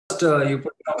First, you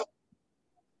put it off.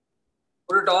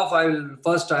 Put it off. I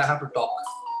have to talk.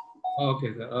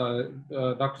 Okay, sir.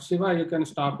 Dr. Shiva, you can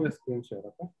stop your screen share.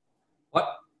 Okay.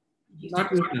 What?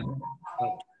 Not me.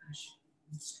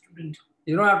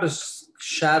 You don't have to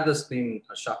share the screen,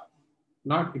 Harsha.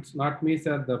 It's not me,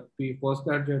 sir. The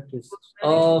postgraduate is.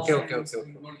 Oh, okay.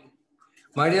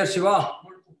 My dear Shiva.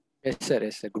 Yes, sir.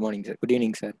 Good morning, sir. Good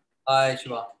evening, sir. Hi,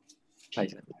 Shiva. Hi,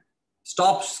 sir.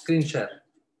 Stop screen share.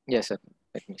 Yes, sir.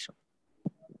 Let me show.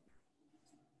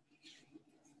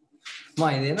 Ma,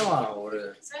 இது என்னவா ஒரு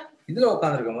இதுல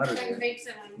உட்கார்ந்திருக்க மாதிரி இருக்கு.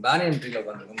 Banyan ட்ரீல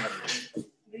உட்கார்ந்திருக்க மாதிரி இருக்கு.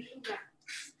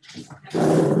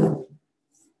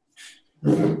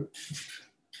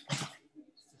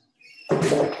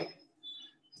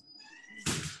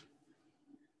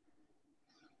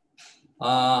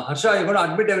 Harsha, you're going to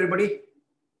admit everybody?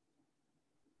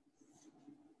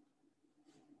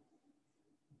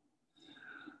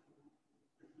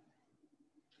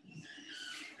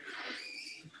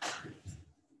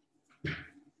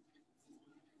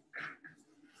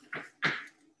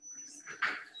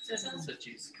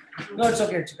 No, it's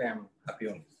okay. I'm happy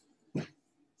only.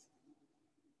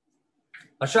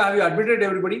 Harsha, have you admitted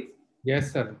everybody?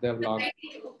 Yes, sir. They have logged.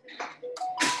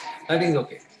 That is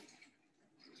okay.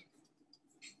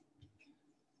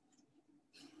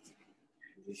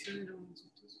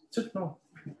 Sit now.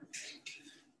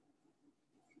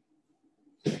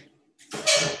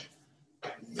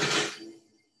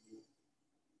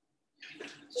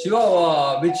 Shiva,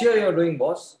 which year you are doing,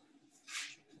 boss?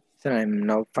 Sir, I'm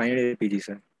now final year PG,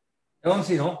 sir. MMC,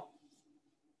 no?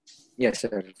 Yes,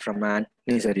 sir. From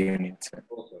Anthony, sir, unit, sir.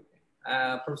 Okay.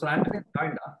 Professor Anthony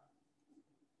joined.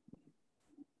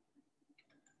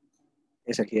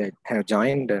 Yes, sir. He have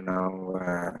joined now.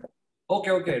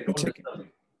 Okay. Don't disturb him.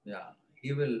 Yeah, he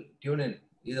will tune in.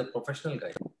 He's a professional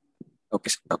guy.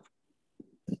 Okay, sir.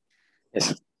 Yes.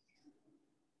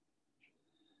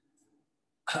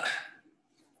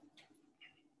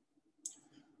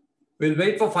 We'll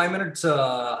wait for 5 minutes,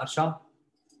 Harsha.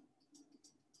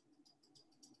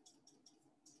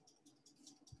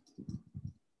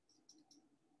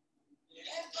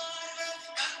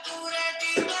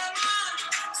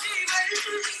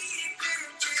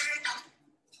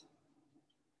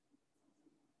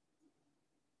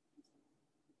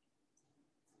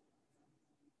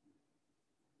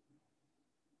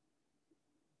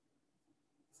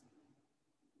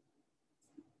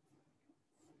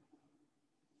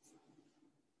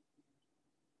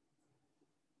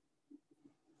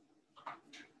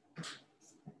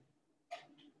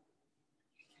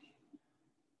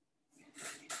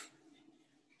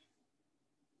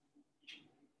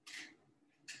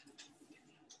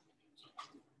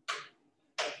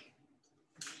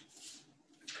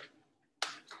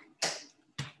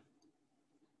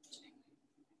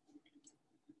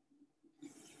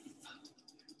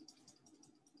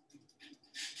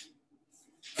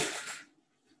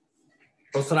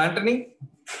 Professor Anthony?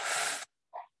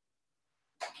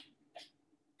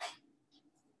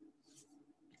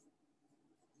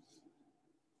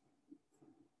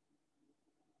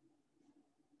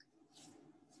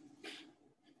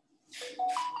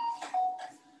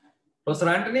 Professor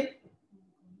Anthony?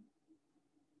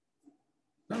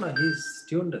 No, he's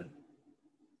tuned in.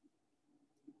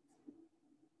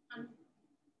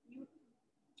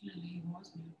 He was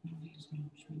mute,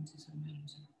 which means he's somewhere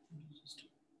else.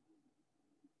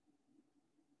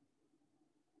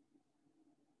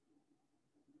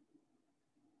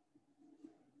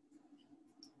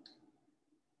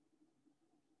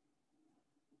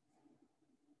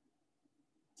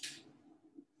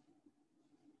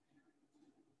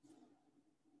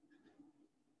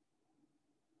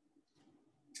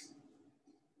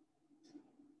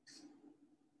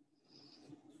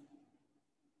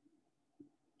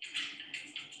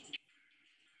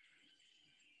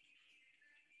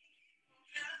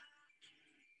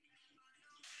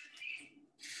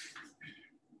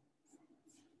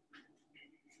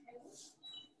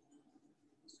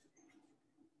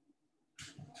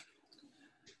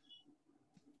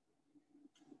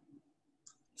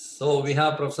 So we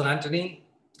have Professor Anthony.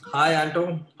 Hi, Anto.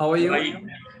 How are you?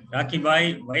 Rocky boy,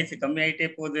 voice கம்மி ஆயிட்டே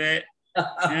போகுது.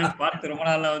 பார்த்து ரொம்ப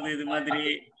நாள் ஆகுது இது மாதிரி.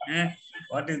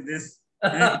 What is this?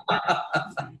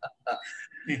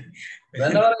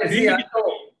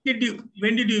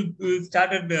 When did you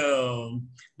started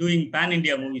doing pan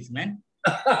India movies, man?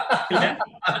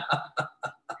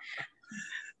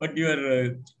 But your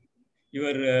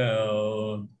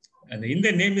the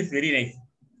Indian name is very nice.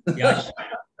 Yash.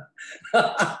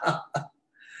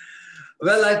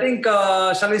 Well, I think,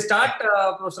 shall we start,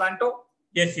 Professor Anto?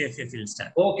 Yes, we'll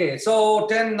start. Okay, so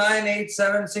 10, 9, 8,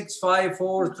 7, 6, 5,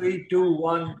 4, 3, 2,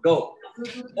 1, go.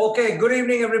 Okay, good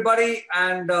evening, everybody.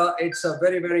 And it's a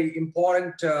very, very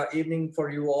important evening for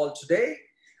you all today.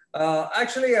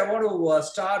 Actually, I want to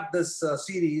start this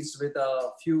series with a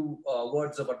few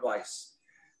words of advice.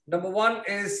 Number one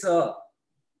is,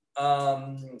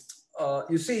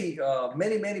 you see,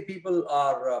 many people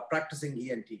are practicing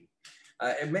ENT.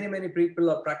 Many people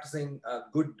are practicing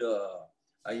good,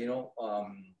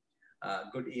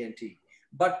 good ENT.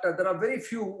 But there are very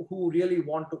few who really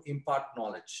want to impart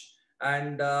knowledge.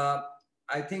 And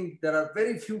I think there are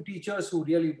very few teachers who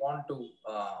really want to,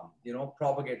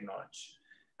 propagate knowledge.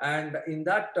 And in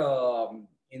that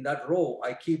row,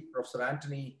 I keep Professor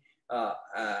Anthony,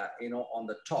 on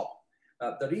the top.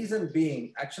 The reason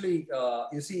being, actually,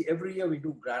 you see, every year we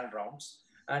do grand rounds.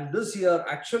 And this year,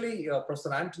 actually,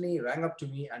 Professor Anthony rang up to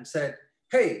me and said,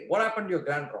 hey, what happened to your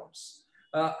grand rounds?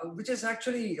 Which is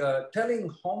actually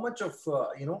telling how much of,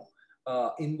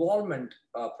 involvement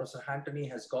Professor Anthony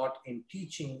has got in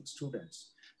teaching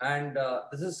students. And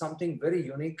this is something very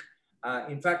unique.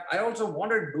 In fact, I also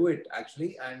wanted to do it,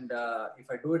 actually. And if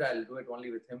I do it, I'll do it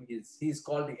only with him. He's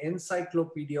called the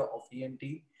Encyclopedia of ENT.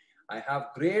 I have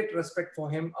great respect for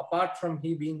him, apart from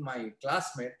he being my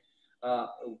classmate.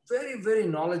 Very, very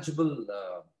knowledgeable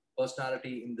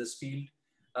personality in this field.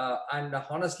 And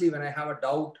honestly, when I have a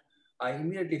doubt, I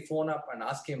immediately phone up and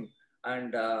ask him,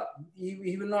 and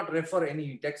he will not refer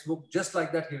any textbook. Just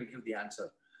like that, he will give the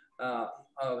answer.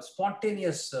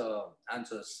 Spontaneous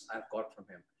answers I've got from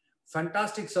him.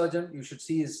 Fantastic surgeon. You should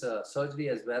see his surgery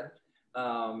as well.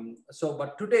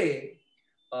 But today,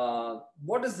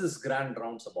 what is this grand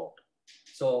rounds about?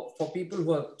 So for people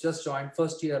who have just joined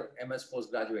first year MS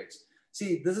postgraduates,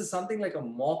 see, this is something like a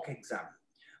mock exam.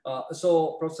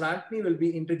 So Professor Anthony will be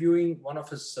interviewing one of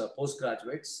his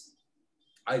postgraduates.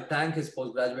 I thank his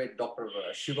postgraduate, Dr.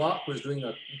 Shiva, who is doing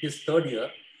his third year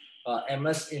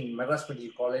MS in Madras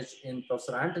Medical College in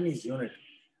Professor Anthony's unit.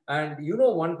 And you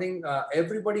know one thing,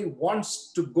 everybody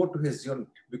wants to go to his unit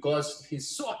because he's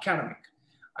so academic.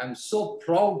 I'm so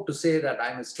proud to say that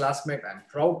I'm his classmate. I'm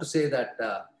proud to say that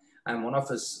I'm one of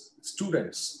his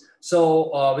students.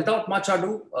 So without much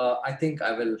ado, I think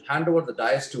I will hand over the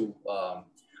dais to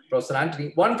Professor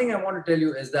Anthony. One thing I want to tell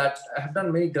you is that I have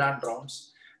done many grand rounds.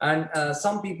 And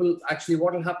some people, actually,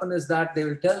 what will happen is that they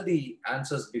will tell the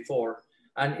answers before,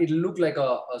 and it'll look like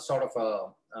a sort of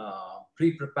a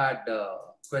pre-prepared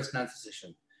question answer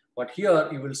session. But here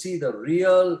you will see the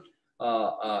real,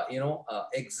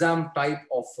 exam type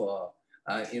of,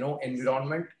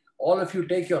 environment. All of you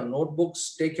take your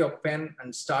notebooks, take your pen,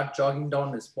 and start jogging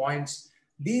down his points.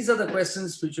 These are the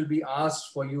questions which will be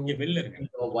asked for you in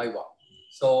your Viva.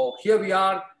 So here we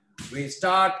are. We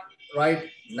start right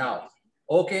now.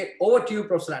 Okay, over to you,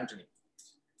 Professor Anthony.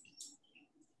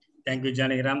 Thank you,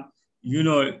 Janagram.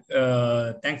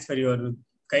 Thanks for your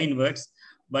kind words.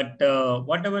 But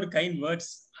whatever kind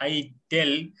words I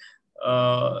tell,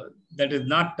 that is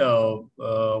not,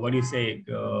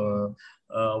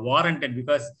 warranted,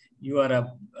 because you are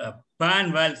a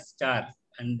pan-world star.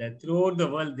 And throughout the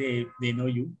world, they know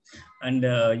you and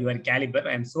your caliber.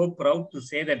 I am so proud to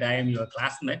say that I am your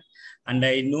classmate and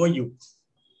I know you.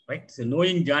 Right? So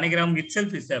knowing Janagram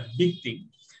itself is a big thing.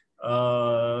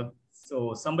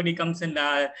 So somebody comes and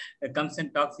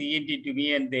talks ENT to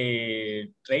me and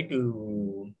they try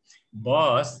to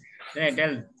boss. Then I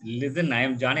tell, listen, I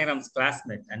am Janagram's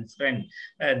classmate and friend.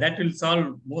 That will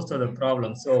solve most of the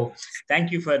problems. So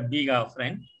thank you for being our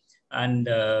friend. And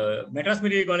Madras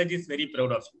Medical College is very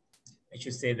proud of you. I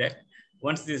should say that.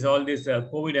 Once all this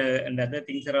COVID and other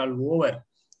things are all over,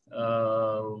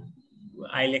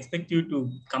 I'll expect you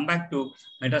to come back to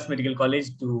Madras Medical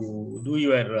College to do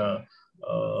your,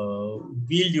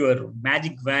 wield your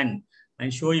magic wand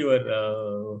and show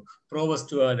your prowess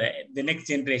to the next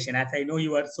generation. As I know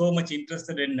you are so much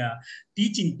interested in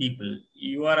teaching people.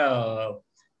 You are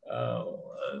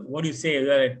what do you say?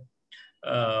 You are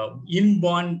an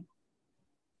inborn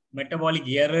metabolic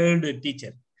error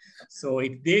teacher. So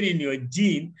it's there in your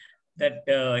gene that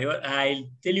I'll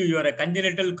tell you, you are a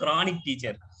congenital chronic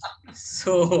teacher.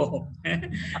 So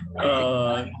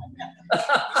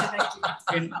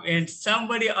when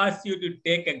somebody asks you to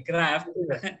take a graph,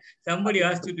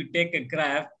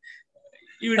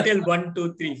 you will tell 1,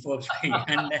 2, 3, 4, 5.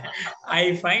 And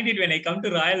I find it when I come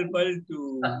to Royal Pearl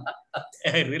to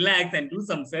relax and do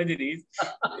some surgeries,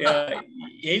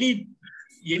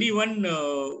 anyone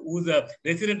who's a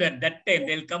resident at that time,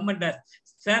 they'll come and ask,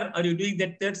 sir, are you doing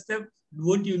that third step?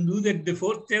 Won't you do that the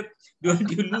fourth step? Don't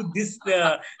you do this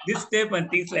this step and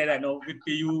things like that? No, with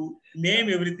you name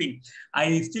everything.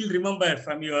 I still remember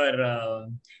from your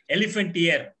elephant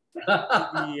ear,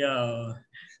 the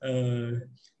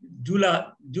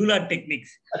Jula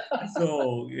techniques.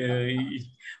 So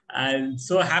I'm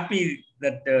so happy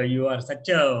that you are such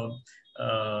a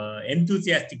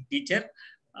enthusiastic teacher.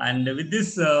 And with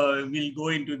this, we'll go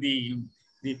into the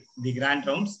grand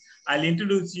rounds. I'll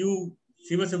introduce you,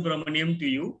 Siva Subramaniam, to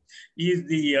you. He is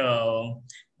the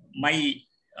my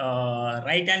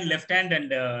right hand, left hand,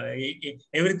 and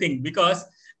everything. Because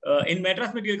in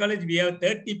Madras Medical College, we have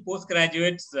 30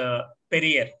 postgraduates per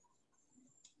year.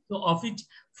 So of which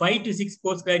 5 to 6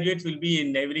 postgraduates will be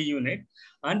in every unit.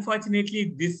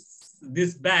 Unfortunately,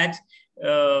 this batch,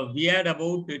 we had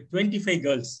about 25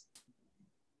 girls.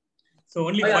 So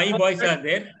only 5 boys are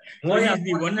there. So he is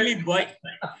the only boy.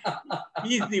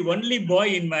 He is the only boy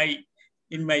in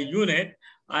my unit,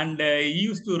 and he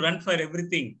used to run for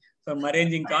everything, from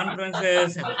arranging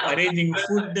conferences, arranging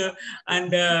food,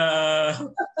 and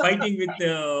fighting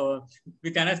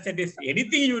with anesthetists.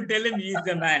 Anything you tell him, he is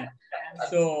the man.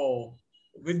 So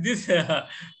with this,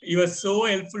 he was so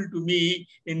helpful to me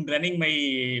in running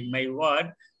my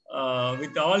ward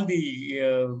with all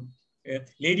the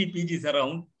lady PGs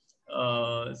around.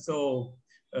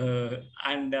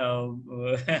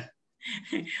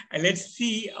 Let's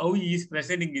see how he is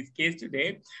presenting his case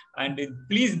today. And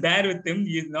please bear with him.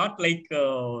 He is not like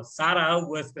Sarah,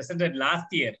 who was presented last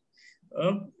year,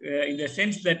 in the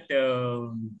sense that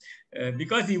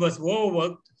because he was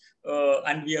overworked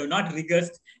and we have not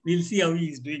rehearsed, we'll see how he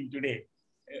is doing today.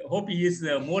 Hope he is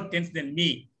more tense than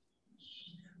me.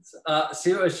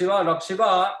 Shiva, Dr.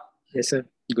 Shiva. Yes, sir.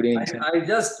 Good evening, sir. I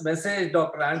just messaged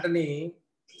Dr. Anthony.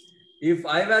 If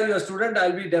I were your student,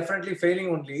 I'll be definitely failing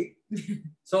only.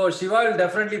 So Shiva will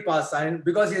definitely pass, and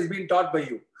because he has been taught by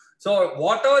you. So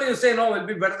whatever you say no will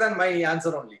be better than my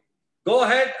answer only. Go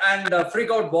ahead and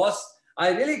freak out, boss.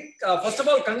 I really, first of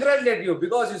all, congratulate you,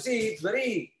 because you see, it's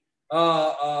very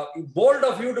bold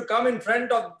of you to come in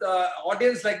front of the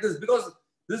audience like this, because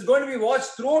this is going to be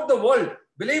watched throughout the world.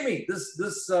 Believe me, this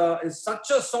is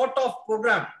such a sort of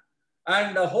program,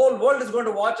 and the whole world is going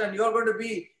to watch, and you are going to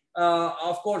be,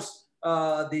 of course,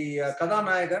 the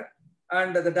Kadanayagan,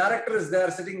 and the director is there,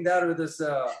 sitting there with his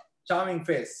charming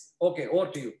face. Okay,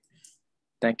 over to you.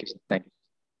 Thank you, sir. Thank you.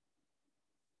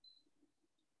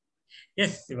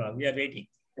 Yes, Siva, we are waiting.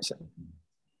 Yes, sir.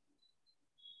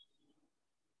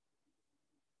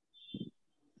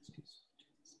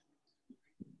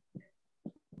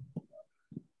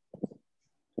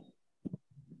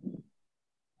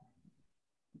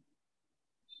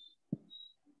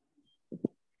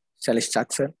 Shall I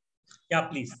start, sir? Yeah,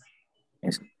 please.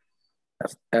 Yes.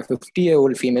 A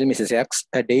 50-year-old female, Mrs. X,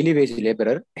 a daily wage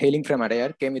laborer hailing from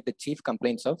Adayar, came with the chief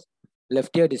complaints of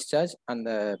left ear discharge and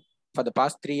for the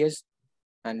past 3 years,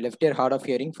 and left ear hard of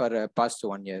hearing for past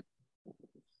 1 year.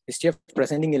 History of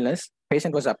presenting illness.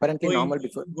 Patient was apparently normal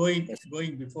before.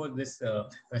 Going before this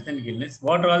presenting illness,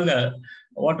 what are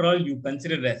all you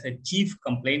consider as a chief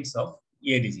complaints of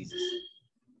ear diseases?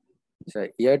 So,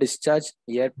 ear discharge,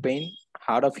 ear pain,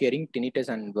 hard of hearing, tinnitus,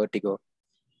 and vertigo.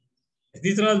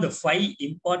 These are all the 5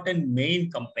 important main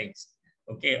complaints,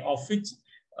 okay, of which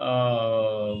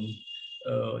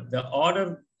the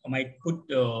order might put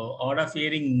hard of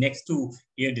hearing next to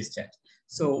ear discharge.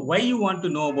 So why you want to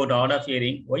know about hard of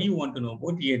hearing? Why you want to know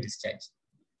about ear discharge?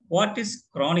 What is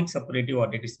chronic suppurative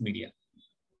otitis media?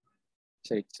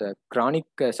 So it's a chronic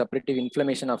suppurative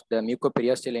inflammation of the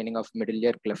mucoperiosteal lining of middle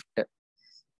ear cleft.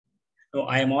 So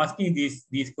I am asking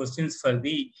these questions for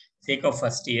the sake of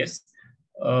first years.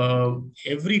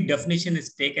 Every definition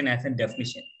is taken as a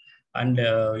definition, and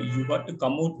you got to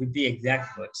come out with the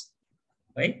exact words,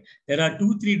 right? There are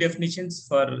 2-3 definitions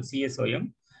for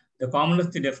CSOM. The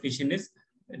commonest definition is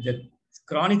the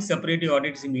chronic suppurative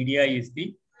otitis media is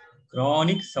the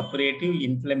chronic suppurative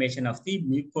inflammation of the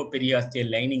mucoperiosteal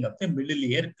lining of the middle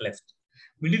ear cleft.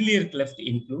 Middle ear cleft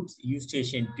includes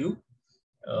eustachian tube,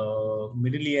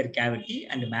 middle ear cavity,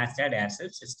 and mastad air cell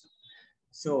system.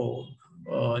 So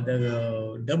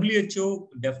the WHO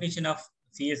definition of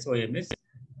CSOM is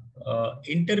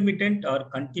intermittent or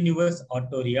continuous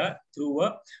otorrhea through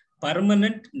a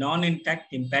permanent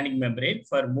non-intact tympanic membrane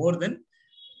for more than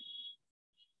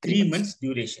 3 months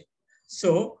duration.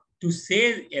 So to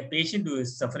say a patient who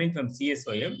is suffering from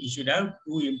CSOM, you should have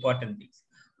 2 important things.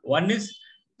 One is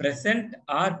present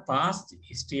or past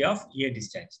history of ear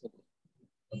discharge.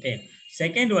 Okay.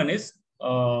 Second one is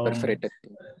Perforated.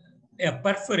 a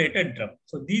perforated drum.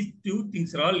 So these 2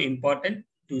 things are all important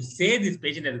to say this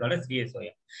patient has got a CSOM.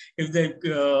 If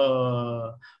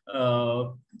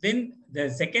then the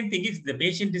second thing is the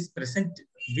patient is present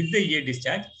with the ear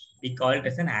discharge, we call it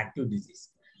as an active disease.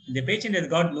 The patient has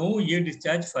got no ear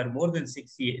discharge for more than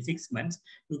 6 months,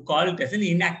 you call it as an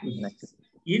inactive disease.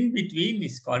 In between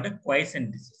is called a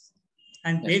quiescent disease.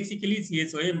 And basically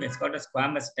CSOM has got a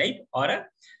squamous type or a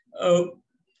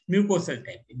mucosal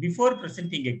type. Before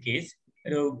presenting a case,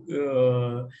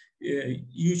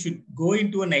 you should go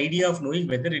into an idea of knowing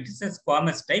whether it is a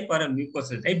squamous type or a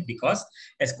mucosal type, because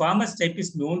a squamous type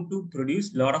is known to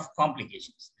produce a lot of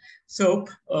complications. So,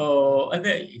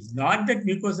 it's not that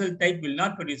mucosal type will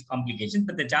not produce complications,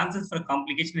 but the chances for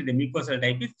complication in the mucosal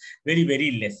type is very,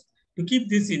 very less. To keep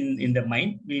this in the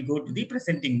mind, we'll go to the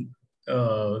presenting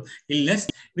illness,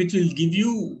 which will give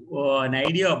you an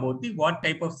idea about what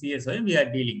type of CSOM we are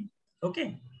dealing with. Okay.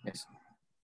 Yes.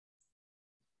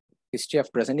 History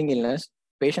of presenting illness.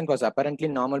 Patient was apparently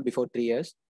normal before 3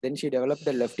 years. Then she developed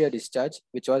the left ear discharge,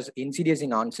 which was insidious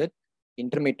in onset,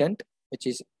 intermittent, which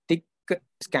is thick,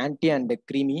 scanty, and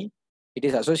creamy. It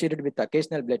is associated with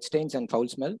occasional blood stains and foul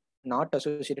smell, not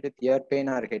associated with ear pain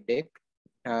or headache.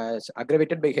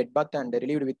 Aggravated by head bath and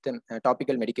relieved with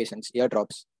topical medications, ear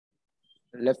drops.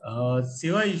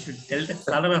 Siva, you should tell the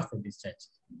color of the discharge.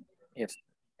 Yes,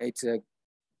 it's a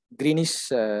greenish.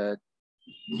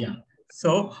 Yeah.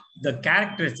 So the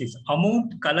characteristics,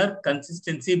 amount, color,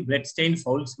 consistency, blood stain,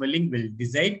 foul smelling will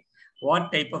decide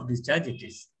what type of discharge it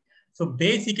is. So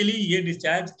basically, ear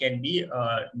discharge can be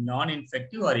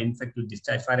non-infective or infective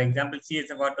discharge. For example,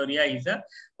 CSF autoria is a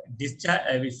discharge,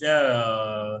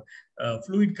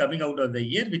 fluid coming out of the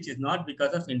ear, which is not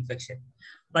because of infection.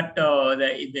 But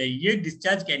the ear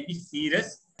discharge can be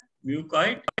serous,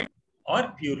 mucoid,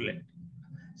 or purulent.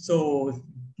 So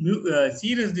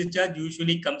serous discharge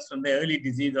usually comes from the early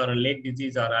disease or a late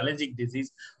disease or allergic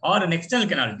disease or an external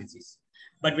canal disease.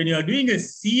 But when you are doing a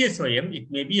CSOM,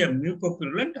 it may be a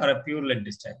mucopurulent or a purulent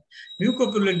discharge.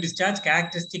 Mucopurulent discharge,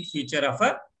 characteristic feature of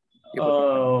a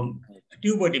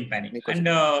tubo tympanic. And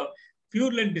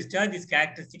purulent discharge is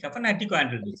characteristic of an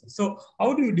anticoagulant disease. So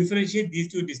how do you differentiate these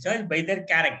two discharges? By their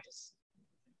characters.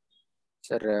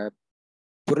 Sir,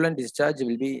 purulent discharge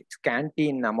will be scanty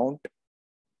in amount.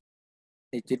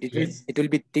 It will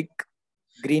be thick,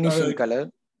 greenish in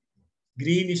color.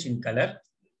 Greenish in color.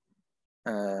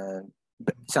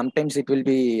 Sometimes it will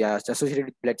be associated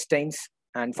with blood stains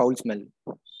and foul smell.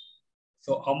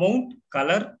 So amount,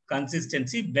 color,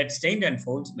 consistency, blood stained, and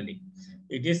foul smelling.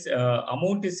 It is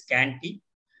amount is scanty,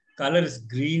 color is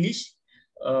greenish,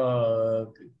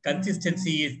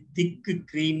 consistency is thick,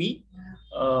 creamy,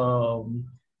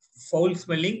 foul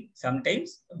smelling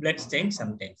sometimes, blood stained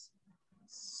sometimes.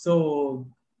 So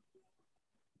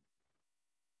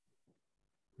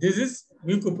this is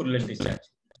mucopurulent discharge.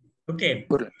 Okay,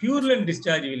 purulent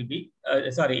discharge will be,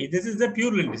 this is the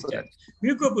purulent discharge.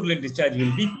 Mucopurulent discharge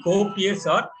will be copious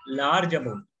or large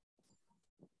amount.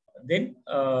 Then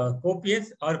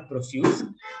copious or profuse.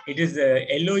 It is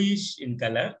yellowish in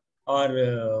color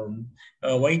or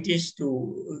whitish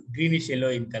to greenish yellow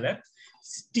in color.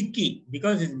 Sticky,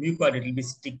 because it's mucoid, it will be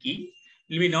sticky.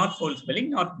 It will be not foul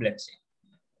smelling, not blood stain.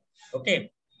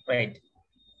 Okay, right.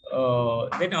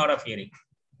 Then hard of hearing.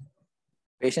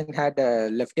 Patient had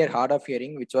left ear hard of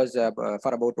hearing, which was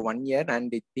for about 1 year,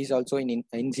 and it is also in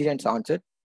incidence onset,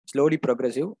 slowly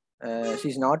progressive. She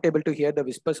is not able to hear the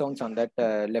whisper sounds on that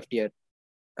left ear.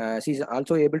 She is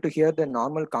also able to hear the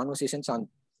normal conversations on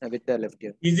with the left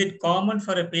ear. Is it common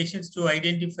for a patient to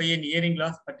identify an hearing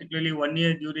loss, particularly 1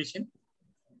 year duration,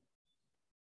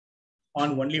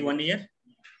 on only 1 year?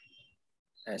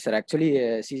 Sir,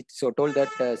 actually, she so told that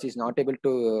she is not able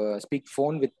to speak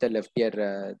phone with the left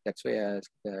ear. That's why I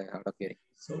asked hard of hearing.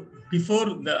 So before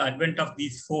the advent of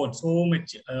these phones, so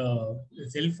much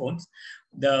cell phones,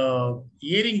 the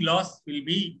hearing loss will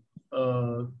be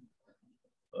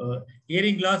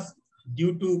hearing loss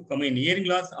due to hearing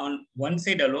loss on one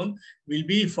side alone will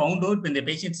be found out when the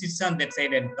patient sits on that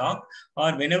side and talk,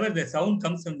 or whenever the sound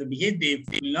comes from the behavior,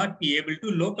 they will not be able to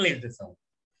localize the sound.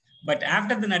 But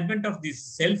after the advent of these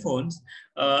cell phones,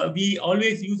 we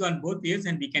always use on both ears,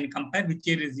 and we can compare which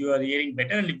ear is you are hearing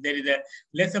better. And if there is a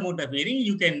less amount of hearing,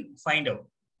 you can find out.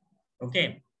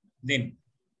 Okay, then.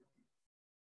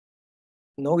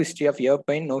 No history of ear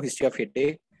pain, no history of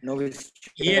headache, no history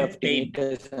ear of pain.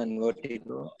 tinnitus and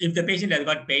vertigo. If the patient has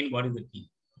got pain, what is the key?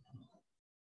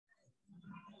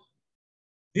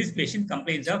 This patient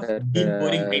complains of deep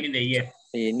boring pain in the ear.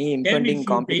 Any impending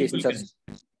complications of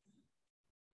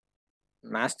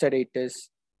mastitis,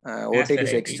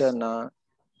 otitis externa.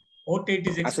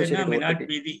 otitis externa may not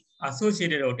be the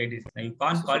associated otitis. You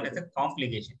can't call it as a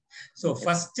complication. So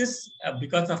first is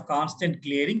because of constant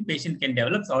clearing, patient can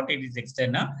develop otitis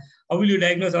externa. How will you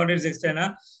diagnose otitis externa?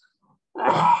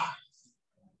 How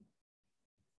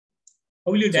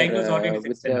will you diagnose otitis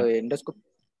externa? With the endoscope,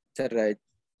 sir,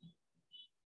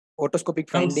 otoscopic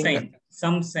finding.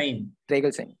 Some sign.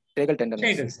 Tragal sign. Tragal tenderness.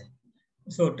 Tragal sign.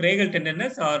 So tragal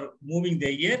tenderness or moving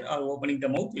the ear or opening the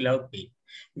mouth will have pain.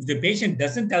 If the patient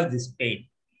doesn't have this pain,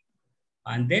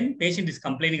 and then patient is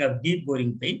complaining of deep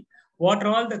boring pain, what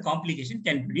are all the complications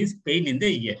can produce pain in the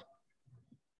ear?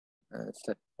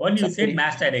 All you said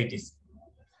mastoiditis.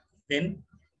 Then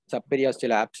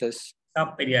subperiosteal abscess.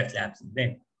 Subperiosteal abscess.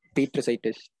 Then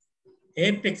petrositis.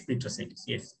 Apex petrositis.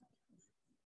 Yes.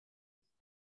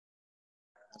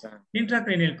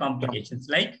 Intracranial complications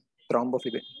like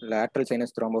lateral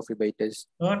sinus thrombophlebitis.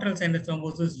 Lateral sinus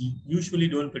thrombosis usually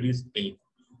don't produce pain.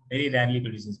 Very rarely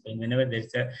produces pain whenever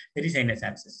there's a sinus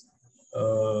abscess.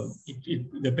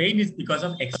 The pain is because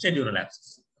of extradural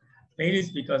abscess. Pain is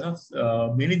because of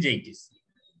meningitis.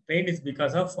 Pain is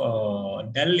because of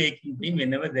dull aching pain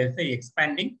whenever there's a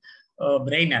expanding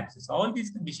brain abscess. All these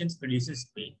conditions produces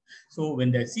pain. So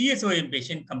when the CSOM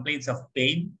patient complains of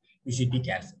pain, you should be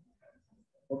careful.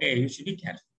 Okay, you should be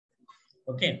careful.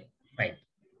 Okay, right.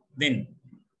 Then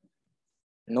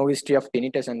no history of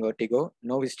tinnitus and vertigo,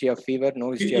 no history of fever,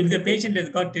 no history of... If the patient has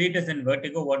got tinnitus and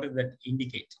vertigo, what does that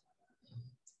indicate?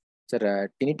 Sir,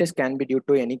 tinnitus can be due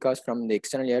to any cause from the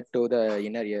external ear to the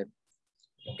inner ear.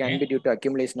 Okay. Can be due to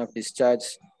accumulation of discharge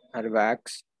or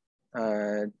wax,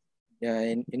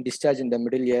 in discharge in the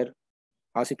middle ear,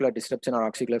 ossicular disruption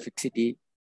or ossicular fixity,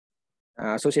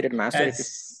 associated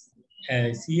mastoiditis.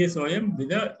 CSOM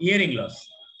with a hearing loss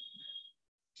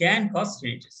can cause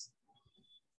tinnitus.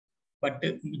 But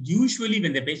usually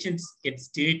when the patient gets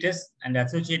tinnitus and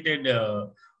associated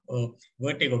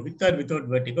vertigo, with or without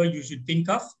vertigo, you should think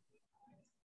of...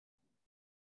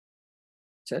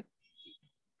 Sir?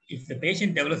 If the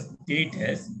patient develops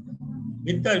tinnitus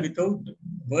with or without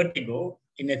vertigo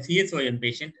in a CSOM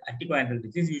patient, anticoagulant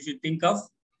disease, you should think of...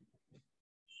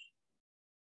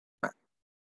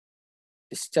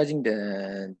 discharging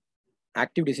the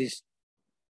active disease.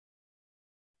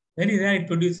 Very rare it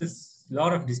produces a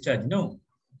lot of discharge. No,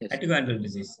 yes. Anticoagulant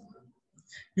disease.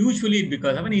 Usually it's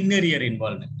because of an inner ear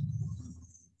involvement.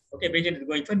 Okay, patient is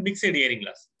going for mixed hearing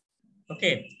loss.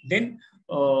 Okay, then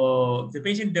the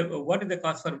patient, what is the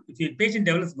cause for, if the patient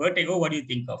develops vertigo, what do you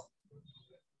think of?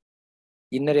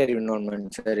 Inner ear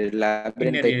involvement, sir.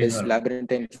 Labyrinthitis,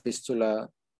 labyrinthine fistula.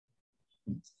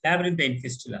 Labyrinthine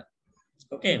fistula.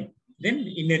 Okay, then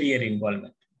inner ear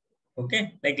involvement.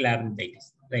 Okay, like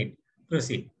labyrinthitis. Right,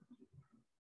 proceed.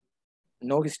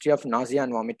 No history of nausea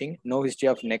and vomiting, no history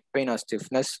of neck pain or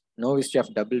stiffness, no history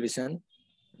of double vision,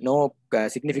 no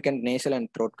significant nasal and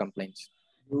throat complaints.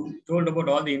 You told about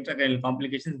all the intracranial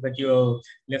complications, but you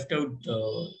left out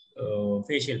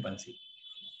facial palsy.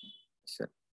 Sir,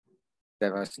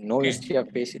 there was no history of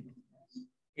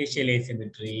facial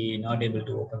asymmetry, not able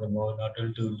to open the mouth, not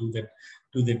able to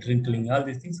do the trinkling, all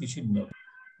these things you should know.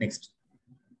 Next.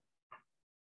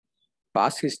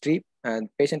 Past history,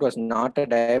 patient was not a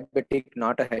diabetic,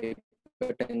 not a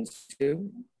hypertensive,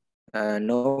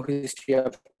 no history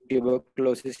of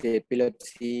tuberculosis,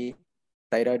 epilepsy,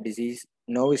 thyroid disease,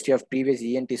 no history of previous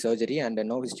ENT surgery, and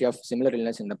no history of similar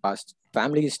illness in the past.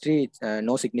 Family history,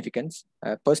 no significance.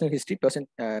 Personal history,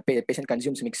 patient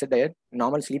consumes mixed diet,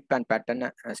 normal sleep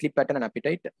pattern and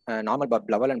appetite, normal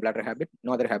bowel and bladder habit,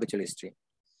 no other habitual history.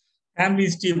 Family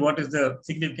history, what is the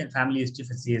significant family history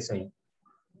for CSI?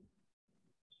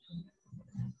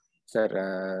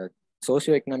 Sir,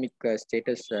 socioeconomic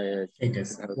status.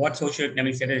 What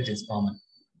socioeconomic status is common?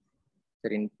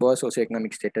 Sir, in poor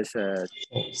socioeconomic status.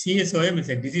 CSOM is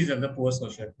a disease of the poor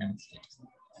socioeconomic status,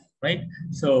 right?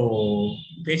 So,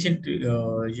 patient,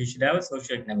 you should have a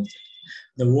socioeconomic status.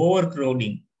 The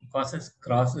overcrowding causes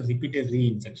repeated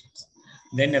reinfections.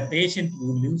 Then a patient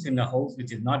who lives in a house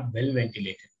which is not well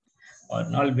ventilated or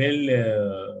not well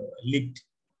lit,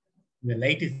 the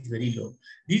light is very low.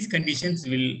 These conditions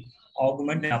will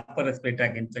augment the upper respiratory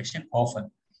tract infection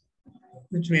often,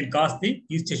 which may cause the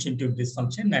eustachian tube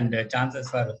dysfunction, and the chances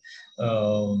for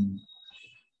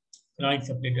chronic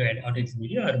supplementary aortic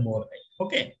media are more high.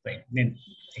 Okay, right. Then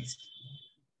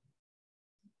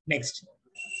next.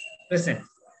 Present.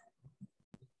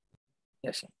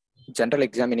 Yes, sir. General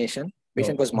examination.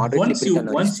 Patient was moderately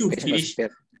once you finish.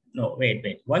 No,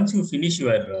 wait. Once you finish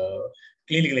your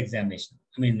clinical examination,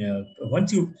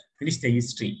 once you finish the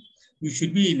history, you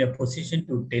should be in a position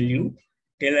to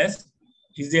tell us,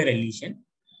 is there a lesion?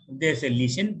 If there's a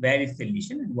lesion, where is the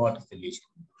lesion and what is the lesion?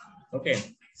 Okay,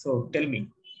 so tell me,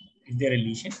 is there a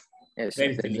lesion? Yes, Where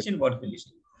is the lesion? What is the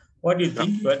lesion? What do you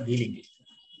think you are dealing with?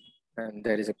 and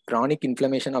there is a chronic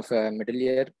inflammation of middle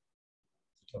ear.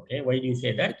 Okay, why do you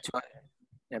say that?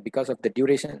 Because of the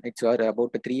duration, it's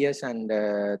about 3 years, and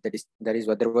there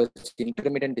was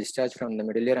intermittent discharge from the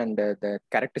middle ear, and the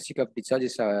characteristic of discharge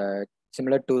is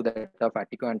similar to that of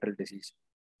aticoantral disease.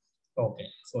 Okay,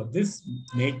 so this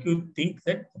make you think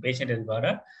that the patient has got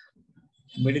a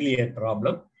middle ear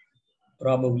problem,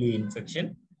 probably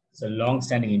infection. It's a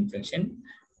long-standing infection.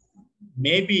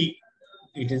 Maybe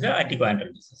it is a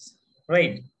aticoantral disease,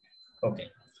 right? Okay,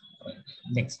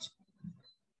 next.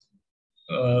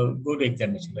 Go to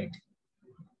examination, right?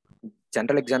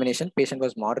 General examination, patient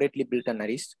was moderately built and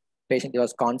nourished. Patient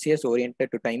was conscious, oriented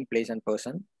to time, place, and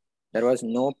person. There was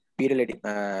no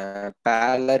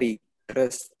pallor,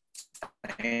 egress,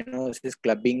 cyanosis,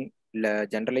 clubbing,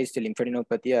 generalized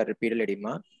lymphadenopathy, or pedal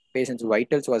edema. Patient's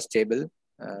vitals was stable.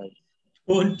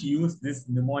 Don't use this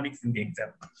mnemonics in the exam.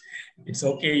 It's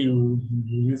okay, you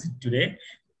use it today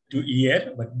to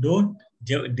ear, but don't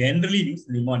generally use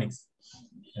mnemonics,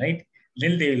 right?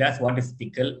 Then they will ask what is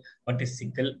tickle, what is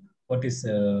sickle, what is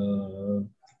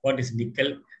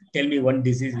nickel. Tell me one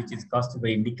disease which is caused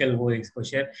by nickel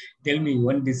overexposure. Tell me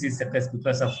one disease occurs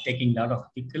because of taking lot of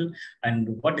nickel, and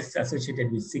what is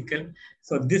associated with sickle.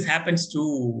 So this happens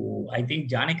to, I think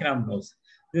Janakram knows.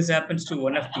 This happens to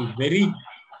one of the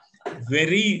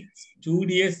very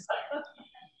studious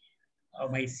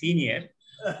my senior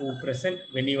who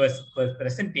when he was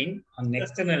presenting on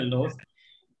external nose,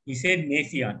 he said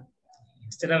Nasion.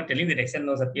 Instead of telling that external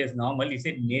nose appears normal, he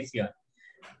said Nasion.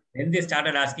 Then they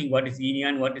started asking what is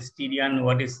Enian, what is Styrian,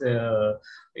 what is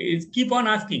keep on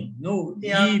asking. No,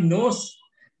 yeah. He knows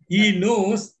he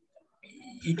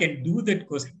can do that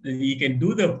question, he can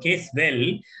do the case well,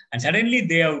 and suddenly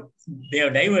they have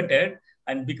diverted,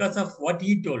 and because of what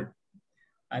he told.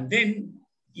 And then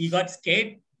he got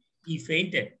scared, he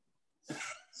fainted.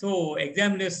 So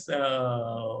examiners,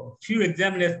 two of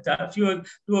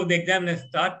the examiners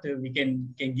thought we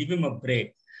can give him a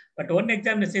break. But one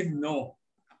examiner says no.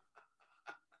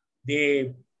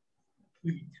 They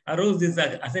arose this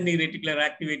ascending reticular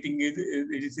activating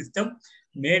system,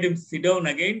 made him sit down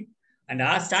again, and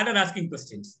started asking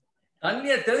questions.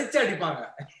 தண்ணியை தெளிச்சு அடிப்பாங்க.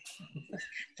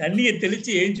 தண்ணியை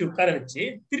தெளிச்சு ஏஞ்சி உட்கார வச்சு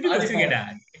திருப்பி question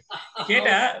கேட்டாங்க.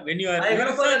 கேட்டா when you are I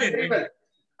remember that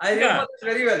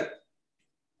very well.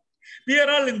 We are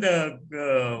all in the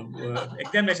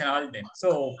examination all then. So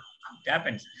it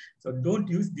happens. So don't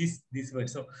use this word.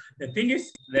 So the thing is,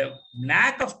 the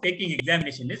knack of taking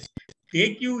examination is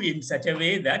take you in such a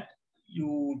way that you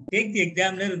take the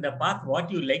examiner in the path what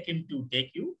you like him to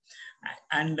take you,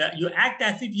 and you act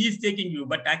as if he is taking you,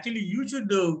 but actually you should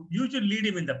lead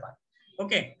him in the path.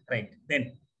 Okay, right. Then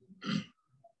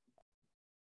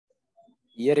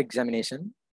ear examination.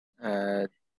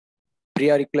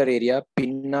 Preauricular area,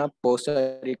 pinna,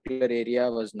 postauricular area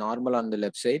was normal on the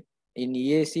left side. In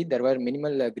EAC, there were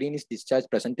minimal greenish discharge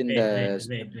present in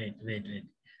Wait.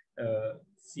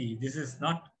 See, this is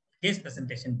not case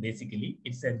presentation basically.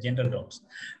 It's a general rounds.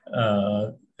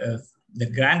 The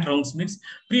grand rounds means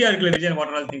preauricular region, what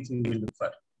are all things we will look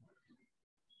for?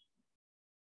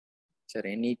 Sir,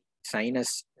 any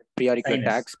sinus, preauricular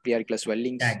tags, preauricular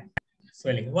swellings.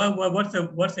 Swelling. What's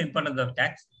the importance of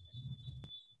tags?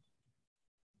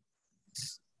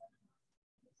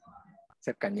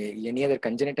 Sir, any other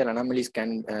congenital anomalies can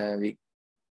we?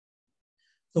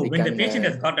 So when the patient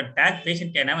has got a tag, patient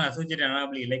can have an associated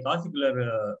anomaly like ossicular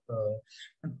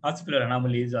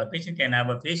anomalies, or patient can have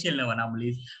a facial nerve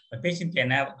anomalies, or patient can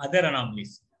have other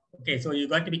anomalies. Okay, so you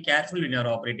got to be careful when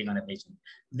you're operating on a patient.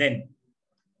 Then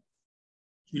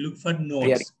you look for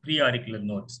nodes, preauricular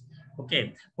nodes. Okay,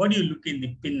 what do you look in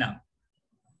the pinna?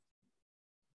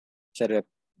 Sir,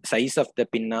 size of the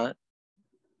pinna.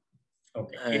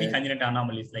 Okay, any congenital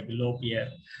anomalies like lobe ear,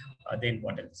 then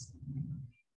what else?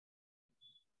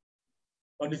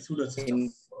 What is pseudocyst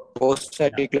in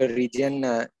postauricular region?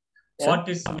 What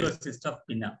is pseudocyst of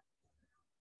pinna?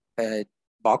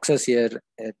 Boxes here,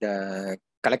 the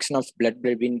collection of blood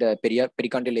between the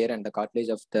pericondylar layer and the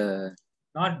cartilage of the.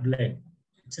 Not blood.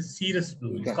 It's a serous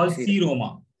fluid. It's called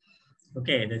seroma.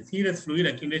 Okay, the serous fluid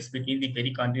accumulates between the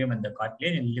pericardium and the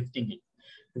cartilage and lifting it.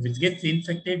 If it gets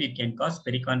infected, it can cause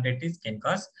pericarditis, can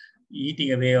cause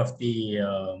eating away of the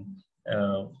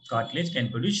cartilage, can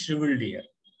produce shriveled ear.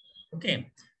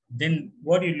 Okay, then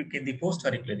what do you look at the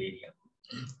postauricular area?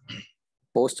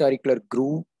 Postauricular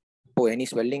groove, any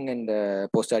swelling in the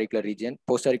postauricular region.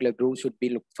 Postauricular groove should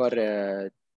be looked for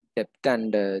depth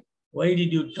and. Why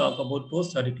did you talk about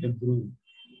postauricular groove?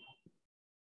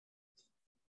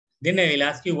 Then I will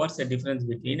ask you what's the difference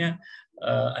between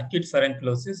acute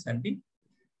furunclosis and the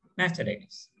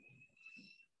mastocytitis.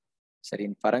 Sir,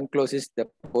 in furunclosis, the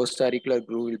post-auricular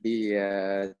groove will be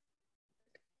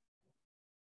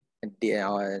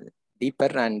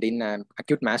deeper, and in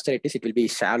acute mastocytitis, it will be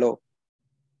shallow.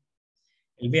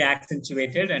 It will be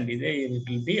accentuated and it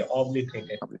will be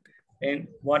obliterated. And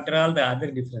what are all the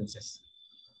other differences?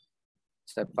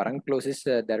 So furunclosis,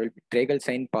 there will be tragal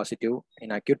sign positive.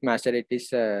 In acute mastocytitis,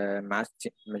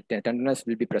 tenderness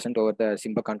will be present over the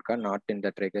symboconcha, not in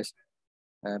the tragus.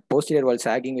 Posterior wall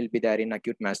sagging will be there in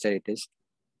acute mastocytitis.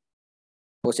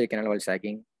 Posterior canal wall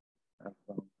sagging.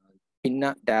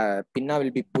 Pinna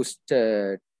will be pushed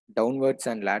downwards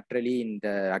and laterally in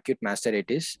the acute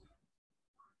mastocytitis.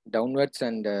 Downwards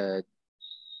and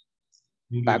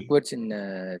backwards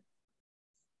in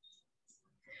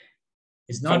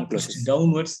it's not pushed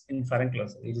downwards in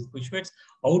furunclosis. It is pushed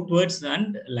outwards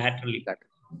and laterally.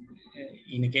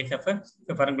 In the case of a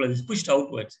furunclosis, it's pushed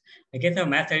outwards. In the case of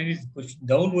mastocytitis, it's pushed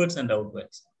downwards and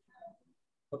outwards.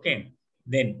 Okay.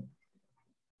 Then,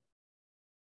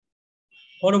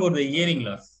 what about the hearing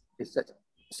loss? Yes,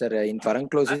 sir, in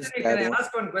furunclosis, can I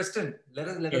ask one question? Let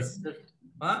us.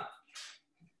 Huh?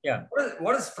 Yeah.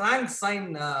 What is Frank's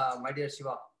sign, my dear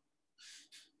Shiva?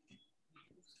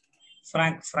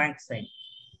 Frank sign.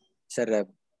 Sir,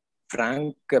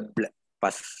 Frank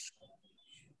pus.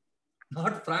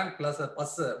 Not Frank plus a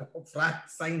pus. Frank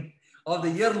sign of the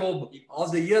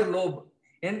earlobe.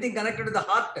 Anything connected to the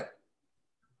heart?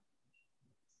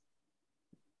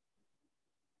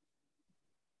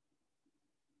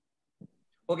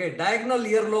 Okay, diagonal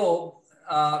earlobe,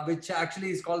 which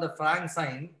actually is called the Frank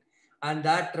sign, and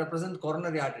that represents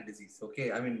coronary artery disease.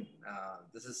 Okay, I mean,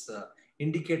 this is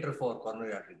indicator for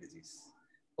coronary artery disease.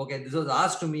 Okay, this was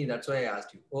asked to me, that's why I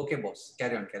asked you. Okay, boss,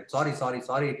 carry on. Sorry,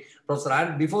 Professor.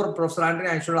 And before Professor Andre,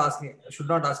 I should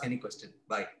not ask any question.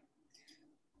 Bye.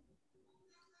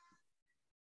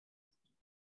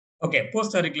 Okay,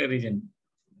 post-auricular region.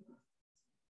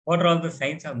 What are all the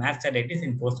signs of mastocytitis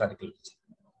in post-auricular region?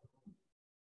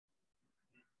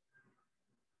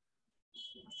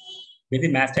 With the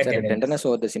mastocytic tenderness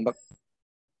over the symbol.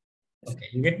 Okay,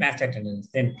 you get mastocytic tenderness.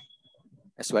 Then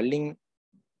swelling.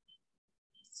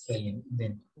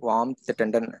 Then warmth,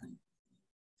 tenderness.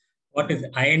 What is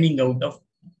ironing out of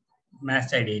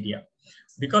mastoid area?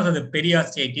 Because of the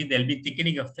periosteity, there will be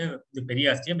thickening of the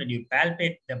periosteum. When you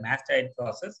palpate the mastoid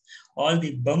process, all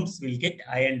the bumps will get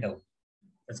ironed out.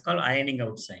 That's called ironing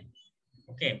out sign.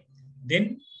 Okay.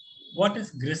 Then what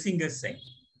is Grissinger's sign?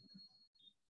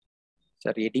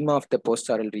 Sir, edema of the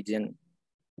post-aural region.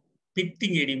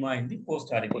 Pitting edema in the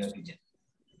post-auricular region.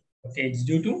 Okay, it's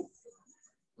due to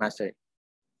mastoid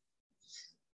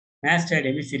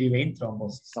emissary vein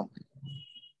thrombosis.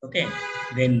 Okay,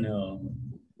 then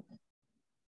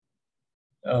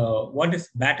what is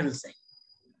battle sign?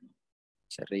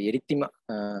 Sir, erythema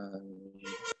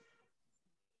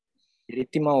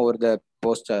over the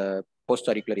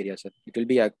post-auricular area, sir. It will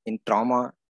be in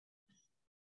trauma.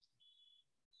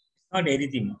 Not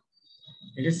erythema.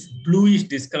 It is bluish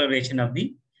discoloration of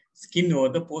the skin over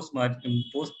the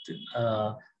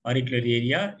post-auricular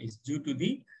area is due to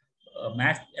the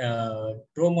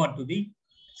trauma to the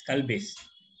skull base.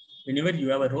 Whenever you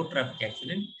have a road traffic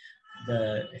accident,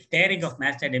 the tearing of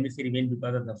mastoid emissary vein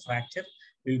because of the fracture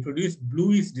will produce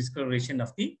bluish discoloration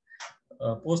of the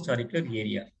post-auricular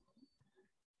area.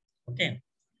 Okay,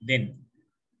 then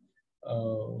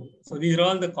so these are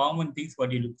all the common things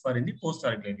what you look for in the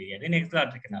post-auricular area. Then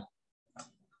extraartery canal.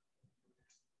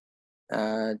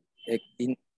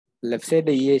 In left side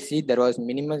the EAC, there was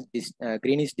minimal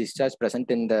greenish discharge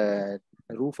present in the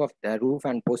roof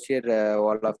and posterior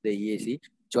wall of the EAC,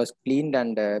 which was cleaned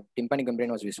and tympanic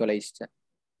membrane was visualized.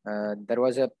 There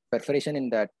was a perforation in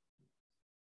the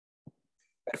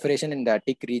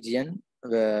tick region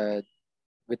with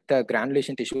the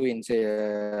granulation tissue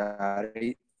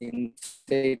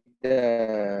inside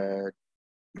the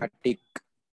tick.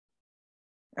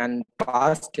 And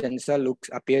past tensor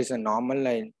appears normal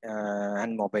and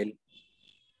mobile.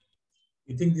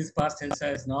 You think this past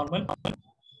tensor is normal?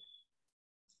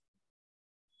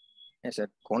 Yes, sir.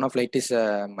 Cone of light is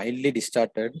mildly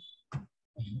distorted.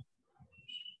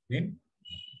 Then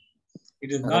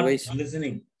it is not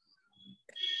glistening.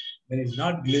 When it's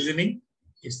not glistening,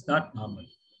 it's not normal.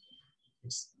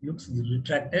 It looks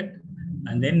retracted,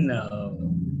 and then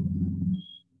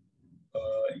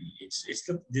it's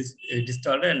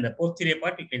distorted, and the posterior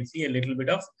part you can see a little bit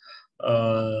of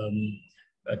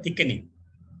thickening.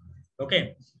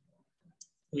 Okay,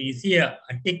 so you see a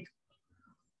tick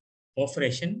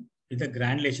perforation with a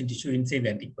granulation tissue inside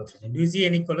the tick perforation. Do you see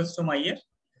any colostoma here?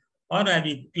 or have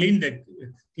you cleaned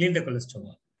the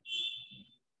colostoma?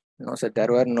 No, sir.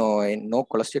 There were no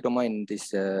cholesteatoma in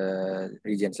this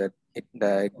region, sir.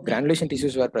 The granulation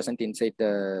tissues were present inside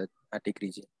the attic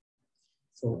region.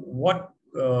 So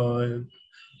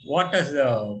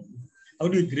how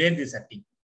do you grade this attic?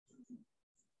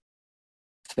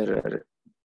 Sir,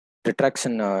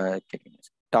 retraction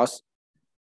toss.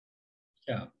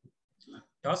 Yeah,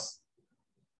 toss.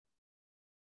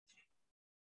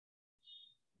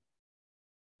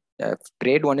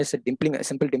 Grade 1 is a dimpling, a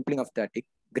simple dimpling of the attic.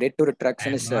 Grade 2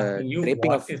 retraction is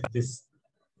draping of. What is this?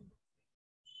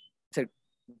 Sir,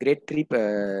 grade 3.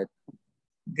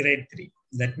 Grade 3.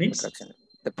 That means retraction.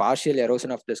 The partial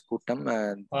erosion of the sputum.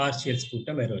 Partial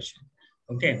sputum erosion.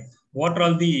 Okay. What are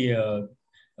all the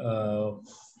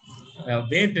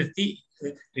where does the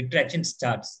retraction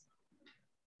starts?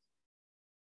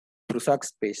 Prusak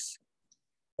space.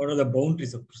 What are the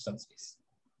boundaries of Prusak space?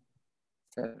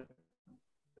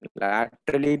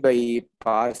 Laterally by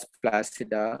pars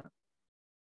flaccida,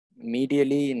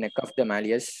 medially neck of the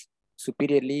malleus,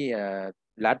 superiorly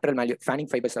lateral fanning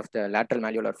fibers of the lateral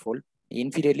malleolar fold,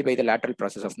 inferiorly by the lateral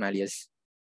process of malleus.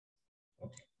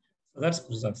 Okay, so that's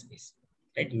Prusak space,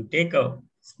 right? You take a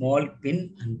small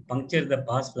pin and puncture the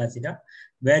pars flaccida.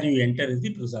 Where you enter is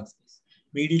the Prusak space.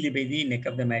 Medially by the neck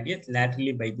of the malleus,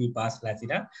 laterally by the pars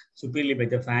flaccida, superiorly by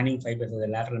the fanning fibers of the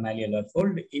lateral malleolar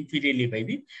fold, inferiorly by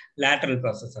the lateral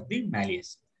process of the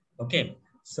malleus. Okay,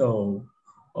 so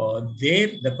there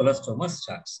the colostoma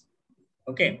starts.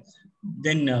 Okay,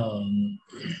 then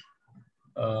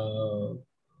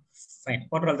fine.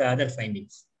 What are the other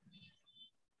findings?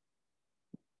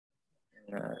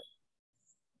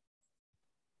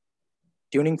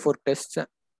 Tuning fork tests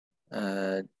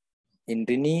in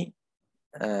Rini.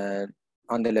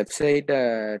 On the left side,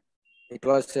 it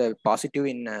was negative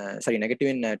in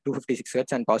 256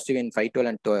 Hz and positive in 512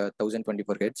 and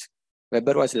 1024 Hz.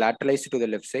 Weber was lateralized to the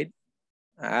left side.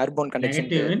 Airborne conduction.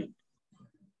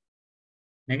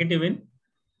 Negative in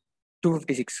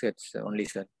 256 Hz only,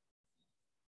 sir.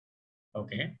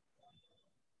 Okay.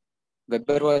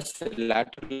 Weber was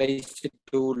lateralized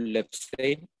to left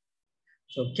side.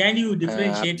 So can you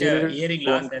differentiate hearing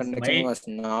loss as mild? Was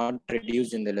not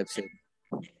reduced in the left side.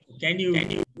 Can you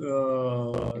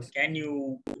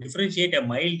differentiate a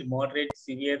mild, moderate,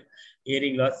 severe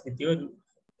hearing loss with your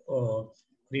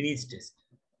release test?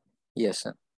 Yes,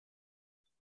 sir.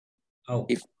 How?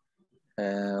 If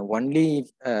only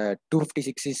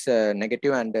 256 is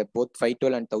negative and both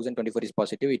 512 and 1024 is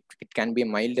positive, it can be a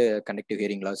mild conductive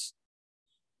hearing loss.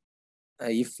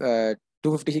 If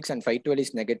 256 and 512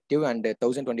 is negative and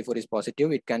 1024 is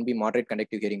positive, it can be moderate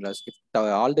conductive hearing loss. If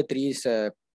all the three is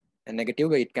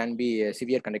negative, it can be a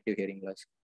severe conductive hearing loss.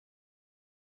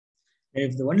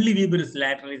 If the only Weber is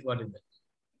lateralized, what is that?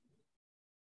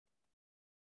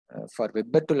 For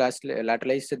Weber to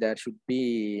lateralize, there should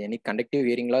be any conductive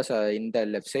hearing loss in the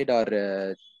left side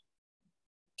or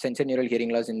sensorineural hearing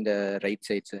loss in the right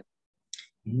side, sir.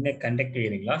 In a conductive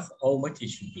hearing loss, how much it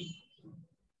should be?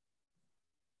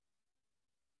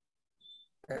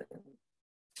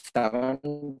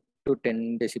 7 to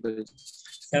 10 decibels.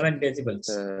 7 decibels.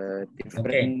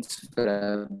 Difference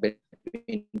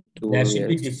between two. There should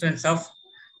be difference of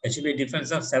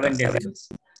 7 decibels.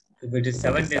 If it is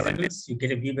 7 decibels, you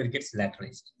get a Weber gets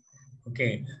lateralized.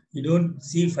 Okay, you don't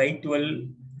see 512,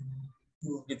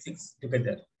 256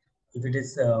 together. If it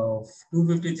is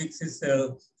 256 is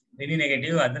really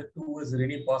negative, other 2 is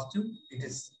really positive, it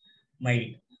is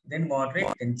mild, then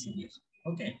moderate, then severe.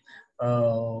 Okay.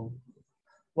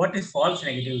 What is false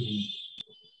negative?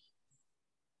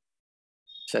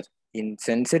 Sir, in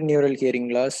sensorineural hearing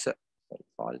loss,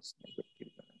 false negative.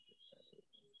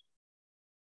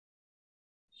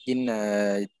 In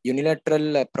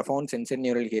unilateral profound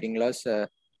sensorineural hearing loss,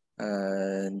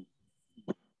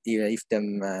 if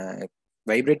the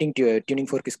vibrating tuning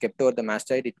fork is kept over the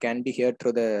mastoid, it can be heard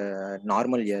through the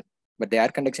normal ear, but the air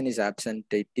conduction is absent.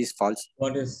 It is false.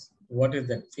 What is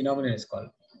that phenomenon is called?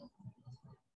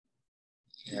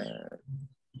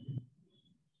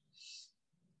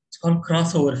 It's called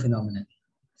crossover phenomenon.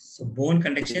 So bone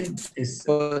conduction is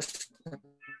called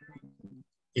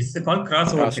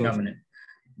crossover phenomenon.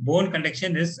 Bone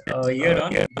conduction is ear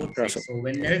on both sides. So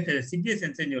when there is a severe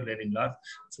sensorineural hearing loss,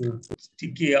 so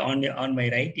stick on my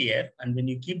right ear, and when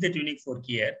you keep the tuning fork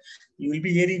here, you will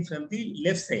be hearing from the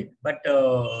left side. But the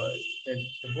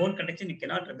bone conduction, you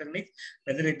cannot recognize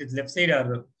whether it is left side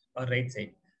or right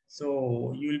side.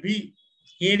 So you will be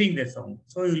hearing the sound.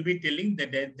 So you will be telling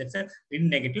that that's a ring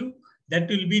negative. That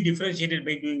will be differentiated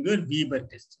by doing your Weber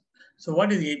test. So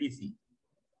what is ABC?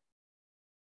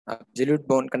 Absolute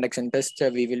bone conduction test,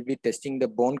 we will be testing the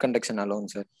bone conduction alone,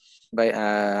 sir. By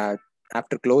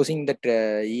after closing that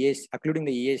EAC, occluding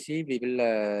the EAC, we will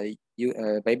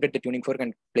vibrate the tuning fork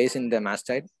and place in the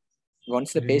mastoid.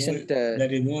 Once the patient...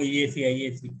 there is no EAC,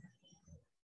 IAC.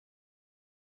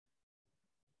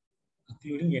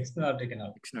 Occluding external artery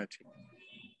canal.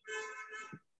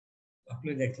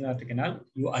 Occlude the external artery canal.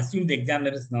 You assume the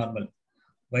examiner is normal.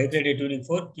 Vibrate a tuning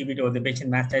fork, keep it over the patient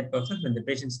mastoid process. When the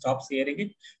patient stops hearing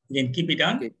it, you can keep it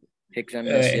on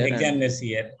examiner's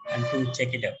ear and to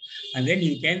check it out. And then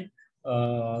you can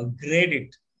grade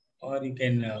it, or you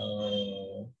can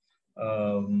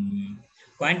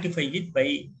quantify it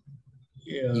by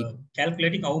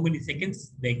calculating how many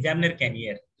seconds the examiner can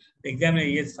hear. The examiner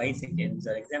hears 5 seconds,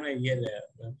 or examiner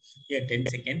hear 10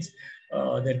 seconds.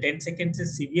 The 10 seconds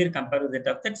is severe compared to that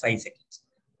of that 5 seconds.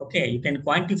 Okay, you can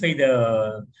quantify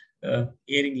the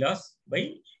hearing loss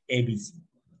by ABC.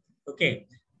 Okay,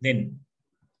 then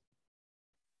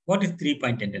what is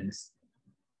 3-point tenderness?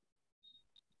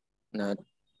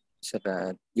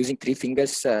 Sir, using 3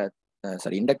 fingers, sorry,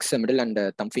 index, middle,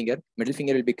 and thumb finger. Middle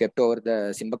finger will be kept over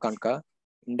the Simbaconca.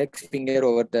 Index finger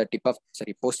over the tip of,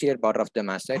 posterior border of the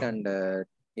mastoid, and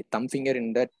thumb finger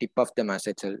in the tip of the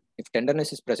mastoid cell. If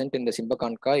tenderness is present in the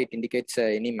Simbaconca, it indicates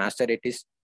any mastoiditis.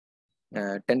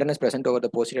 Tenderness present over the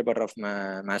posterior border of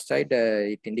mastoid,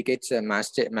 it indicates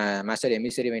mastoid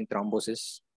emissary vein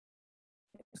thrombosis.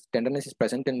 If tenderness is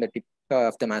present in the tip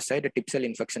of the mastoid, a tip cell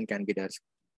infection can be there.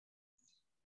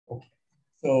 Okay,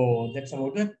 so that's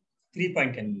about the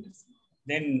 3-point tenderness.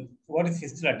 Then what is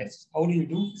fistula test? How do you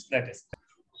do fistula test?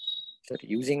 So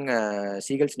using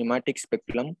Siegel's pneumatic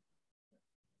speculum,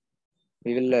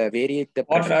 we will vary the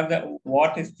pressure.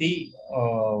 What is the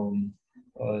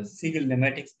Siegel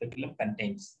pneumatic speculum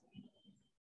contains?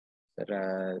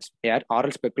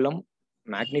 Oral speculum,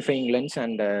 magnifying lens,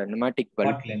 and pneumatic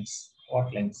bulb. What lens?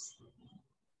 What lens?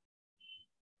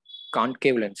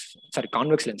 Concave lens. Sorry,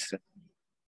 convex lens. Sir.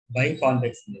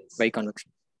 Biconvex lens. Biconvex.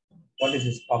 What is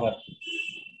its power?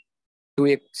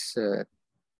 2x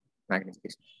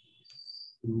magnification.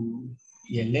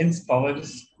 A lens power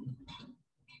is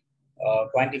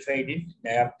quantified in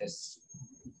diopters.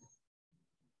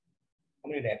 How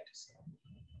many diopters?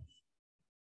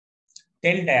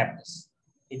 10 diopters.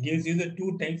 It gives you the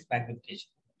 2 times magnification.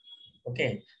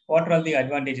 Okay. What are the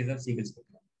advantages of Siegel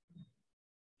speculum?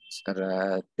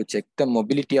 Sir, to check the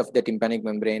mobility of the tympanic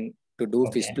membrane, to do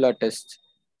fistula tests,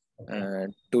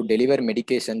 to deliver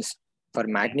medications, for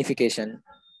magnification.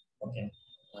 Okay.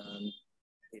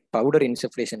 Powder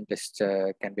insufflation tests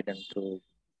can be done through.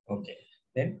 Okay.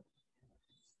 Then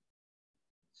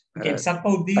you can suck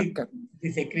out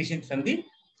the secretion from the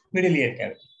middle ear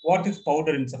cavity. What is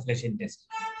powder insufflation test?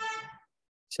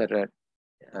 Sir,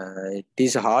 it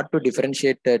is hard to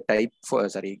differentiate the type for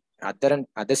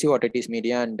adhesive otitis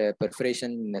media and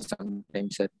perforation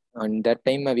sometimes, sir. On that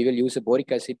time, we will use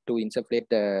boric acid to insufflate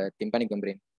the tympanic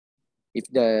membrane. If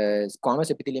the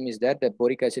squamous epithelium is there, the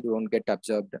boric acid won't get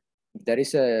absorbed. If there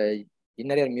is a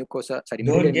inner ear mucosa,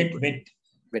 don't get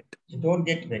wet. Don't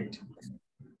get wet.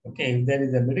 Okay, if there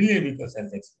is a middle ear mucosa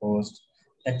exposed,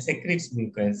 that secretes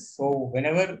mucus. So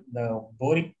whenever the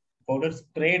boric powder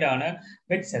sprayed on a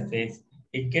wet surface,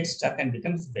 it gets stuck and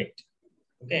becomes wet.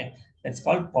 Okay, that's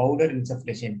called powder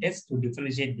insufflation test to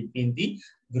differentiate between the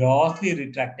grossly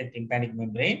retracted tympanic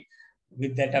membrane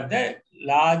with that of the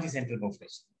large central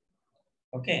perforation.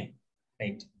 Okay,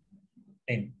 right.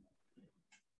 Then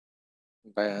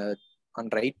on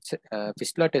right,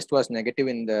 fistula test was negative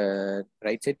in the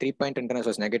right side. 3-point tenderness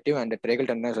was negative, and the tracheal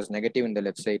tenderness was negative in the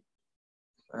left side.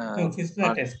 So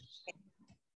fistula test.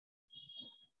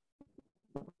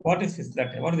 What is fistula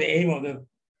test? What is the aim of the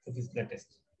fistula test?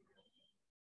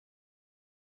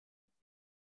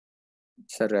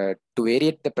 Sir, to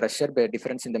variate the pressure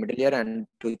difference in the middle ear and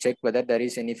to check whether there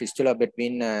is any fistula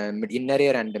between inner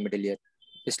ear and the middle ear.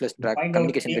 Fistula tract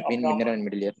communication between inner and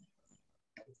middle ear.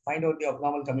 Find out the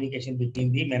abnormal communication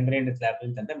between the membranous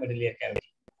labyrinth and the middle ear cavity,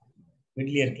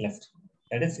 middle ear cleft.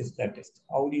 That is fistula test.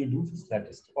 How do you do fistula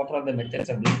test? What are the methods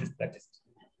of doing fistula test?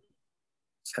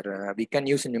 Sir, we can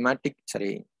use pneumatic,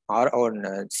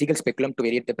 or Siegel speculum to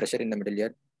variate the pressure in the middle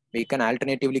ear. We can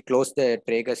alternatively close the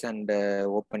tragus and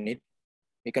open it.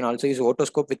 We can also use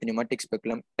otoscope with pneumatic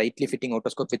speculum, tightly fitting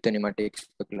otoscope with the pneumatic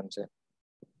speculum, sir.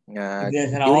 If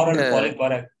there's an oral polyp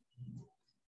or a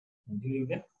during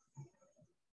the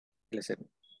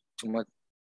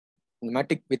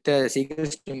pneumatic with the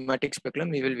Siegel's pneumatic speculum,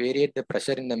 we will variate the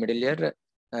pressure in the middle ear.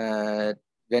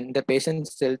 When the patient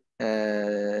still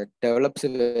develops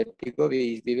vertigo,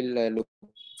 we will look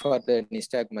for the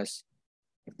nystagmus.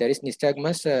 If there is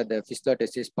nystagmus, the fistula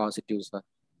test is positive, sir.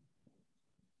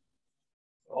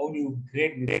 how do you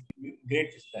grade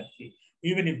fistula?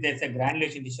 Even if there's a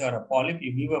granulation tissue or a polyp,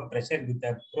 you give a pressure with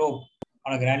a probe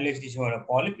on a granulation tissue or a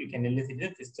polyp, you can elicit the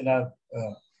fistula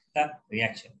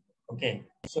reaction. Okay,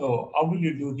 so how will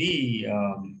you do the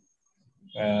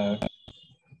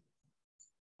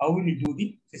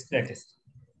fistula test?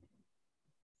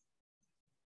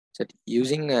 So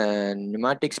using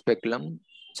pneumatic speculum,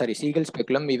 Siegel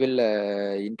speculum, we will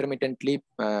intermittently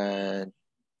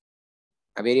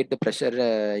variate the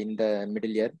pressure in the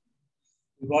middle ear.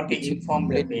 You got to inform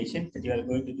the patient that you are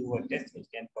going to do a test which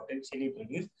can potentially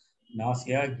produce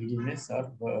nausea, giddiness,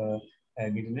 or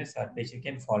patient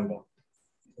can fall down.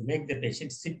 So make the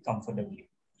patient sit comfortably.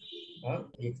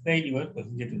 Explain your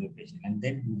procedure to the patient and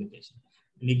then do the patient.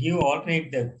 When you give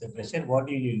alternate the pressure, what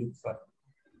do you look for?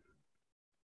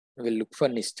 We will look for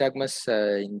nystagmus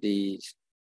in the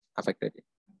affected.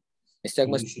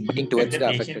 Nystagmus putting towards the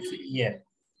affected. Yeah.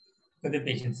 For the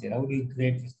patient's ear, how do you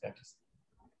grade this practice?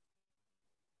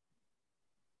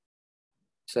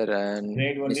 Sir,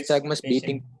 nystagmus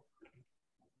beating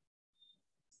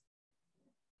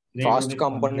fast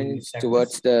components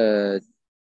towards the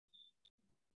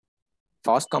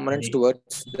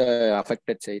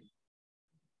affected side.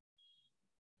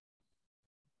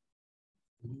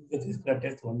 The fistula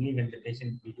test only when the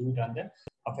patient we do it on the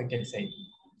affected side.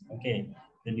 Okay,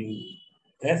 when you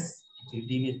press, it will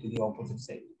deviate to the opposite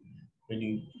side. When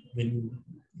you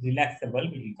relax the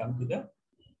bulb, it will come to the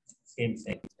same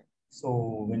side. So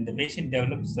when the patient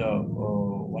develops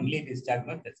only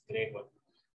nystagmus, that's grade 1.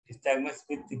 Nystagmus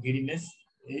with giddiness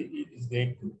is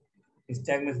grade 2.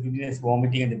 Nystagmus, giddiness,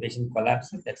 vomiting, and the patient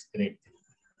collapses, that's grade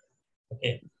 3.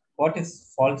 Okay, what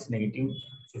is false negative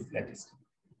fistula test?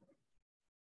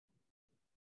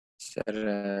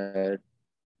 Sir,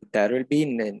 there will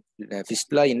be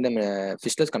fistula in the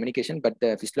fistula's communication, but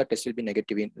the fistula test will be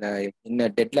negative. In a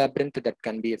dead labyrinth, that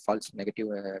can be a false negative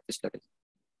fistula test.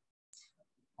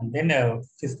 And then a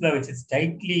fistula which is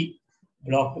tightly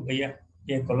blocked by a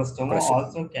colostoma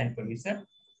also can produce a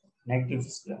negative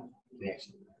fistula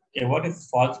reaction. Okay, what is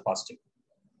false positive?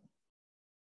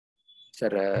 Sir,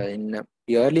 in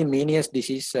early Meniere's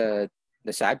disease, the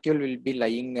saccule will be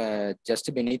lying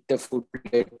just beneath the foot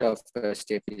plate of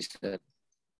stapes,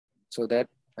 so that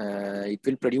it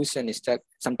will produce a nystagmus.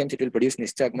 Sometimes it will produce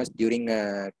nystagmus during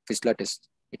fistula test.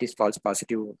 It is false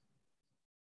positive.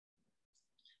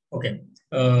 Okay.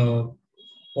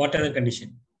 What other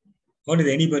condition? What is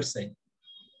any bird sign?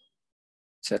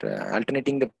 Sir,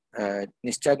 alternating the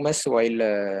nystagmus while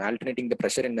alternating the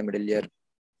pressure in the middle ear.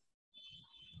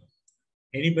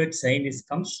 Any bird sign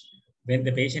comes when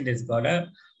the patient has got a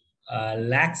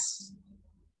lax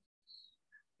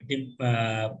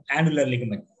annular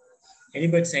ligament. Any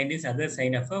bird sign is other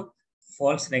sign of a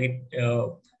false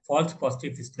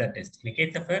positive fistula test. In the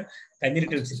case of a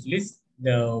congenital syphilis,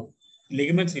 the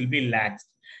ligaments will be laxed.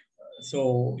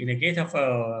 So in the case of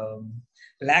a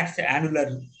lax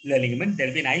annular ligament, there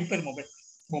will be an hypermobile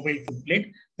foot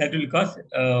plate that will cause,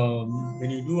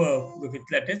 when you do a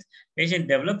fistula test, patient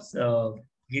develops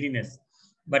giddiness.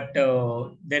 But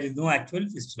there is no actual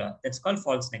fistula. That's called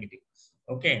false negative.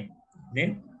 Okay.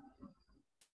 Then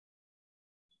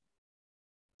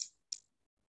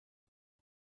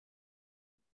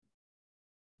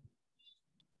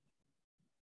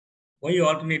why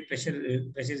alternate pressure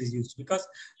is used? Because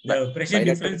the pressure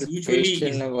difference usually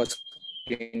is was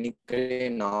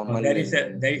clinically normal. There is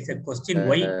a question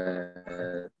why.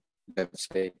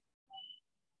 Website.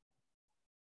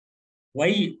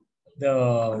 Why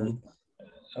the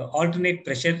alternate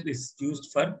pressure is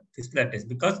used for fistula test?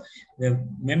 Because the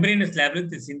membranous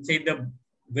labyrinth is inside the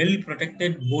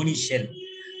well-protected bony shell.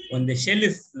 When the shell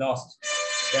is lost,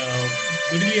 the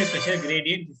middle ear pressure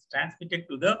gradient is transmitted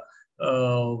to the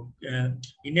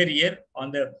inner ear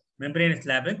on the membranous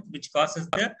labyrinth, which causes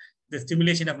the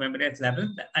stimulation of membranous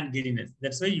labyrinth and giddiness.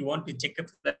 That's why you want to check up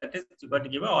that test. You got to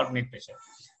give an alternate pressure,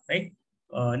 right?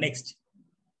 Next,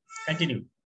 continue.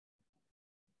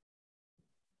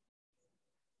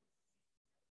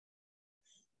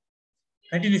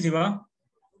 Continue, Siva.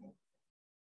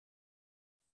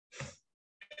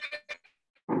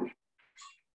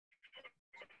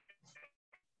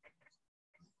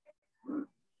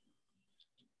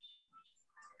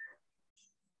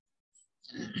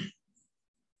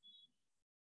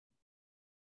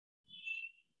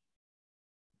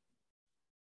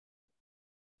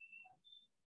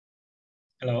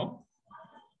 Hello.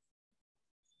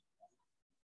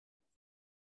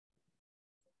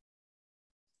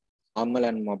 Normal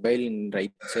and mobile in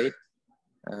right side.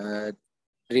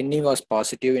 Rinne was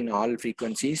positive in all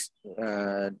frequencies.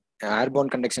 Airborne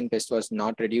conduction test was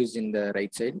not reduced in the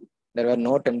right side. There were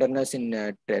no tenderness in,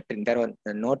 there were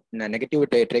no negative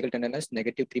tracheal tenderness,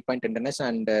 negative 3-point tenderness,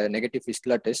 and negative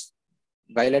fistula test.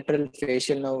 Bilateral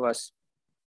facial nerve was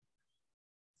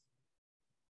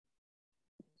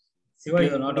Siva,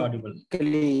 you are not audible.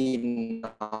 clinically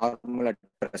normal at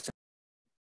present.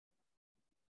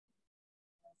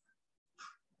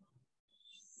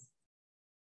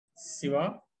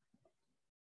 Siva?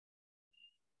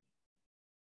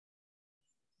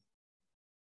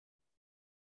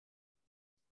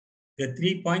 The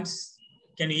 3 points,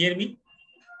 can you hear me?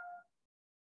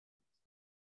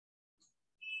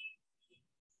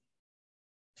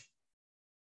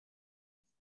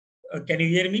 Can you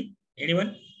hear me?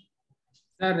 Anyone?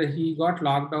 Sir, he got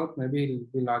logged out. Maybe he'll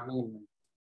be logging in.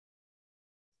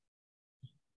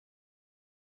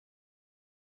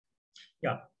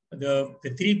 Yeah, the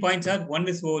 3 points are, one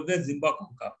is over the Zimba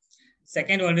concha.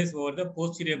 Second one is over the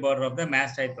posterior border of the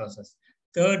mastoid process.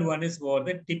 Third one is over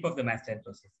the tip of the mastoid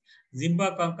process.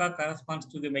 Zimba concha corresponds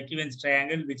to the McEwen's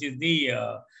triangle, which is the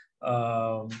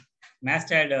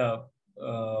mastoid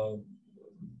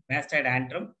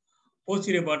antrum.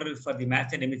 Posterior border is for the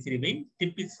mastoid emissary vein.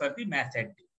 Tip is for the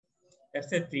mastoid tip. That's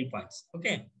the 3 points.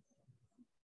 Okay.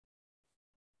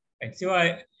 Right. So,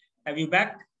 have you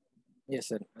back? Yes,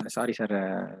 sir. Sorry,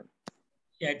 sir.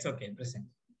 Yeah, it's okay. Present.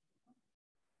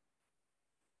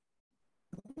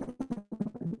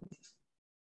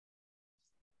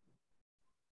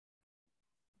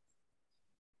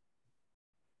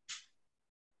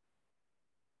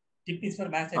 Tip is for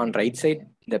mastoid. On right side,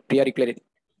 the preauricular.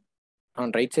 On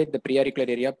right side, the preauricular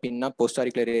area, pinna,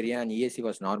 postauricular area, and EAC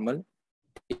was normal.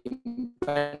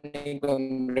 Tympanic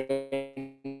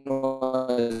membrane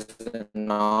was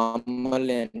normal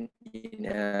and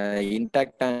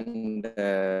intact and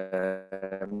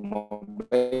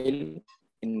mobile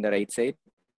in the right side.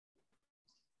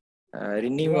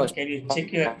 Rini was Can you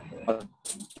check your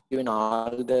in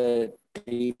all the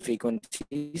 3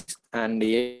 frequencies, and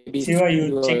ABC Siva,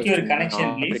 you was check your connection,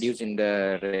 not please. produced in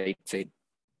the right side.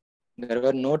 There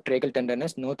were no tracheal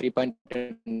tenderness, no 3-point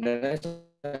tenderness,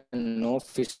 and no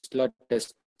fistula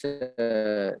test.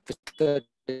 Fistula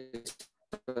test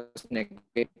was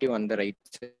negative on the right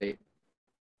side.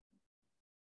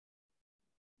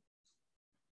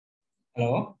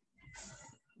 Hello?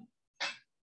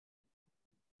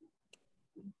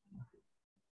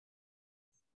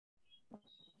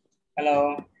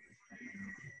 Hello?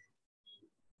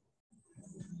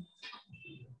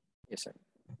 Yes, sir.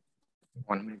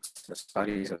 1 minute.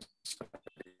 Sorry, sir.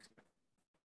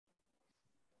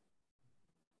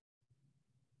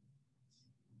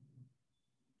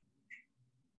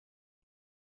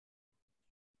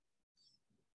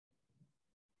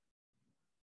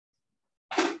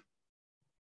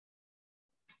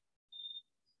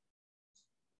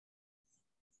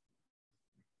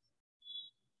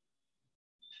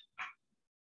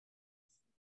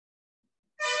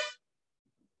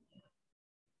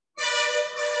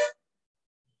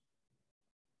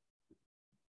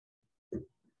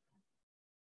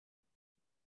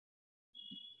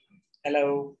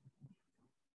 Hello?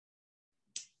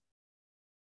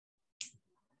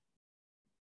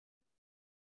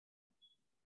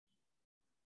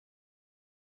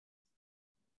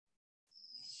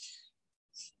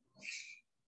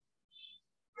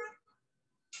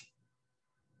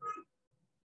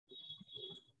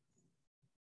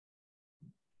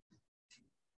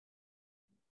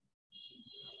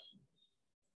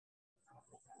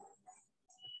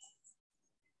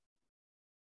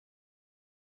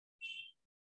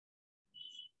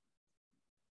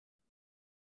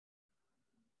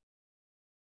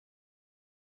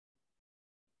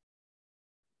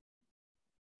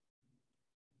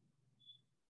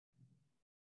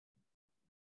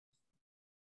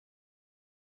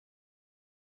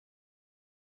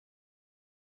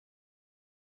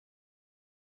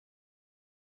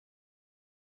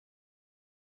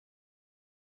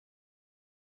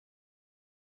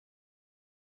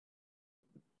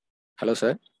 Hello,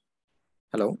 sir.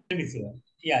 Hello. Tell me, Siva.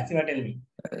 Yeah, Siva, tell me.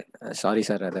 Sorry,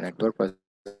 sir. The network was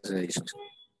issues.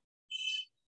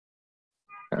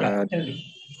 Yeah, tell me.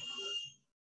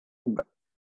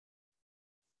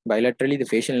 Bilaterally, the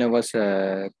facial nerve was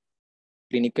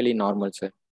clinically normal,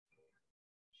 sir.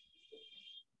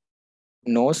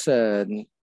 Nose,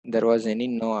 there was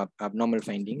no abnormal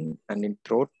finding, and in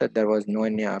throat, there was no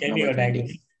any Tell me abnormal your finding.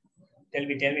 diagnosis. Tell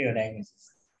me your diagnosis.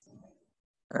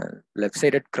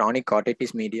 Left-sided chronic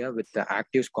otitis media with the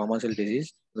active squamous cell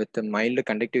disease with the mild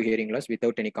conductive hearing loss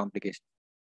without any complication.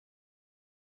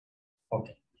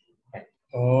 Okay. Right.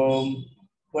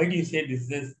 Why do you say this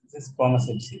is squamous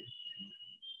cell disease?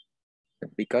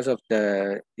 because of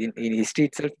in history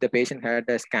itself, the patient had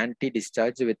a scanty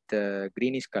discharge with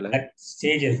greenish color. That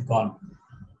stage is gone.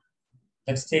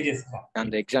 That stage is gone.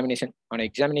 On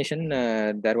examination,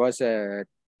 there was a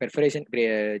perforation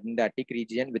in the attic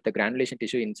region with the granulation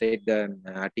tissue inside the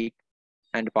attic,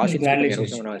 and partial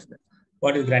erosion was there.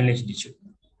 What is granulation tissue?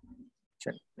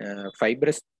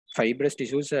 Fibrous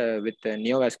tissues with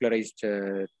neovascularized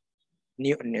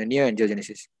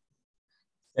neoangiogenesis.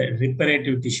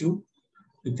 Reparative tissue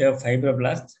with a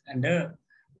fibroblast and a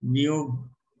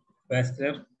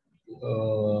neovascular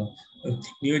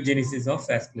neogenesis of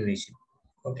vascularization.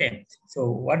 Okay, so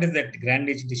what does that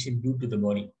granulation tissue do to the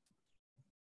body?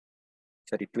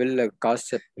 Sir, it will cause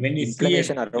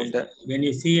inflammation around the. When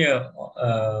you see a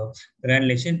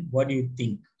granulation, what do you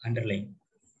think underlying?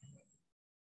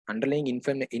 Underlying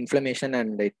inflammation,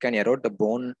 and it can erode the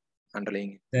bone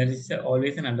underlying. There is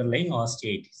always an underlying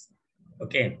osteitis.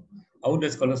 Okay, how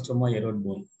does colostoma erode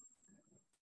bone?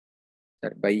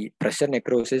 Sir, by pressure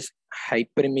necrosis,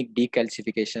 hyperemic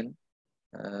decalcification,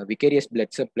 vicarious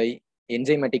blood supply,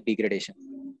 enzymatic degradation.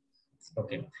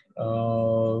 Okay.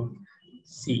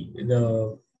 See,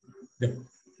 the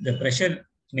pressure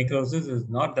necrosis is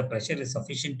not the pressure is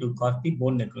sufficient to cause the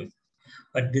bone necrosis,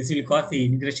 but this will cause the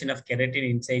ingression of keratin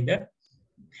inside the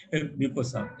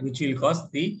mucosa, which will cause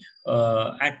the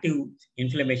active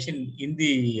inflammation in the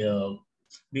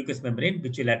mucous membrane,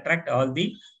 which will attract all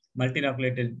the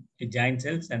multinucleated giant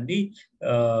cells and the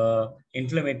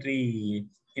inflammatory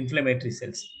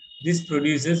cells. This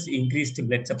produces increased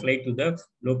blood supply to the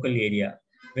local area.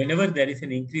 Whenever there is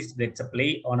an increased blood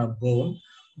supply on a bone,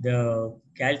 the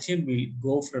calcium will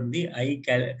go from the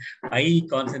high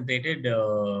concentrated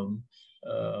bone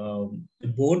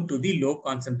to the low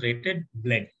concentrated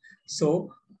blood.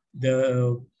 So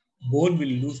the bone will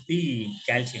lose the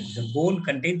calcium. The bone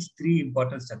contains three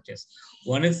important structures.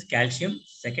 One is calcium,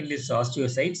 second is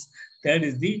osteocytes, third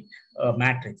is the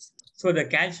matrix. So the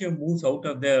calcium moves out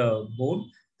of the bone.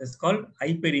 It's called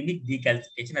hyperemic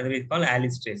decalcification, otherwise called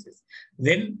allostasis.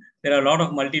 Then there are a lot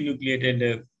of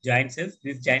multinucleated giant cells.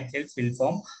 These giant cells will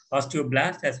form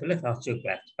osteoblasts as well as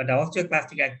osteoclasts. But the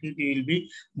osteoclastic activity will be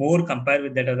more compared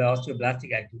with that of the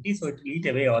osteoblastic activity. So it will eat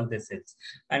away all the cells.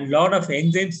 And a lot of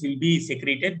enzymes will be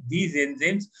secreted. These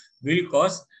enzymes will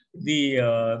cause the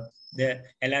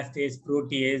elastase,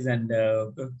 protease, and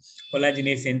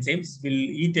collagenase enzymes will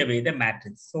eat away the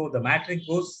matrix. So the matrix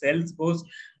goes, cells goes,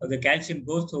 the calcium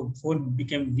goes, so bone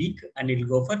became weak and it will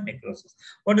go for necrosis.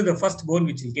 What is the first bone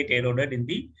which will get eroded in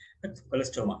the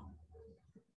colostoma?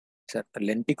 Sir,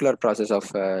 lenticular process of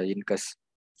incus.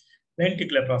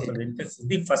 Lenticular process of incus is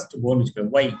the first bone which goes.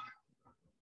 Why?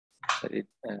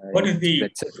 What is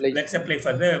the blood supply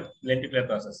for the lenticular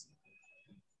process?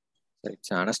 Sir, it's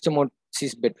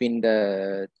anastomosis between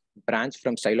the branch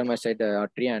from stylomycete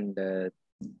artery and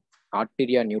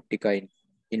arteria nuctica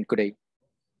incudi.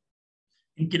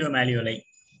 Incudomalleoli.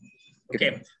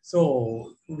 Okay.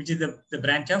 So, which is the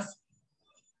branch of?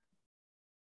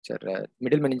 Sir,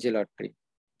 middle meningeal artery.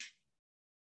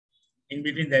 In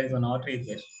between, there is one artery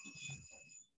there.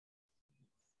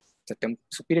 Sir,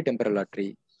 superior temporal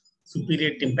artery.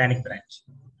 Superior tympanic branch.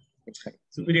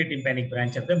 Superior tympanic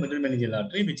branch of the middle meningeal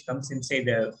artery, which comes inside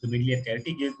the miliary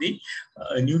cavity, gives the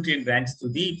nutrient branch to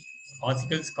the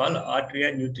ossicles called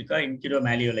arteria nuctica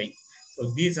incudomalleoli. So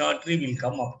these artery will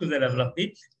come up to the level of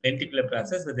the lenticular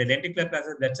process. With the lenticular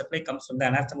process, blood supply comes from the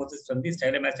anastomosis from the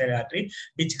stylomycete artery,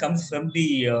 which comes from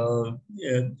the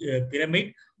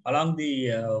pyramid along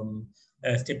the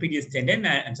stapedius tendon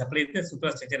and supplies the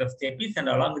suprastructure of stapes, and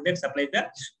along with that supplies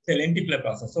the lenticular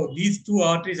process. So these two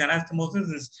arteries,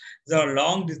 anastomosis is a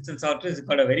long distance artery. It's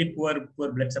got a very poor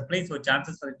blood supply, so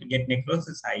chances for it to get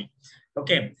necrosis is high.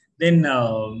 Okay, then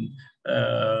how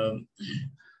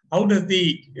does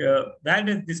where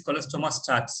does this colostoma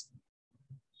starts?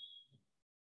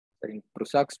 In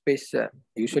Prusak space,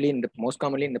 usually most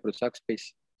commonly in the Prusak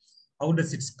space. How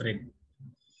does it spread?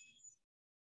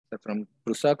 So from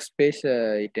Prusak space,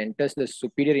 it enters the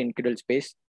superior incudal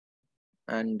space,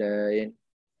 and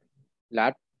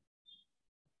lateral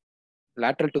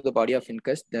to the body of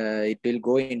incus, it will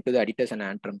go into the adductus and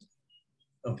antrum.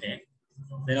 Okay.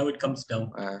 Then how it comes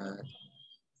down?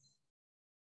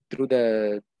 Through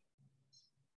the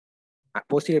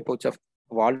posterior pouch of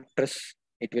Walters,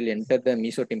 it will enter the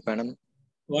mesotympanum.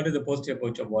 What is the posterior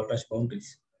pouch of Walters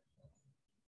boundaries?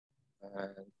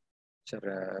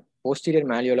 Posterior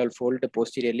malleolar fold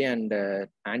posteriorly and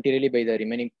anteriorly by the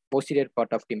remaining posterior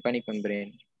part of tympanic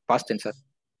membrane. Past tense, sir.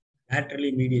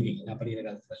 Laterally, medially.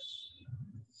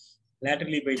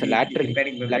 Laterally by the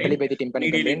tympanic membrane. Laterally by the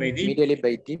tympanic membrane. Medially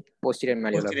by the posterior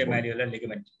malleolar malleolar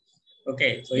ligament.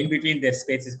 Okay, so in between their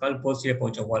space is called posterior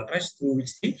pouch of Walrus, through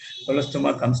which the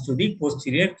colostoma comes to the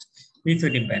posterior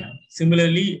mesotympanum.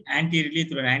 Similarly, anteriorly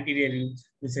through an anterior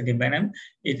mesotympanum,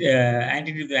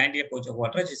 anterior to the anterior pouch of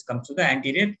Walrus, it comes to the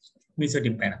anterior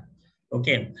mesotympanum.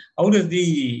 Okay, how does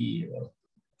the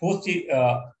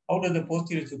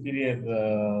posterior superior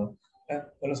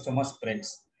colostoma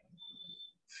spreads?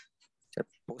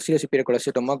 Posterior superior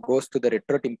cholesteatoma goes to the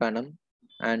retrotympanum,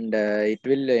 and it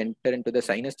will enter into the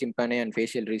sinus tympani and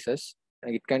facial recess.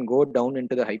 It can go down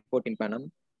into the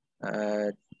hypotympanum.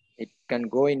 It can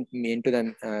go into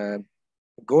the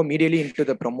go medially into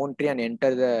the promontory and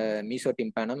enter the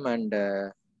mesotympanum, and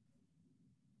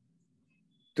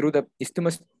through the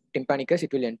isthmus tympanicus,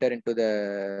 it will enter into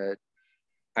the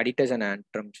adductors and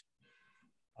antrums.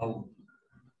 How?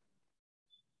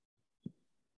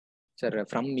 Sir,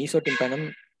 from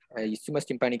mesotympanum, isthmus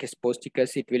tympanicus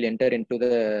posticus, it will enter into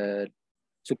the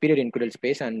superior inguinal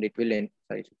space, and it will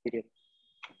superior.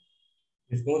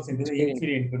 This goes into the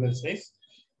inferior inguinal space,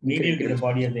 medial to the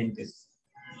body of the incus.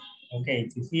 Okay,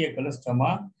 if you see a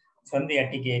colostoma from the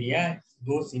attic area, it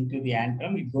goes into the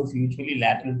antrum, it goes usually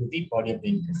lateral to the body of the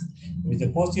incus. With the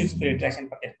posterior superior retraction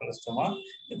pocket colostoma,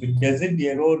 if it doesn't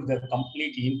erode the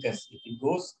complete incus, if it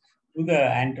goes to the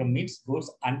antrum, it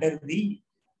goes under the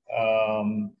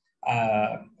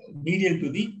medial to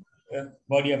the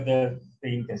body of the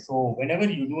incus. So whenever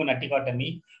you do an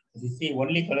atticotomy, if you see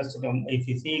only colostoma, if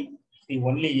you see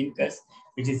only incus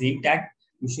which is intact,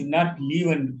 you should not leave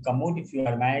and come out if you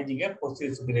are managing a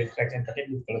posterior superior retraction pocket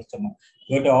with colostoma.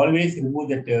 You have to always remove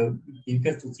that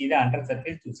incus to see the under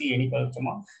surface, to see any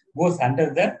colostoma goes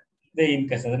under the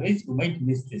incus. Otherwise, you might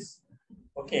miss this.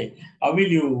 Okay, how will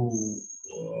you,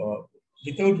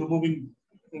 without removing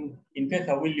incus,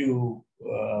 how will you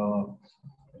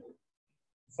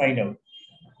find out?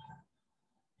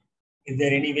 Is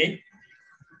there any way?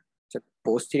 So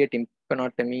posterior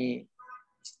tympanotomy.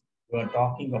 You are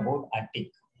talking about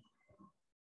attic,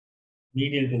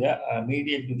 medial to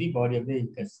the body of the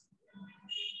incus.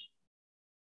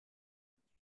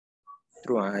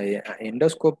 Through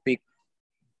endoscope, you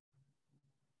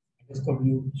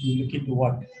look into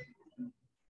what?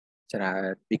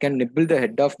 Sir, we can nibble the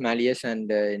head of malleus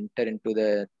and enter into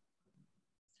the.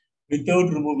 Without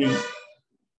removing.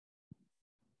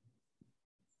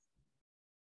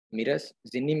 Mirrors,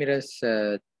 Zinni mirrors.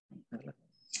 That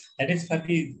is for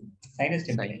the sinus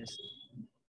tympani.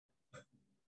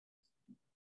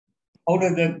 How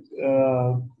does the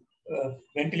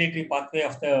ventilatory pathway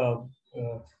of the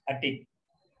attic?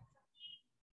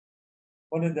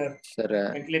 What is the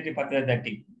ventilatory pathway of the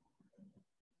attic?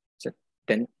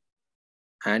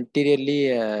 Anteriorly,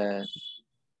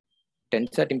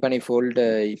 tensor tympani fold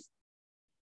will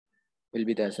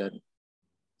be there, sir.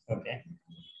 Okay.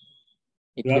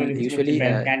 It you have will usually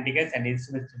canticus and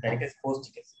isthmus tympanicus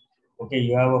posticus. Okay,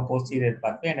 you have a posterior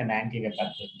pathway and an anterior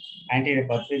pathway. Anterior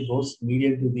pathway goes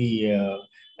medial to the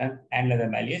annular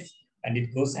malleus, and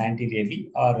it goes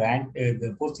anteriorly, or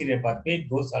the posterior pathway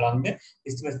goes along the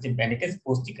isthmus tympanicus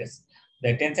posticus.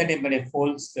 The tensor tympanic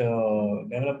folds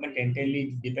development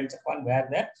entirely depends upon where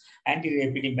the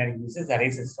anterior epitympanic disease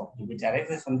arises from. If it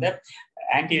arises from the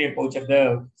anterior pouch of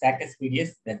the saccus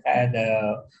spurious, the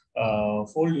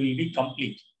fold will be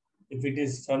complete. If it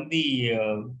is from the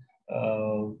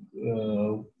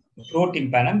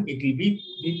protympanum, it will be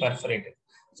perforated.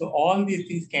 So all these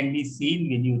things can be seen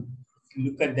when you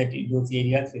look at those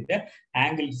areas with the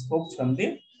angled scope from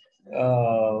the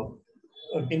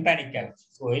tympanic cavity.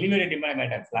 So elevated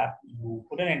tympanic flap, you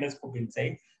put an endoscope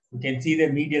inside, you can see the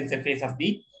medial surface of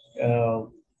the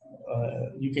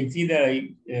you can see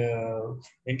the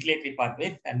ventilatory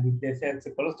pathways, and if there's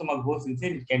a colostoma goes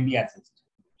inside, it can be accessed.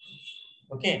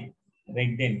 Okay,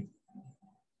 right then.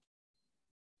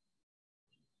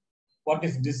 What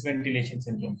is dysventilation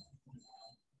syndrome?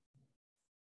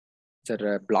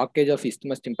 Sir, blockage of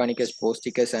isthmus tympanicus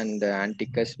posticus and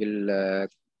anticus will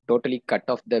totally cut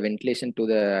off the ventilation to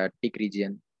the attic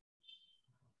region.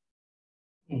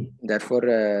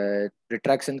 Therefore,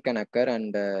 retraction can occur,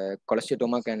 and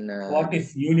cholesteatoma can. What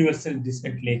is universal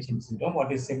dysventilation syndrome?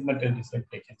 What is segmental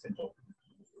dysventilation syndrome?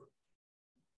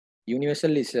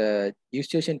 Universal is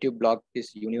eustachian tube block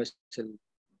is universal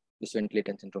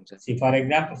dysventilation syndrome, sir. See, for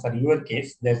example, for your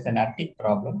case, there's an attic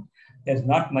problem. There's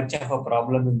not much of a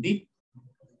problem in the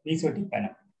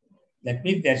mesotympanum. That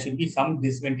means there should be some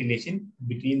dysventilation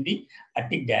between the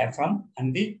attic diaphragm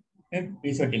and the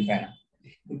mesotympanum.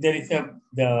 If there is when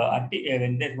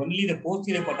there's only the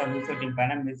posterior part of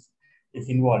mesotympanum is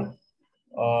involved,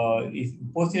 is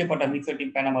posterior part of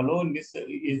mixotympanum alone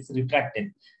is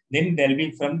retracted. Then there will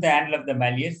be from the angle of the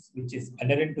malleus, which is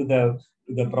adherent to the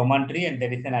promontory, and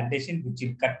there is an adhesion which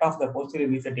will cut off the posterior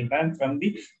mesotympanum from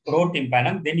the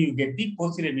protympanum. Then you get the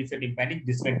posterior mesotympanic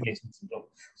dysventilation syndrome.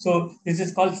 So this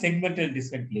is called segmental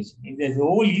dysventilation. If the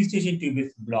whole eustachian tube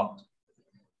is blocked,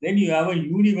 then you have a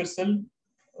universal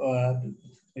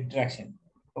retraction.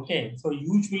 Okay, so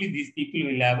usually these people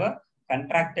will have a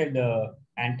contracted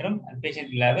antrum, and patient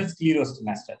will have a sclerosed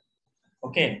master.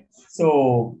 Okay,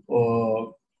 so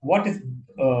what is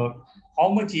how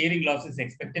much hearing loss is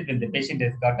expected when the patient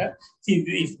has got a, see,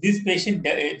 if this patient,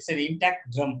 it's an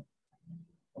intact drum.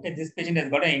 Okay, this patient has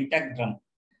got an intact drum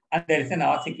and there is an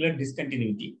auricular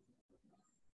discontinuity.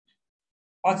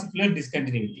 Auricular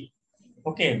discontinuity.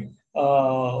 Okay,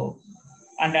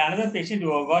 and another patient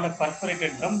who got a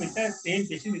perforated drum with the same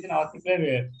patient with an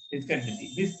auricular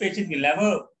discontinuity. This patient will have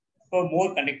a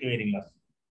more conductive hearing loss.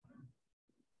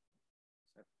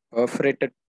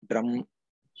 Perforated drum.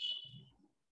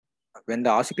 When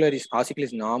the auricle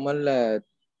is normal,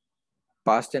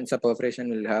 past tense of perforation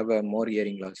will have more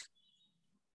hearing loss.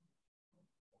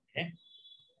 Okay.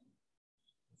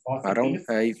 Around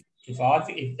if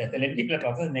the lenticular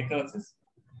process necrosis,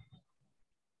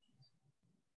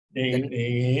 the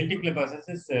lenticular process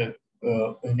is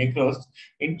necrosed,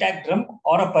 intact drum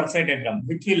or a perforated drum,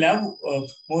 which will have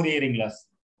more hearing loss.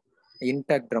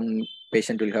 Intact drum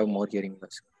patient will have more hearing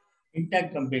loss.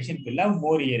 Intact drum patient will have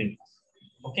more hearing loss.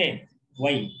 Okay,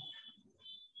 why?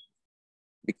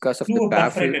 Because of the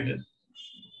baffle.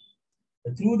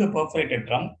 Through the perforated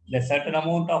drum, the certain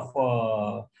amount of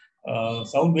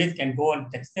sound waves can go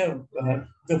and touch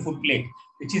the foot plate,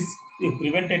 which is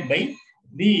prevented by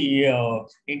the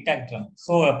intact drum.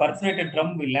 So a perforated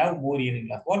drum will have more hearing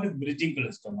loss. What is bridging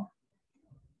cholestoma?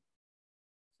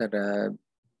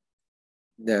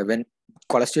 When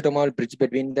cholestoma will bridge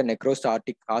between the necrosed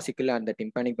auricle and the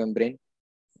tympanic membrane,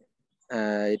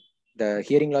 the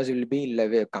hearing loss will be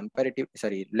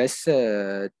less.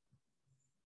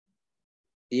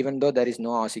 Even though there is no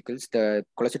auricles, the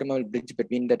cholestoma will bridge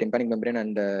between the tympanic membrane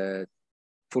and the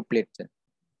foot plate.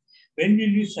 When will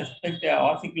you suspect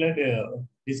auricular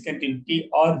discontinuity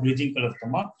or bridging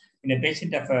cholestoma in a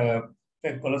patient of a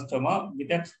cholestoma with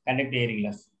a conductive hearing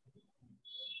loss?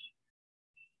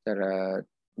 Sir,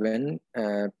 when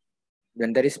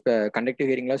there is conductive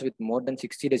hearing loss with more than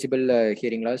 60 decibel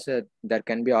hearing loss, there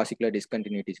can be auricular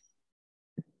discontinuities.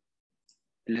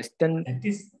 Less than that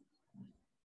is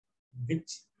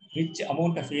which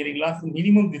amount of hearing loss?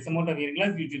 Minimum this amount of hearing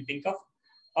loss you should think of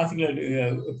auricular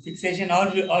fixation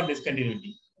or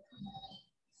discontinuity.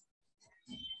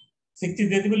 60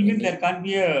 decibel means there can't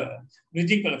be a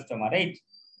bridging cholestoma, right?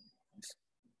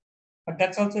 But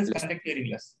that's also is conductive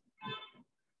hearing loss.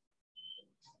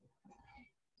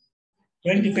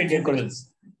 25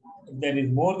 decibels. If there is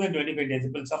more than 25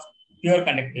 decibels of pure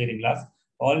conductive hearing loss,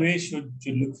 always should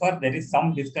look for there is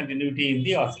some discontinuity in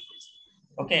the auricles.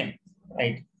 Okay,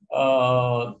 right.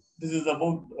 This is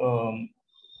about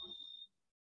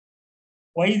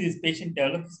why this patient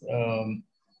develops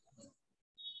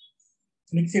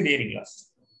mixed hearing loss.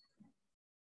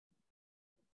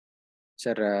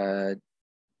 Sir,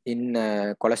 in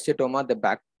cholesteatoma,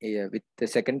 with the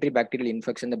secondary bacterial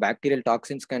infection, the bacterial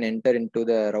toxins can enter into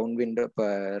the round window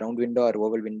or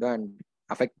oval window and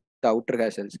affect the outer hair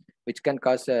cells, which can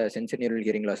cause sensorineural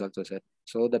hearing loss also, sir.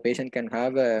 So the patient can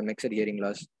have a mixed hearing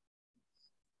loss.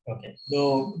 Okay.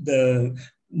 So the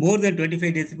more than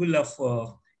 25 decibel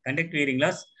of conductive hearing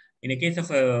loss, in a case of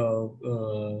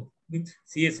with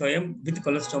CSOM with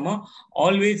cholestoma,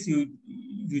 always you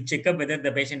check up whether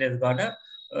the patient has got a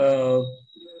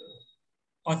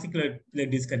auricular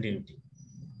discontinuity.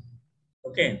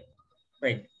 Okay,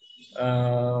 right.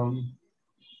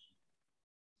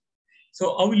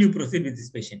 So how will you proceed with this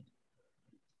patient?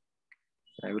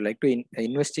 I would like to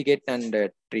investigate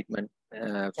and treatment.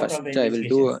 First, I will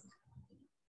do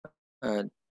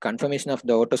confirmation of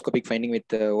the otoscopic finding with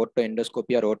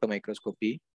otoendoscopy or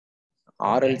otomicroscopy,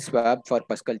 oral swab for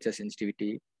pus culture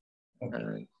sensitivity,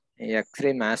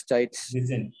 X-ray mastoids.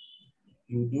 Listen,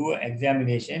 you do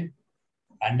examination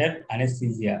under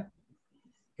anesthesia,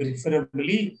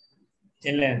 preferably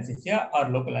general anesthesia or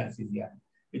local anesthesia,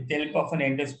 with the help of an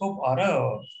endoscope or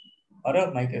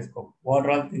a microscope. What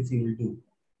are all things you will do?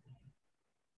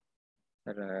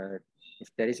 If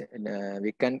there is,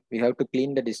 we have to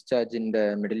clean the discharge in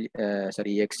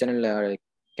the external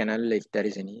canal if there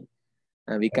is any.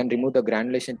 We can remove the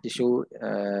granulation tissue.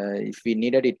 If we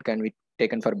needed, it can be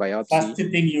taken for biopsy. First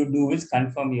thing you do is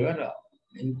confirm your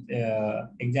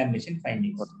examination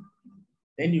findings.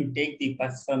 Then you take the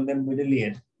pus from the middle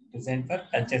ear designed for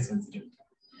culture sensitivity.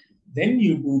 Then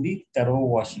you do the thorough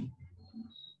washing.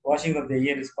 Washing of the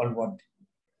ear is called what?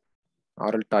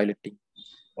 Oral toileting.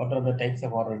 What are the types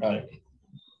of oral toileting?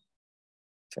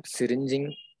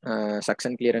 Syringing,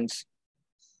 suction clearance.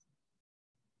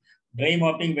 Dry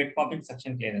mopping, wet mopping,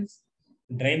 suction clearance.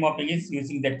 Dry mopping is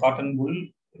using that cotton wool,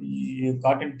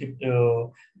 cotton tip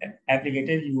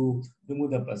applicator, you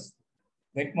remove the pus.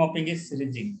 Wet mopping is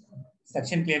syringing.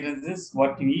 Suction clearance is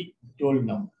what we told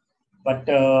now. But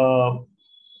oral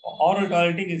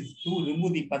toileting is to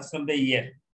remove the pus from the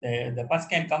ear. The pus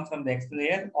can come from the external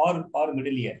ear or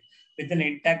middle ear with an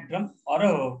intact drum or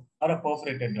a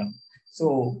perforated drum.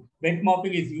 So wet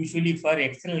mopping is usually for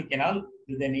external canal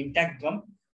with an intact drum.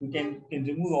 You can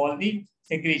remove all the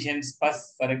secretions,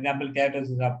 pus, for example,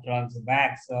 keratosis obstructions,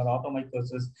 wax or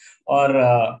automycosis or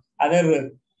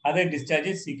other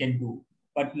discharges you can do,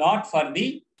 but not for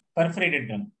the perforated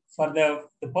drum. For the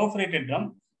perforated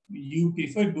drum, you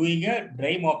prefer doing a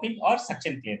dry mopping or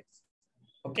suction clearance.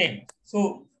 Okay,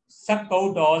 so suck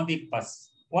out all the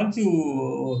pus. Once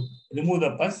you remove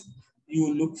the pus,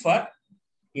 you look for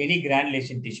any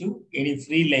granulation tissue, any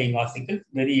free-lying ossicles,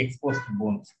 very exposed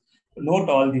bones. Note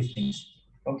all these things.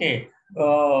 Okay,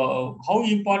 how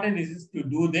important is it to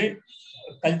do the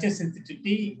culture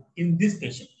sensitivity in this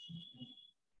patient?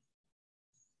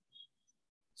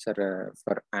 Sir,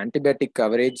 for antibiotic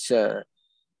coverage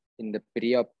in the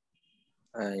pre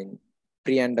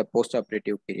and the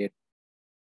post-operative period,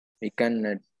 we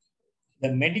can.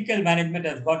 The medical management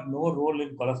has got no role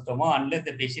in colostoma unless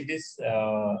the patient is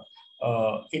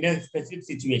in a specific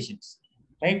situations,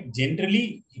 right?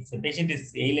 Generally, if the patient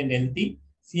is ill and healthy,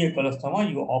 see a colostoma,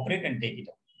 you operate and take it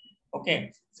out.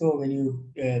 Okay, so when you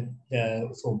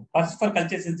so first for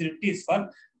culture sensitivity is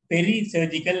for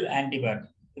peri-surgical antibiotic,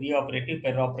 pre-operative,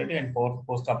 perioperative, and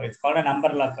post-operative. It's called an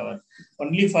umbrella cover.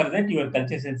 Only for that your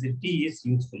culture sensitivity is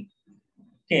useful.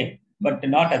 Okay, but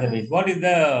not otherwise. What is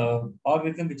the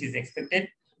organism which is expected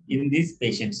in these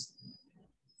patients?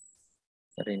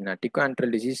 In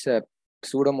ticoantral disease,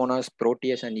 Pseudomonas,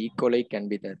 Proteus, and E. coli can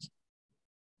be there.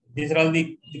 These are all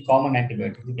the common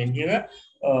antibiotics. You can give a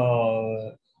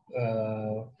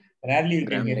rarely you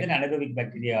can get an anaerobic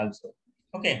bacteria also.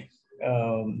 Okay,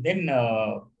 then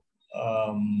how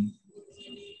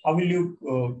will you?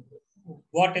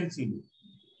 What else you do?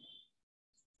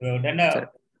 You have done a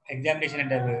examination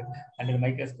under the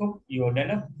microscope. You have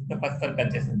done the first for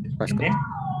culture sensitivity. Then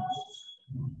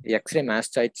X-ray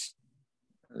mastocytes.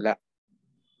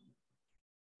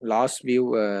 Last view,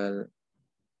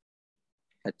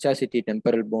 HRCT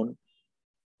temporal bone.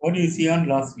 What do you see on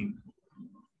last view?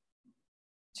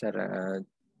 Sir,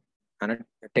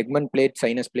 tegment plate,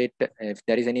 sinus plate. If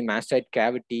there is any mastocyte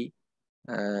cavity,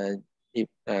 if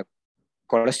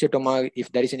cholesteatoma,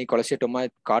 if there is any cholesteatoma,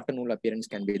 cotton wool appearance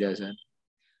can be there, sir.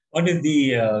 What is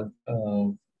the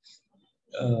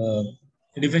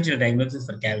differential diagnosis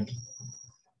for cavity?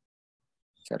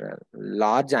 Sir,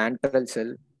 large antral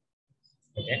cell.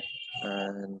 Okay.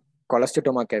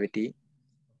 Cholesteatoma cavity.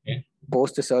 Okay.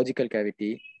 Post-surgical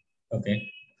cavity.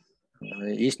 Okay.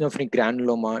 Eosinophilic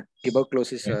granuloma,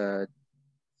 tuberculosis. Okay.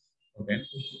 Okay.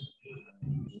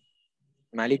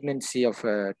 Malignancy of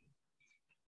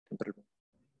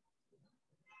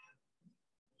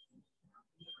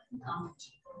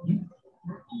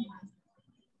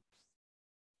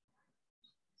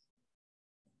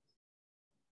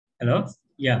Hello?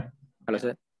 Yeah. Hello,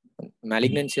 sir.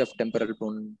 Malignancy of temporal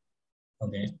bone.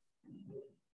 Okay.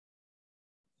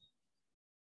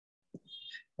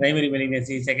 Primary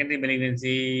malignancy, secondary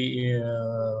malignancy,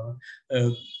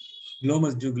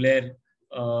 glomus jugular,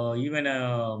 even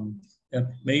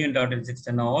malignant artery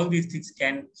system. All these things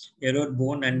can erode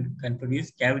bone and can produce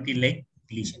cavity-like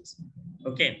lesions.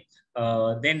 Okay.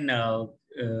 Then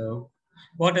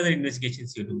what other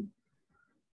investigations you do?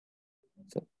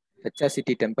 So,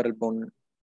 HRCT temporal bone.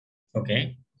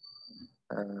 Okay.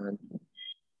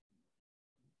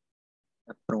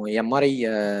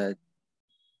 MRI,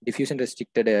 diffusion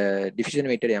restricted, diffusion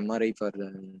weighted MRI for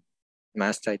the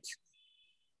mastocytes.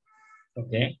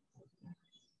 Okay.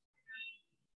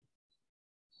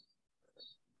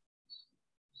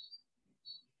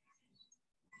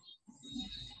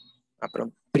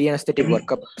 Pre-anesthetic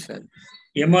workup.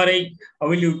 MRI, how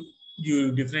will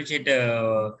you differentiate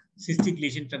cystic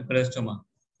lesion from colostoma?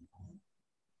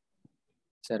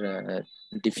 Sir,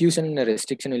 diffusion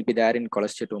restriction will be there in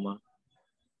cholesteatoma.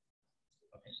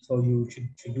 Okay. So you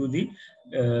should do the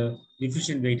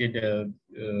diffusion weighted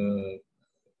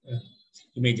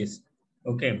images.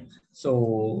 Okay.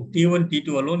 So T1, T2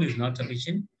 alone is not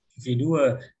sufficient. If you do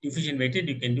a diffusion weighted,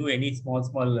 you can do any small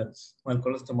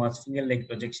colostomas, finger-like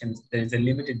projections. There is a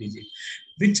limited digit.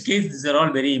 Which case, these are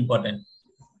all very important.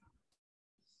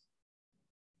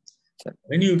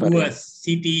 When you do a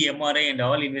CT, MRI, and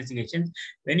all investigations,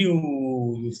 when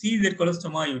you see the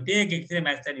colostoma, you take X-ray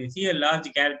master, you see a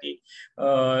large cavity,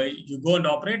 you go and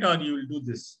operate, or you will do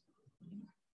this.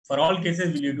 For all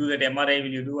cases, will you do that MRI?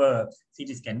 Will you do a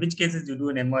CT scan? Which cases you do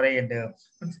an MRI and a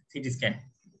CT scan?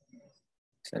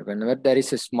 Sir, whenever there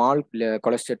is a small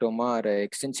cholesteatoma or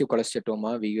extensive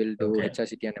cholesteatoma, we will do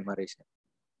HRCT and MRI.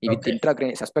 With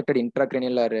intracranial, suspected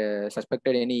intracranial or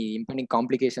suspected any impending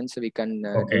complications, we can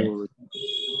do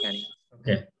scanning.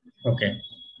 Okay.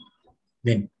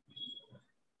 Then,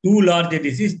 two larger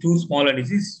disease, two smaller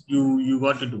disease, you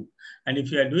got to do. And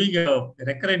if you are doing a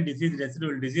recurrent disease,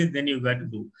 residual disease, then you got to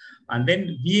do. And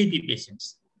then VIP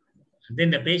patients. And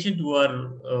then the patient who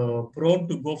are prone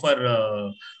to go for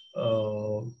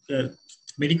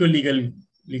medical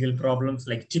legal problems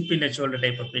like chip in the shoulder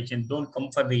type of patient, don't come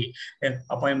for the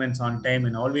appointments on time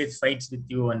and always fights with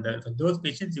you. And for those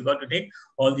patients, you got to take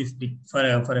all these for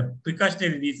a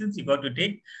precautionary reasons. You got to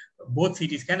take both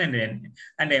CT scan and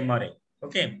MRI.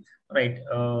 Okay, right.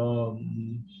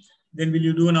 Then will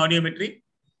you do an audiometry?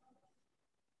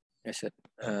 Yes, sir.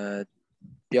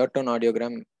 Pure tone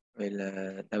audiogram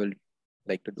I will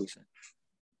like to do, sir,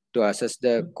 to assess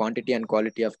the quantity and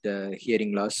quality of the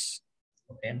hearing loss.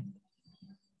 Okay.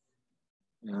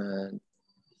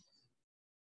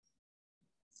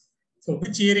 So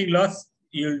which hearing loss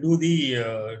you will do the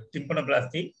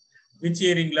tympanoplasty? Which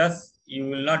hearing loss you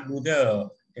will not do the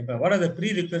tympanoplasty? What are the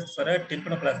prerequisites for a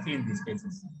tympanoplasty in these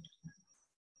cases?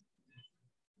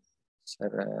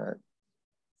 Sir,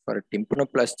 for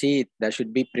tympanoplasty, there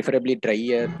should be preferably dry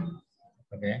air.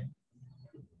 Okay.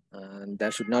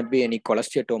 There should not be any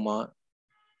cholesteatoma.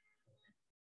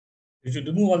 You should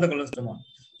remove all the cholestoma.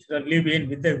 You should leave in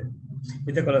with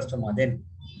the cholestoma. Then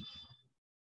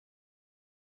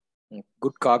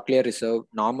good cochlear reserve,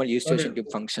 normal eustachian tube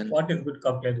function. What is good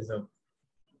cochlear reserve?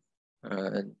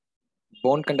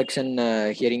 Bone conduction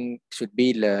hearing should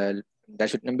be there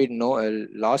should not be no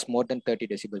loss more than 30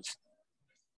 decibels.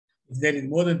 If there is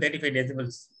more than 35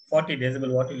 decibels, 40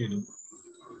 decibel, what will you do?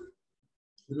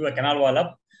 You do a canal wall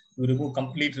up. You remove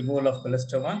complete removal of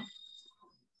cholestoma.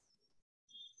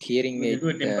 Hearing aid. You do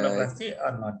a tympanoplasty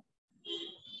or not?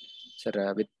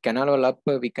 Sir, with canal wall up,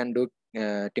 we can do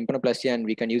tympanoplasty and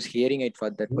we can use hearing aid for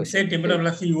that. You say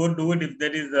tympanoplasty, you won't do it if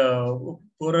that is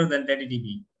poorer than 30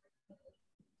 dB.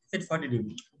 It's 40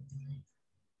 dB.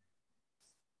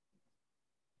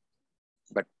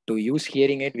 But to use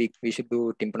hearing aid, we should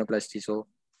do tympanoplasty. So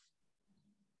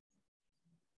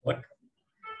what?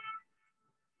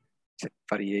 Sir,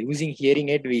 for using hearing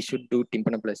aid, we should do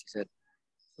tympanoplasty, sir.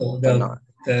 So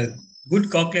the good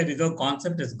cochlear reserve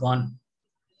concept is gone.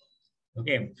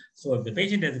 Okay, so if the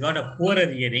patient has got a poorer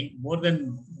hearing, more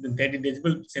than 30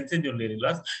 decibel sensorineural hearing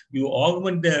loss, you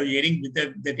augment the hearing with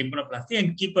the tympanoplasty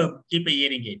and keep a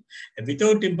hearing aid.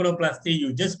 Without tympanoplasty,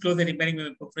 you just close the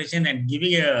tympanic perforation and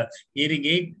giving a hearing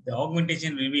aid, the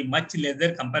augmentation will be much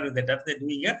lesser compared with that after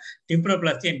doing a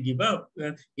tympanoplasty and give a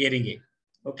hearing aid.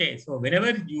 Okay, so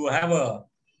whenever you have a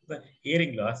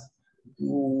hearing loss,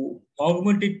 you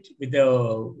augment it with the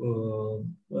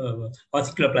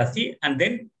ossiculoplasty, and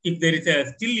then if there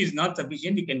is still is not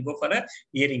sufficient, you can go for a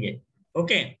hearing aid.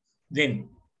 Okay, then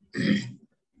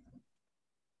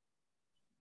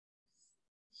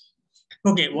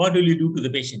okay, what will you do to the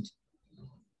patient?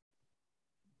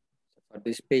 For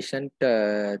this patient,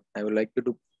 I would like to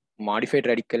do modified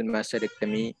radical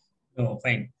mastectomy. No,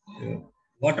 fine.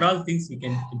 What are all things you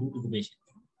can do to the patient?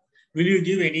 Will you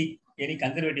give any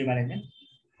conservative management?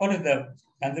 What is the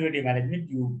conservative management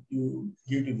you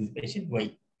give to this patient?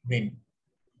 Why? When?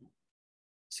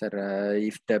 Sir,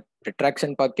 if the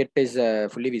retraction pocket is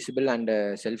fully visible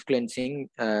and self-cleansing,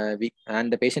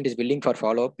 and the patient is willing for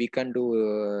follow-up, we can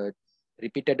do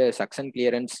repeated suction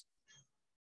clearance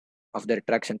of the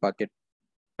retraction pocket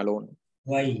alone.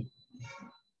 Why?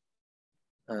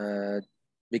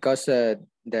 Because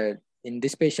in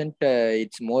this patient,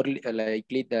 it's more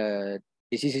likely the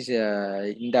disease is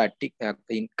in the attic,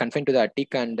 confined to the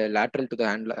attic and lateral to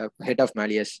the head of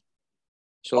malleus.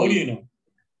 So how do you know?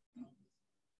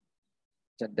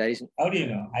 There is. How do you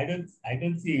know? I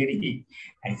don't see any.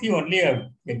 I see only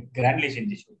a granulation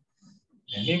tissue.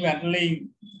 Maybe underlying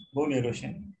bone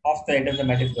erosion off the end of the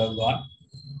matrix are gone.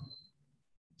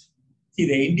 See,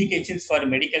 the indications for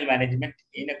medical management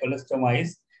in a cholestoma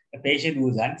is a patient who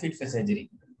is unfit for surgery,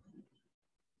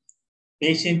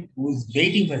 patient who is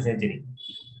waiting for surgery,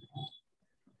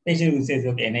 patient who says,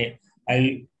 okay,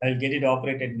 I'll get it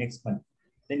operated next month.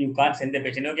 then you can't send the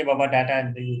patient, okay, Baba, data,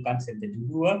 and then you can't send it. You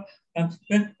do a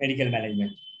medical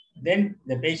management. Then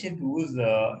the patient who is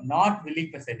not willing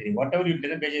for surgery, whatever you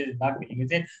tell the patient is not willing, you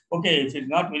say, okay, if he's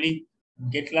not willing,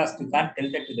 get lost, you can't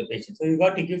tell that to the patient. So you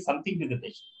got to give something to the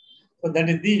patient. So that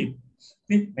is the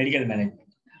medical management.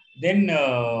 Then,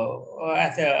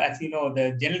 as you know,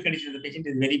 the general condition of the patient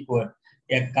is very poor.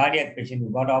 A cardiac patient who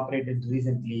got operated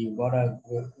recently, got a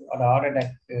heart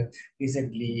attack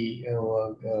recently,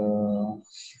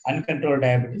 uncontrolled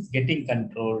diabetes getting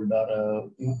controlled,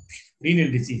 or renal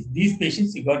disease. These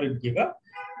patients, you got to give a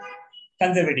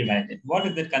conservative management. What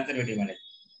is the conservative management?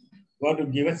 You got to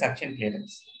give a suction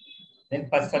clearance. Then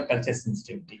first for culture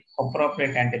sensitivity,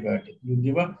 appropriate antibiotic. You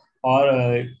give a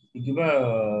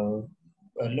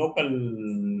local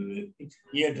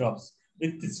ear drops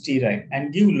with steroid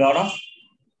and give a lot of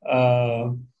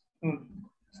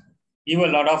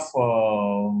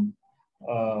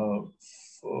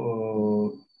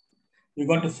you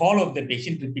got to follow up the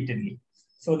patient repeatedly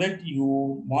so that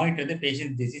you monitor the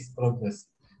patient's disease progress.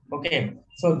 Okay,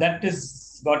 so that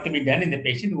is got to be done in the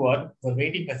patient who are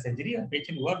waiting for surgery or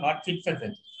patient who are not fit for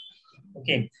surgery.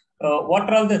 Okay, what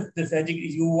are all the surgery?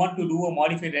 You want to do a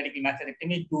modified radical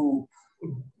mastectomy to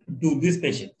this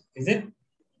patient, is it?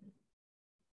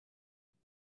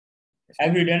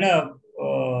 Have you done a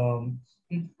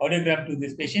audiogram to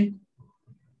this patient?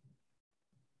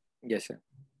 Yes, sir.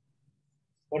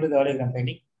 What is the audiogram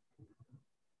finding?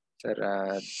 Sir,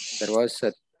 there was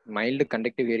a mild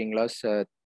conductive hearing loss,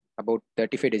 about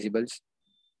 35 decibels,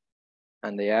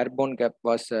 and the airborne gap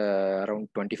was around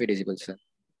 25 decibels, sir.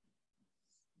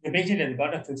 The patient has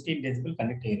got a 15 decibel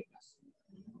conductive hearing loss.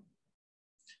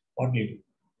 What do you do?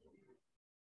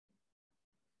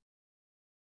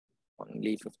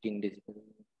 Only 15 decibels.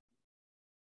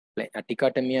 Like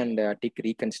atticotomy and attic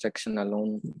reconstruction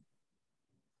alone.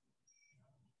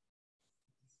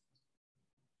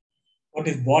 What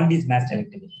is Bondi's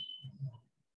mastectomy?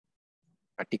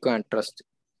 Atticotomy.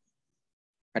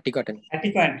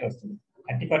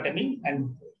 Atticotomy,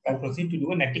 and I proceed to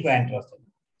do an atticoantrostomy.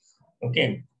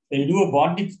 Okay, so you do a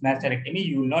Bondi's mastectomy,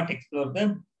 you will not explore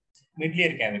the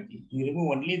mid-ear cavity. You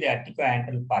remove only the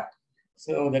atticoantral part.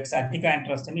 So that's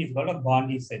atticoantrostomy is called a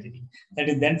Bondi's surgery. That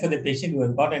is done for the patient who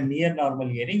has got a near normal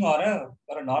hearing or a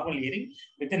normal hearing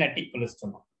with an attic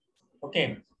colostoma.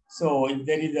 Okay, so if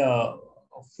there is a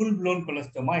full-blown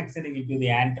colostoma extending into the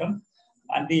antrum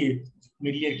and the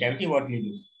mid-ear cavity, what will you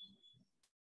do?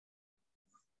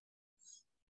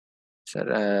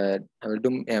 Sir, I will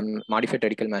do modified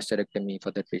radical mastectomy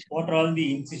for that patient. What are all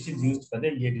the incisions used for the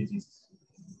ear disease?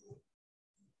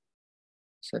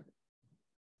 Sir,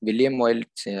 William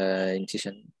Wild's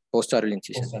incision, post-oral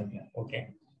incision.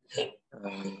 Okay.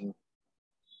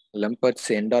 Lempert's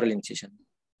endoral incision.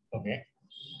 Okay.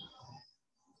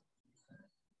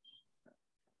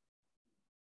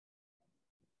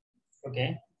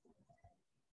 Okay.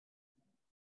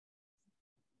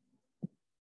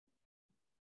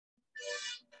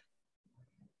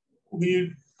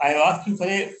 I asked you for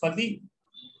the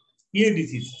ear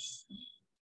diseases.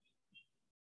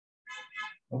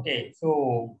 Okay,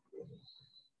 so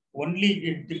only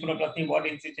in tympanoplasty, what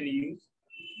incision you use?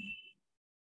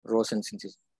 Rosen's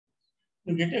incision.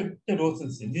 You get a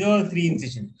Rosen's. These are three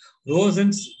incisions.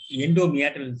 Rosen's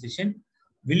endomeatal incision,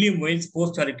 William Wales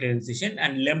post-auricular incision,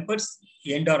 and Lempert's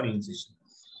endoral incision.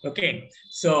 Okay,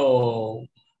 so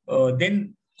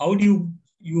then how do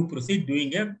you proceed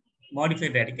doing a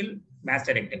modified radical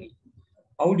mastectomy?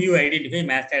 How do you identify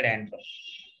mastoid antrum?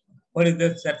 What is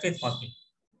the surface marking?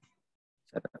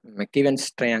 McEwen's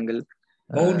triangle.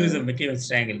 Boundaries of McEwen's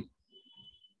triangle.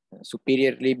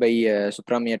 Superiorly by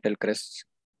suprameatal crest,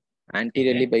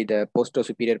 anteriorly by the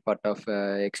posto-superior part of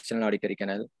external auditory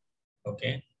canal.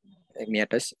 Okay.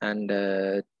 Meatus, and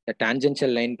a tangential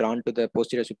line drawn to the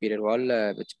posterior superior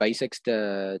wall, which bisects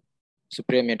the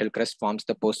suprameatal crest, forms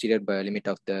the posterior limit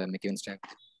of the McEwen's triangle.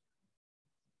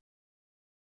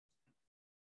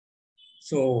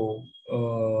 So,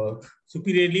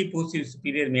 superiorly posterior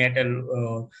superior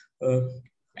meatal,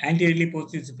 anteriorly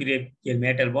posterior superior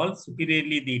meatal wall,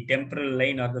 superiorly the temporal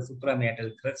line or the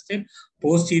suprameatal crest,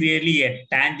 posteriorly a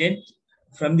tangent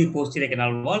from the posterior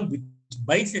canal wall, which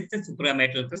bisects the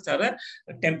suprameatal crest or a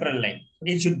temporal line.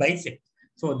 It should bisect.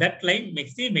 So that line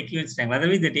makes the McEwen's triangle.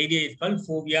 Otherwise, that area is called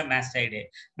fovea mastoidae.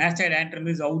 Mastoid antrum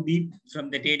is how deep from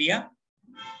that area?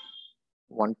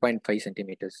 1.5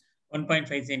 centimeters.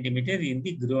 1.5 centimeter in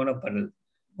the corona puddle.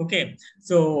 Okay,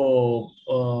 so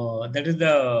that is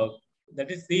the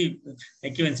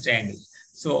McEwen's triangle.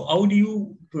 So how do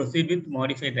you proceed with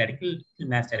modified radical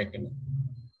mastectomy?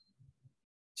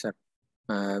 Sir,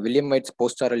 William White's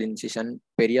postoral incision,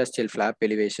 periosteal flap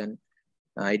elevation,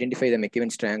 identify the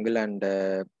McEwen's triangle, and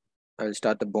I will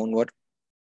start the bone work.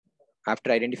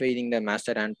 After identifying the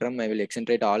master antrum, I will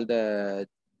eccentrate all the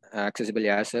accessible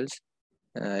air cells,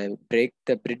 break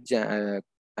the bridge.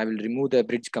 I will remove the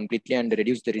bridge completely and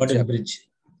reduce the ridge. What is bridge?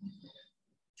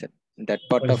 That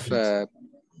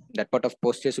part of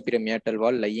posterior superior meatal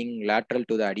wall lying lateral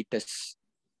to the adductus.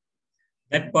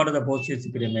 That part of the posterior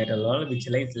superior meatal wall which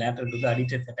lies lateral to the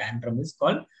adductus at antrum is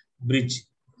called bridge.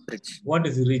 What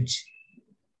is ridge?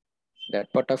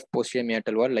 That part of posterior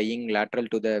meatal wall lying lateral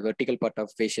to the vertical part of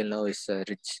facial nerve is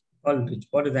ridge. Called ridge.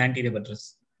 What is the anterior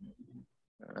buttress?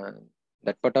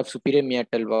 That part of superior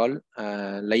meatal wall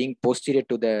lying posterior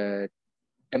to the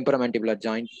temporomandibular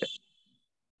joint.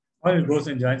 Or it goes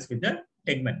in joints with the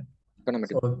tegmen.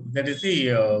 So that is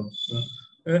the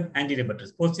anterior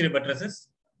buttress. Posterior buttresses?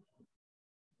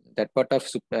 That part of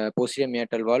posterior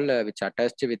meatal wall which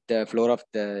attached with the floor of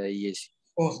the EAC.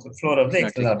 Floor of the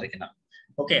external aortic canal.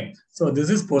 Okay, so this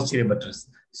is posterior buttress.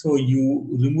 So you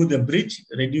remove the bridge,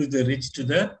 reduce the ridge to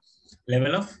the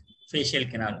level of facial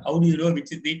canal. How do you know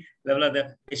which is the level of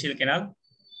the facial canal?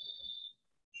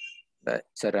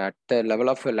 Sir, at the level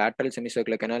of lateral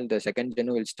semicircular canal, the second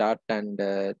genu will start, and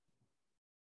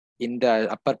in the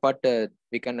upper part,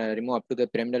 we can remove up to the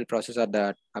pyramidal process,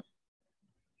 or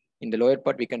in the lower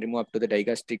part, we can remove up to the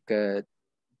digastric,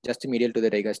 just medial to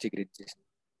the digastric ridges.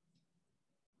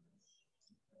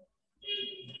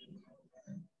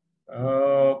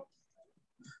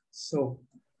 So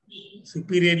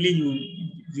superiorly,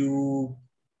 you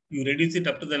reduce it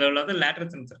up to the level of the lateral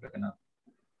semicircular canal,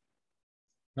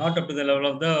 not up to the level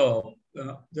of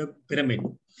the pyramid.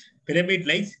 Pyramid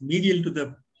lies medial to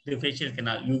the facial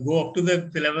canal. You go up to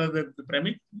the level of the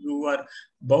pyramid, you are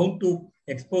bound to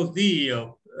expose the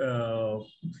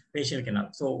facial canal.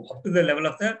 So up to the level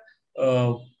of the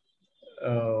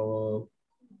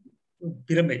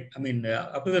pyramid,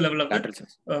 up to the level of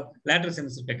the lateral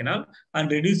semicircular canal,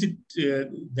 and reduce it,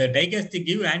 the digastric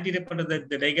give, anterior part of the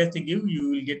digastric give, you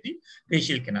will get the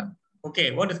facial canal.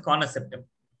 Okay, what is corner septum?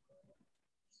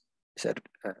 Sir,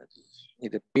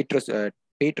 the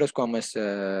petrosquamous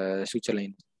suture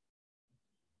line.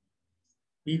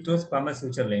 Petrosquamous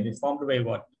suture line is formed by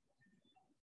what?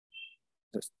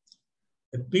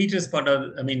 The petrous part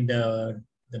of, the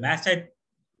mastoid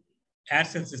air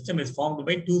cell system is formed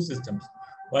by two systems.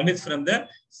 One is from the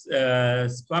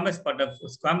squamous part,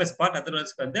 other one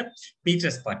is from the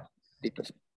petrous part.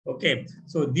 Okay,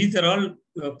 so these are all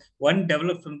one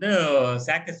developed from the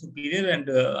saccus superior and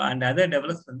other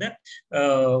develops from the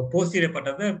posterior part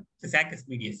of the saccus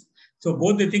medius. So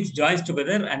both the things joins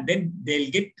together, and then they'll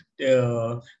get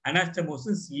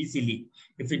anastomosis easily.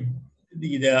 If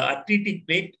the arthritic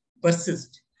plate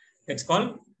persists, that's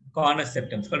called corner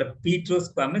septum. It's called a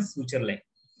petrosquamous suture line.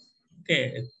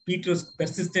 Okay,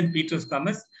 persistent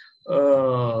petrosquamous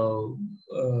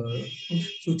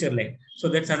suture line. So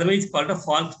that's otherwise called a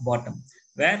false bottom,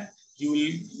 where you will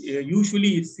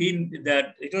usually seen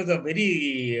that it was a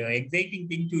very exciting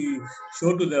thing to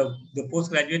show to the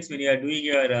postgraduates when you are doing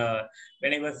your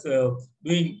when I was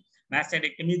doing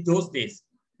mastectomy those days.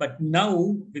 But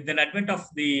now with the advent of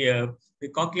the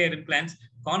cochlear implants,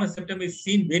 corner septum is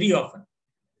seen very often.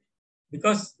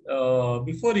 Because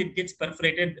before it gets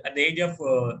perforated at the age of,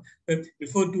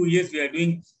 before 2 years, we are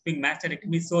doing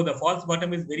mastectomy. So the false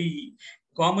bottom is very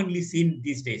commonly seen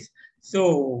these days.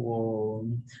 So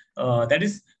that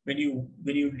is when you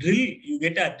drill, you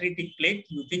get an arthritic plate,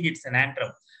 you think it's an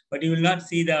antrum, but you will not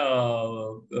see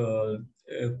the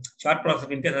short process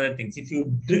of other things. If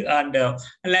you drill, and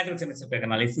lateral semicircular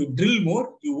canal, if you drill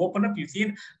more, you open up, you see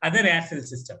an other air cell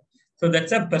system. So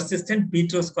that's a persistent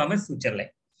petrosquamous suture line.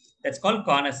 That's called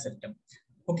corner septum.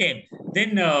 Okay,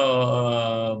 then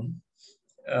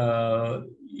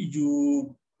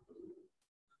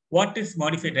what is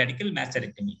modified radical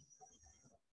mastectomy?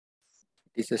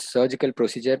 It is a surgical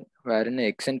procedure wherein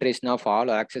excentrate of all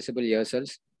accessible ear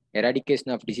cells, eradication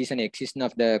of disease and excision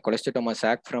of the cholesteatoma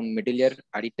sac from middle ear,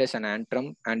 adductus and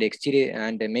antrum, and exterior,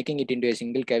 and making it into a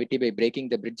single cavity by breaking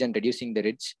the bridge and reducing the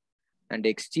ridge, and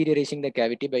exteriorizing the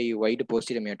cavity by wide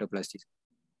posterior meatoplasty.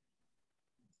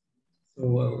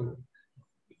 So,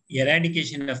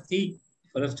 eradication of the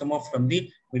cholesteatoma from the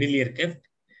middle ear cleft,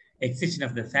 excision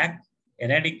of the sac,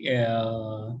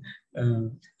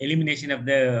 elimination of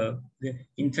the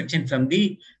infection from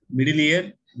the middle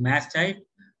ear, mastoid,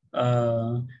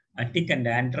 attic and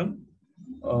antrum,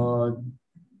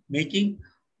 making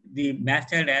the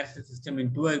mastoid air system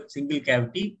into a single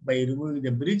cavity by removing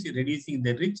the bridge, reducing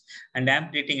the ridge, and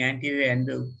amputating anterior and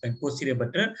posterior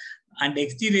buttress, and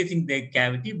exteriorizing the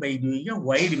cavity by doing a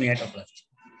wide myoplasty.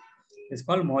 It's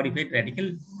called modified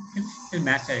radical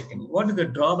mastoidectomy. What is the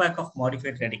drawback of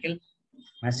modified radical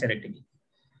mastoidectomy?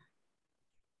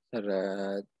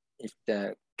 Sir, if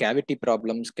the cavity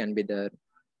problems can be there,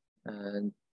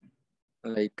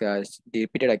 like the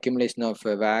repeated accumulation of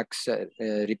wax,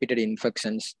 repeated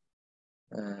infections,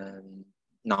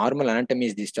 normal anatomy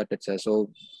is distorted, sir.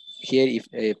 So here, if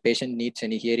a patient needs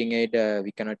any hearing aid,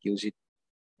 we cannot use it.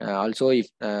 Also, if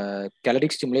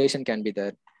caloric stimulation can be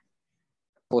there,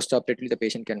 post-operatively the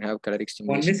patient can have caloric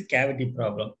stimulation. One is cavity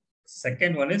problem.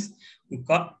 Second one is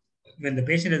when the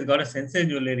patient has got a sensory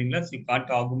hearing loss, you can't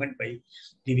augment by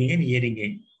giving an hearing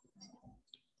aid.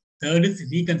 Third is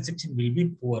reconstruction will be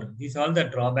poor. These are all the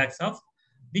drawbacks of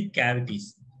the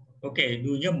cavities. Okay,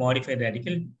 doing a modified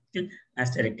radical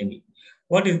mastoidectomy.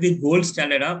 What is the gold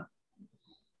standard of?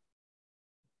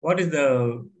 What is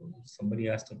the? Somebody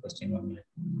asked a question 1 minute.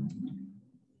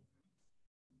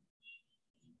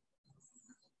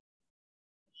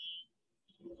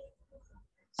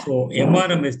 So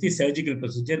MRM is the surgical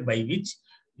procedure by which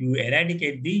you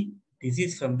eradicate the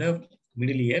disease from the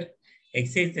middle ear,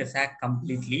 excise the sac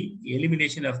completely,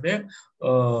 elimination of the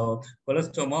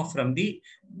colostoma from the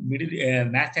middle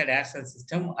mastoid air cell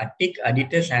system, attic,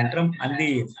 adductus, antrum, and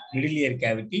the middle ear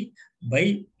cavity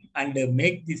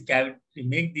make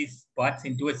these parts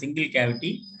into a single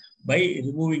cavity by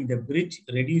removing the bridge,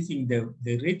 reducing the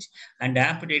ridge, and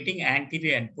amputating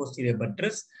anterior and posterior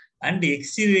buttress, and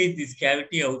exteriorize this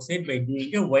cavity outside by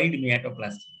doing a wide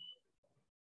myoplasty.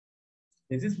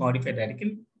 This is modified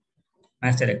radical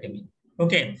mastoidectomy.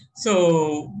 Okay,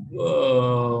 so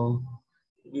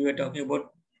we were talking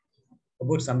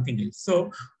about something else.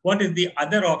 So what is the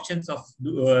other options of,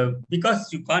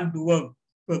 because you can't do a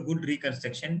good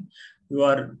reconstruction, you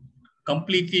are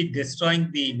completely destroying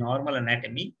the normal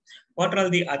anatomy. What are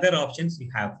the other options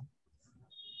we have?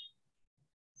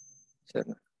 Sir,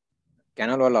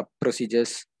 canal wall up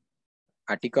procedures,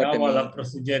 atticotomy. Canal wall up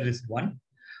procedure is one.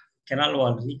 Canal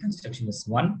wall reconstruction is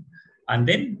one. And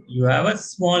then you have a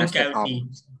small cavity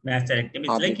mastoidectomy.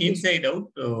 It's like inside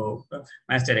out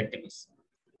mastoidectomies.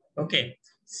 Okay.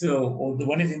 So the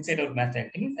one is inside out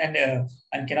mastoidectomies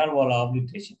and canal wall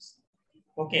obliterations.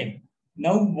 Okay.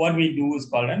 Now what we do is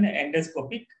called an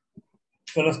endoscopic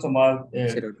colostoma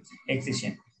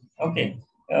excision. Okay.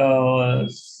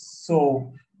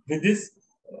 So with this,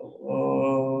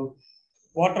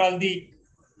 what are all the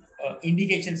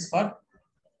indications for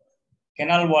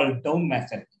canal wall down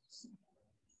mastoidectomy?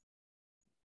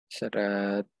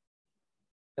 Sir,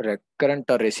 recurrent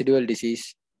or residual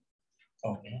disease.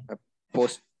 Okay.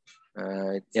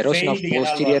 Erosion of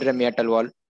posterior meatal wall.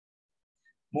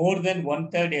 More than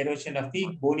 1/3 erosion of the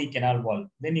bony canal wall.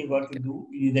 Then you got to do,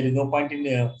 there is no point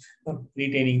in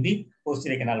retaining the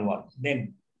posterior canal wall.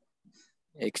 Then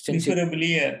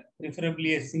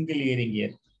preferably a single hearing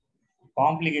ear,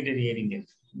 complicated hearing ear,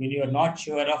 when you are not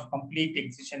sure of complete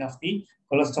excision of the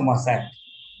colostoma sac.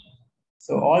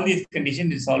 So all these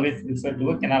conditions is always referred to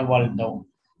a canal wall down.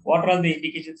 What are the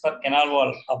indications for canal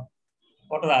wall up?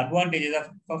 What are the advantages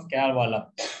of canal wall up?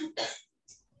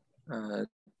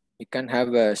 You can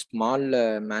have a small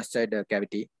mastoid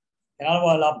cavity. Canal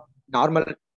wall up. Normal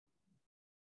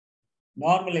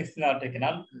external artery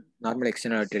canal. Normal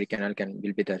external artery canal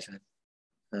will be there, sir.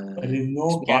 There is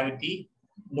no cavity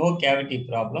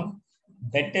problem.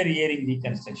 Better hearing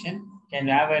reconstruction, can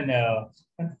have a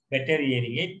better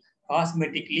hearing aid.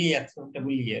 Cosmetically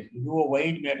acceptable ear. You do a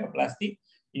wide myoplasty,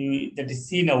 that is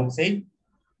seen outside.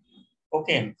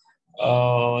 Okay,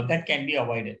 that can be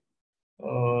avoided.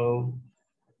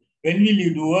 When will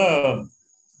you do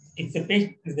if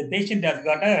the patient has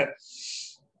got a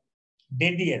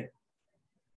dead ear?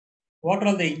 What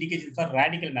are the indications for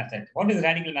radical mastoidectomy? What is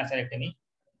radical mastoidectomy?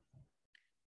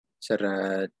 Sir,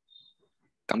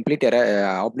 complete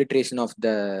obliteration of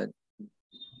the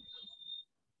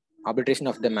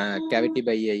cavity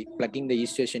by plugging the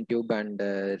eustachian tube and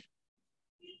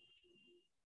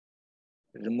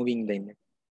removing the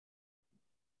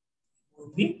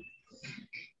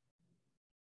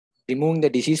removing the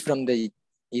disease from the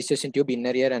eustachian tube,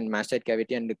 inner ear, and mastoid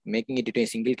cavity, and making it into a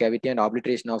single cavity, and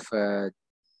obliteration of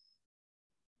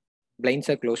blind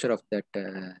cell closure of that.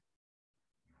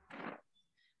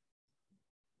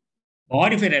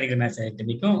 Modified radical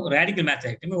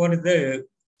mastoidectomy. What is the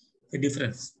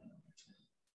difference?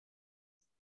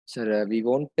 Sir, we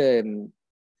won't.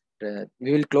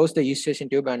 We will close the eustachian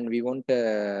tube and we won't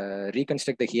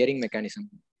reconstruct the hearing mechanism.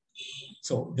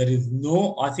 So there is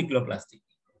no ossiculoplasty.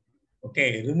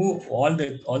 Okay, remove all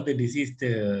the diseased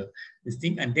this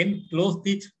thing and then close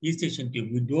the eustachian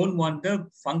tube. You don't want the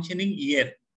functioning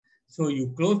ear. So you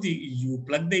plug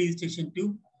the eustachian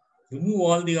tube, remove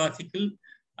all the article,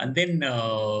 and then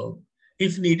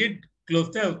if needed, close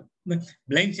the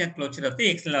blind shunt closure of the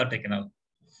external aortic canal.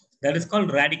 That is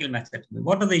called radical mastectomy.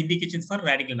 What are the indications for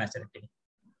radical mastectomy?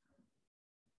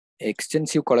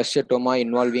 Extensive cholesteatoma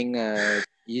involving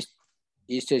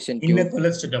eustachian tube. Inner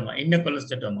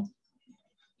cholesteatoma.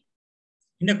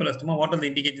 What are the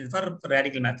indications for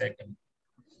radical mastectomy?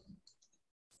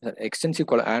 Extensive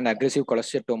and aggressive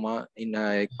cholesteatoma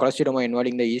cholesteatoma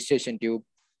involving the eustachian tube.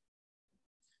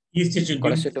 Eustachian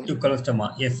tube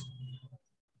cholesteatoma, yes.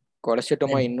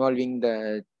 Cholesteatoma involving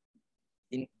the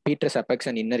petrous apex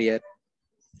and inner ear.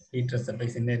 Petrous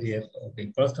apex, inner ear.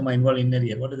 Okay. Cholesteatoma involved inner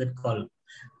ear. What is it called?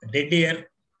 Dead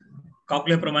ear,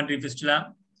 cochlear-promontory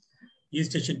fistula,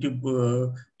 eustachian tube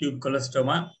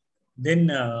cholesteatoma.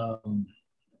 Then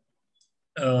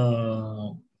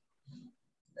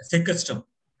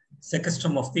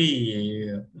secastrum of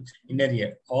the inner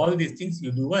ear. All these things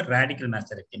you do a radical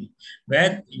mastectomy,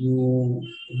 where you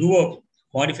do a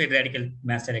modified radical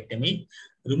mastectomy,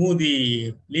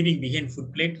 leaving behind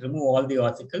foot plate, remove all the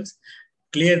ossicles,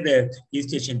 clear the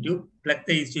eustachian tube, plug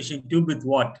the eustachian tube with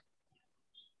what?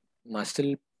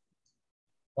 Muscle.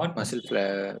 What muscle?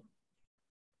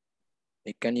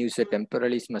 You can use a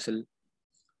temporalis muscle.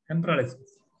 Temporalis.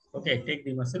 Okay, take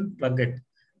the muscle, plug it.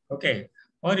 Okay.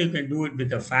 Or you can do it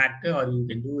with a fat, or you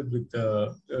can do it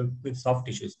with soft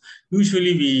tissues.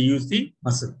 Usually we use the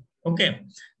muscle. Okay.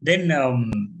 Then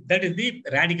that is the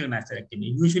radical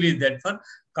mastectomy. Usually that for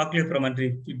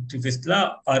cochlear-promontory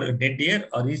fistula or dead ear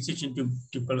or eustachian tube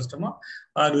cholesteatoma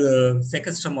or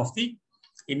secastrum of the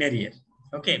inner ear.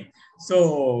 Okay.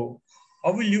 So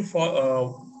how will you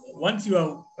once you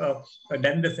have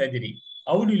done the surgery,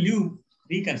 how will you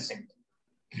reconstruct?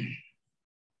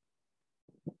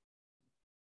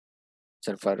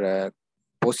 Sir, for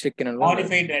posterior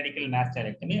modified radical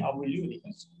mastectomy, how will you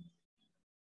reconstruct?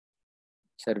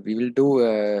 Sir, we will do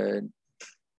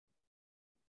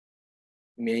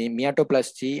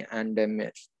meatoplasty and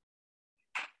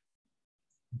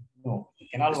no,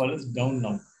 canal wall is down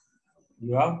now.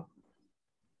 You have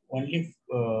only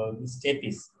the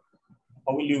stapes.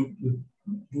 How will you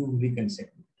do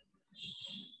reconstruct?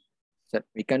 Sir,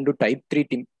 we can do type 3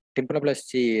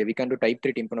 tympanoplasty. We can do type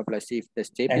 3 tympanoplasty if the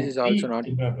stapes is also not.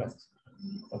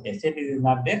 Okay, stapes is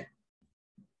not there.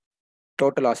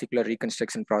 Total ossicular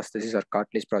reconstruction prosthesis or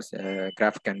cartilage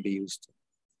graft can be used.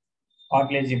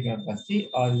 Cartilage tympanoplasty,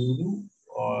 or you do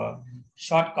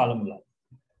short columella.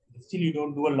 Still, you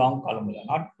don't do a long columella,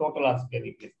 not total ossicular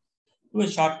replacement. Do a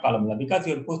short columella because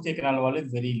your posterior canal wall is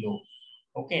very low.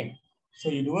 Okay, so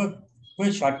you do a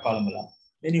short columella.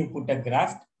 Then you put a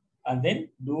graft and then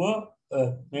do a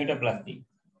metaplasty.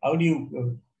 How do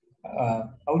you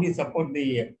support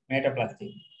the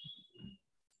metaplasty?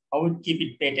 How would keep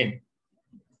it patent?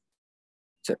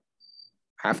 So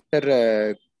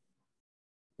after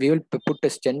we will put a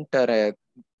stent or a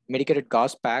medicated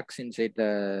gauze packs inside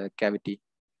the cavity.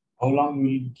 How long will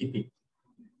you keep it?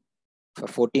 For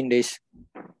 14 days.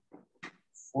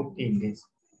 14 days.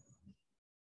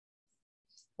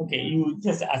 Okay, you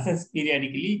just assess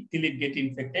periodically till it gets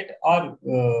infected, or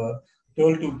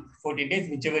 12 to 14 days,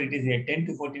 whichever it is, 10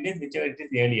 to 14 days, whichever it is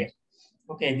earlier.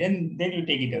 Okay, then you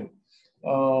take it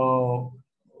out.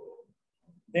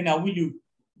 Then how will you,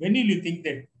 when will you think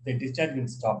that the discharge will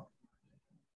stop?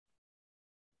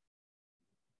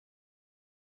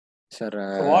 Sir,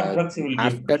 so what drugs you will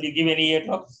give? Will you give any ear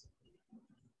drops?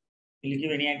 Will you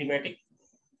give any antibiotic?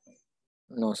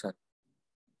 No, sir.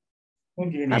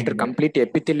 After complete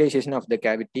epithelialization of the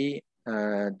cavity,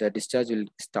 the discharge will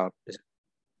stop.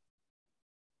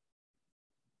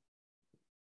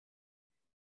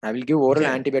 I will give oral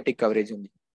antibiotic coverage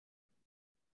only.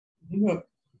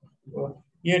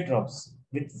 Ear drops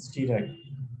with steroid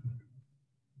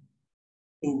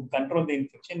to control the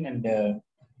infection and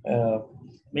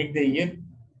make the ear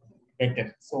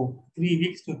better. So 3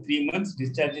 weeks to 3 months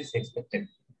discharge is expected.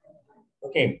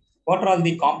 Okay. What are all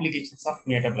the complications of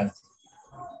metaplasty?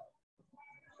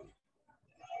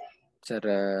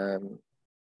 Sir,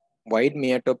 wide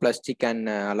meatoplasty can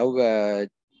allow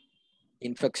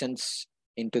infections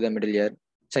into the middle ear.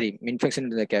 Sorry, infection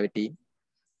into the cavity.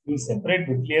 You separate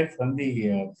the ear from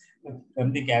the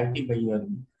cavity by your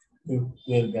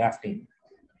grafting.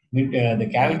 The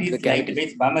cavity is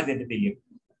light-based Bamas epithelium.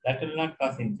 That will not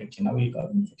cause infection. How will it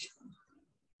cause infection?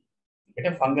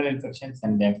 Better fungal infections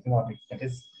and the external, that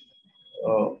is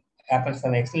happens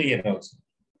for the external ear also.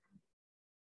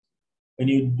 When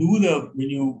you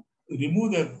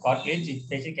remove the cartilage, the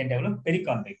patient can develop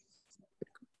perichondritis.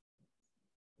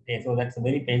 Okay, so that's a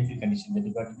very painful condition that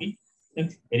you got to be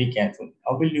Look very careful.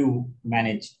 How will you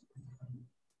manage?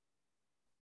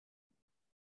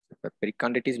 For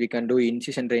pericarditis, we can do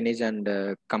incision drainage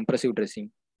and compressive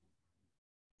dressing.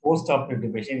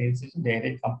 Post-operative patient, incision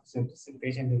direct compressive dressing,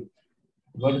 patient will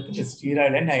go to the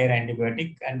steroid and higher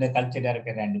antibiotic and the culture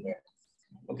directed antibiotic.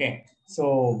 Okay,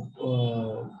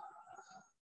 so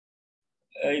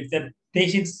if the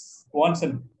patient wants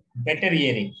a better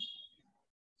hearing,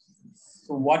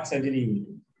 so what surgery you will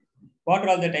do? What are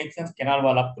all the types of canal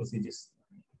wall up procedures?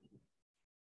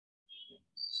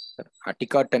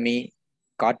 Articotomy,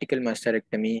 cortical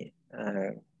masterectomy,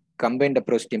 combined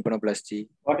approach tympanoplasty.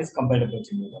 What is combined approach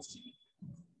tympanostomy?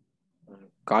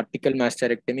 Cortical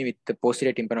masterectomy with the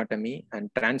posterior tympanotomy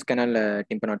and transcanal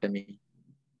tympanotomy.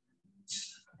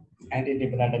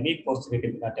 Anti-tympanotomy, posterior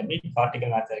tympanotomy, cortical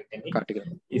masterectomy Cortical.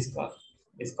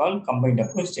 is called combined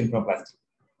approach tympanoplasty.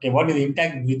 Okay, what is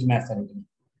intact bridge masterectomy?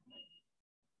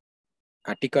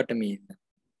 Articotomy.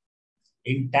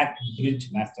 Intact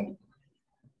bridge masterectomy.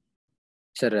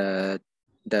 Sir,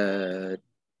 the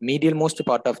medial most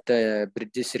part of the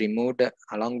bridge is removed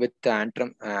along with the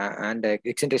antrum and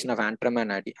excentricity of antrum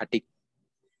and attic,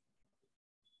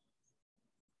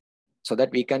 so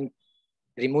that we can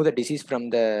remove the disease from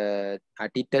the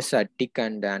attitus, attic,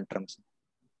 and antrums.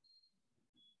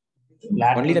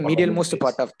 Only the medial most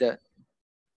part of the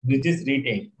bridge is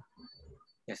retained.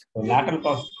 Yes. So lateral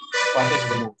part is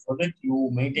removed so that you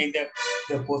maintain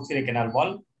the posterior canal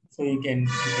wall. So you can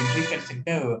reconstruct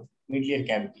the medial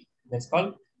cavity. That's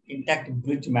called intact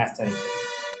bridge masterectomy.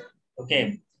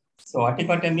 Okay. So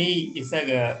articotomy is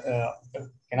a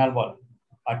canal wall.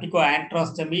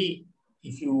 Articoantrostomy,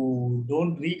 if you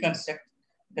don't reconstruct,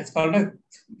 that's called a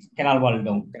canal wall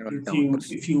down.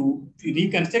 If you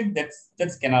reconstruct,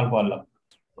 that's canal wall up.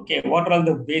 Okay. What are all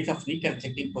the ways of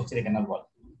reconstructing posterior canal wall?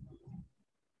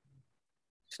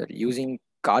 Sir, using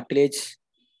cartilage,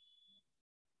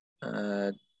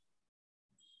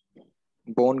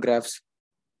 bone grafts.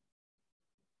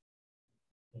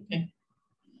 Okay.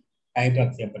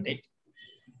 Hydroxyapatite,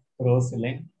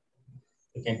 rosaline.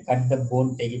 You can cut the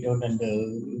bone, take it out, and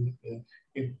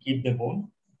keep the bone.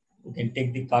 You can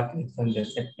take the cartilage from the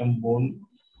septum bone,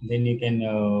 then you can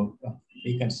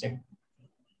reconstruct.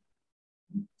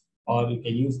 Or you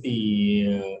can use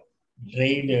the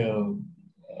drained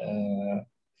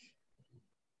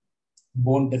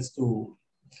bone dust to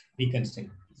reconstruct.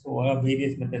 So there are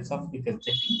various methods of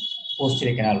reconstructing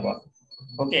posterior canal wall.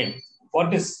 Okay,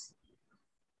 what is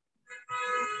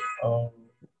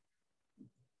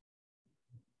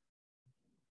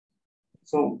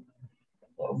so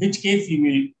which case you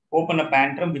will open up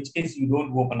antrum, which case you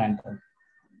don't open antrum?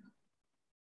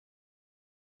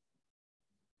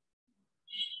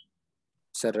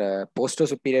 Sir,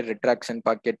 posto-superior retraction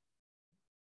pocket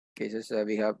cases,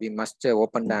 we must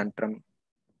open the antrum.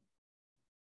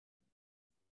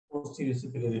 Posterior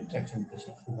superior retraction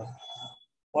patient.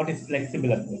 What is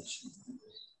flexible approach?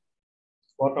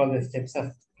 What are the steps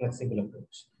of flexible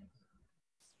approach?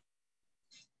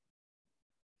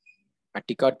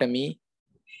 Atticotomy.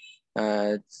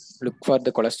 Look for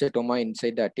the cholesteatoma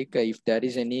inside the attic. If there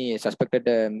is any suspected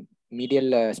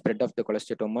medial spread of the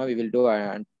cholesteatoma, we will do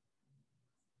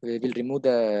we will remove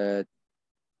the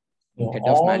head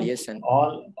of malleus and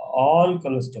all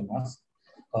cholesteatomas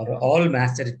or all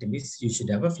masterectomies. You should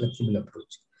have a flexible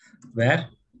approach where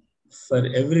for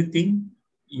everything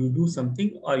you do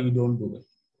something or you don't do it.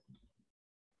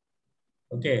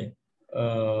 Okay.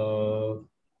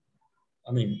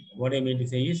 I mean, what I mean to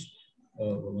say is,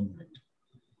 1 minute.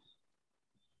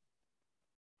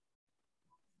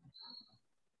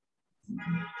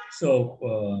 So,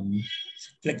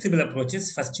 flexible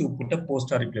approaches, first you put a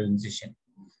post-auricular incision,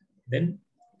 then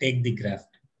take the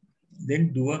graft,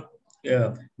 then do a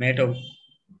myotomy,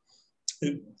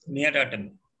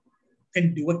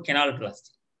 then do a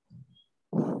canaloplasty.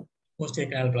 Posterior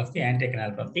canaloplasty, anterior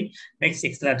canaloplasty, next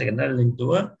external canal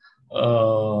into a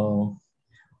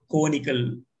conical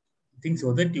thing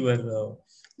so that your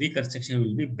reconstruction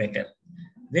will be better.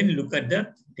 Then look at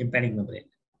the tympanic membrane.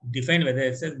 Define whether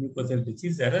it's a mucosal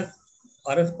disease or a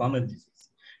squamous disease.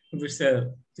 If it's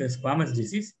a squamous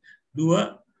disease, do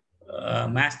a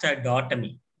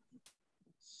mastoidotomy.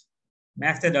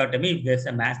 Mastoidotomy, if there's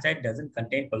a mastoid doesn't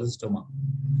contain cholestoma.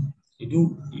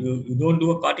 You don't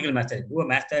do a cortical mastoid, do a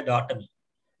mastoidotomy.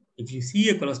 If you see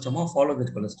a cholestoma, follow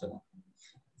that cholestoma.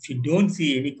 If you don't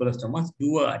see any colostomas,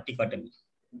 do a articotomy.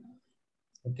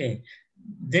 Okay.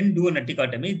 Then do an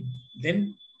articotomy.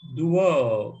 Then do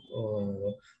a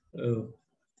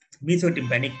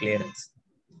mesotympanic clearance.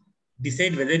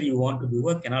 Decide whether you want to do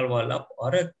a canal wall up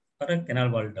or a canal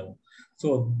wall down.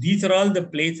 So these are all the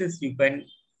places you can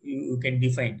you can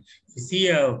define. If you see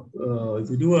if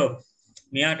you do a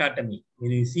meatotomy,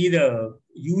 when you see the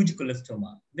huge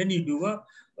colostoma, then you do a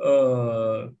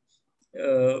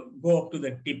go up to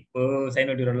the tip,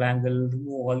 sinodural angle, remove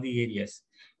all the areas.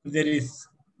 If there is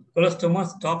colostoma,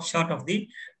 stop short of the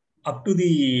up to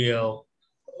the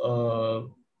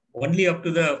only up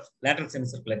to the lateral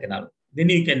semicircular canal. Then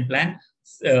you can plan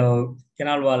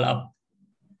canal wall up.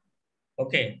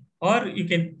 Okay, or you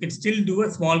can still do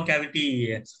a small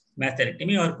cavity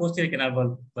masterectomy or posterior canal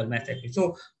wall masterectomy.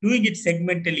 So doing it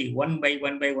segmentally, one by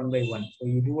one. So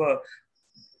you do a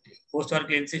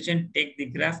post-auricular incision, take the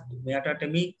graft,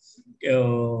 meatotomy,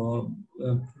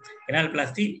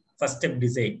 canaloplasty, first step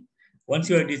decide. Once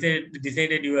you are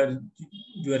decided your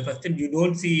first step, you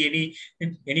don't see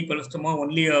any colostoma,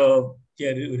 only a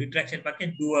retraction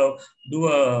packet. Do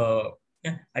a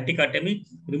atticotomy,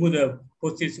 remove the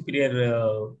posterior superior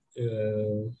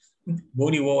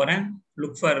bony overhang,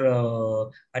 look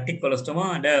for attic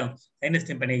colostoma and sinus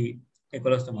tympani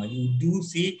colostoma. You do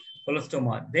see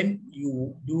colostoma, then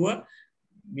you do a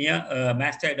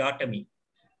mastoidotomy,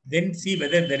 then see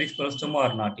whether there is colostoma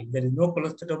or not. If there is no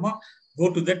colostoma,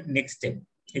 go to that next step.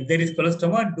 If there is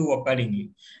colostoma, do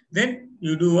accordingly. Then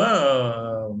you do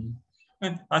a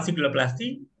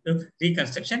occipuloplasty,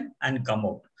 reconstruction, and come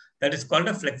out. That is called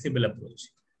a flexible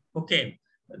approach. Okay.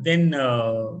 Then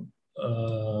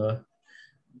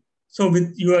so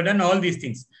with you have done all these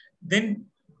things. Then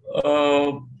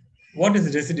what is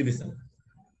recidivism?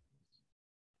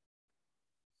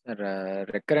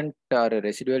 Recurrent or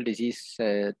residual disease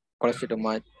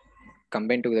cholesteatoma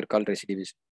combined together called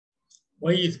recidivism.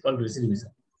 Why is it called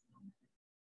recidivism?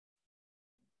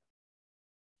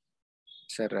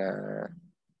 Sir,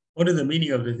 what is the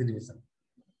meaning of recidivism?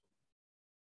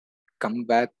 Come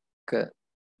back.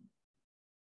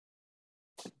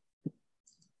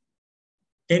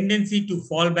 Tendency to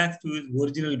fall back to his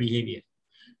original behavior.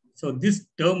 So this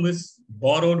term is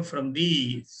borrowed from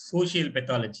the social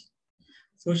pathology.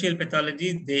 Social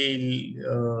pathology,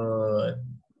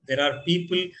 there are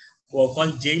people who are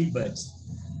called jailbirds.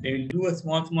 They will do a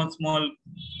small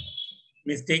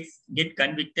mistakes, get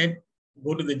convicted,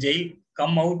 go to the jail,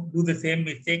 come out, do the same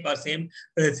mistake or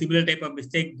similar type of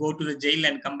mistake, go to the jail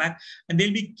and come back, and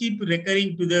they'll be keep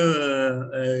recurring to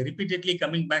the repeatedly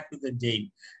coming back to the jail.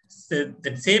 So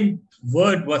the same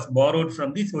word was borrowed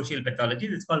from the social pathology.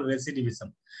 It's called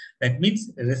recidivism. That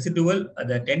means residual,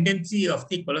 the tendency of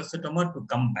the cholesteatoma to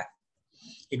come back.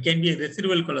 It can be a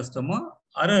residual cholestoma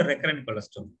or a recurrent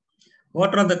cholestoma.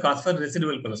 What are the causes for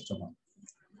residual cholestoma?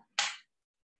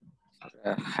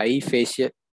 High facial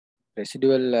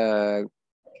residual,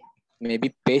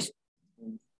 maybe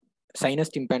sinus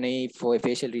tympani for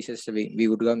facial recess we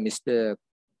would have missed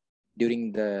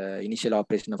during the initial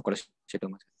operation of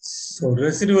cholesteatoma. So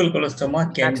residual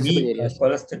cholestoma can be a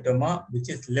cholesteatoma which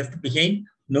is left behind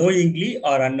knowingly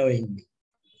or unknowingly.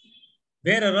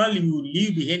 Where are all you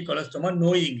leave behind cholestoma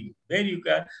knowingly? Where you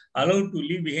are allowed to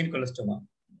leave behind cholestoma?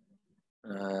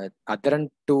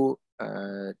 Adherent to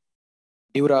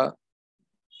dura.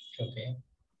 Okay.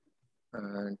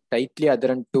 Tightly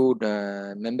adherent to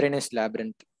membranous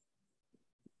labyrinth.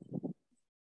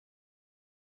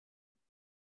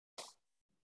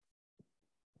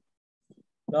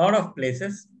 Lot of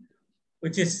places,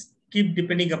 which is keep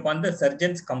depending upon the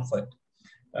surgeon's comfort.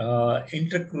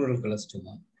 Intracrural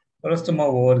cholestoma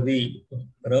over the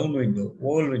round window,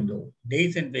 oval window,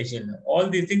 descent facial, all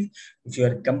these things. If you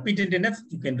are competent enough,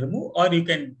 you can remove or you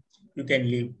can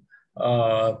leave.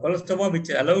 Cholestoma which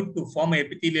are allowed to form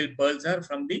epithelial pearls are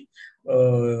from the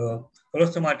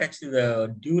cholestoma attached to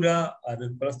the dura or the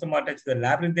cholestoma attached to the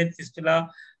labyrinthine fistula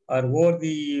or over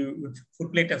the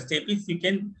footplate of stapes. You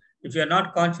can, if you are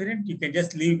not confident, you can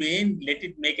just leave in, let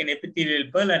it make an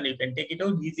epithelial pearl and you can take it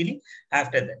out easily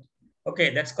after that.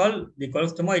 Okay, that's called the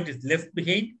cholestoma. It is left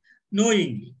behind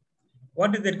knowingly.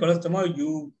 What is that cholestoma?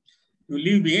 You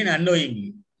leave behind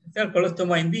unknowingly. It's a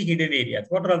cholestoma in the hidden areas.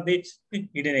 What are the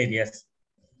hidden areas?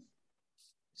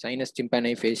 Sinus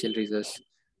tympani facial recess.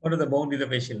 What are the boundaries of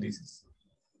facial recess?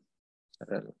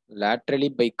 Laterally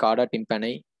by cauda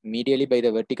tympani, medially by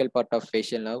the vertical part of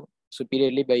facial nerve,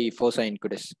 superiorly by fossa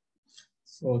incudus.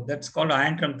 So that's called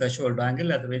antrum threshold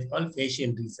angle, otherwise called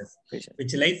facial recess,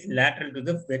 which lies lateral to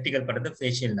the vertical part of the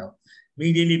facial nerve.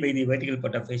 Medially by the vertical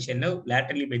part of facial nerve,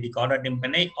 laterally by the cauda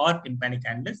tympani or tympanic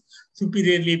annulus,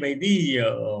 superiorly by the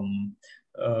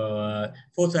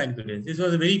fossa incudus. This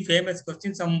was a very famous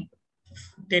question some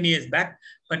 10 years back,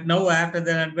 but now after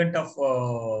the advent of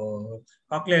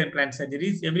cochlear implant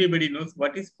surgeries, everybody knows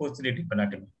what is posterior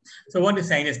tympanotomy. So what is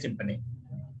sinus tympani?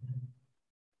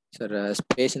 Sir,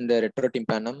 space in the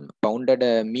retrotympanum bounded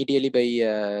medially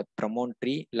by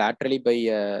promontory, laterally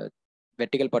by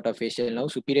vertical part of facial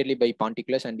nerve, superiorly by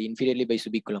ponticulus, and inferiorly by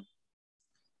subiculum.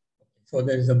 So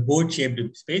there is a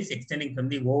boat-shaped space extending from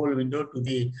the oval window to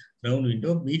the round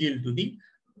window, medial to the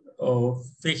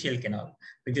facial canal,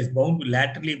 which is bound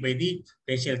laterally by the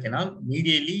facial canal,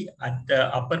 medially at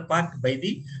the upper part by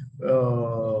the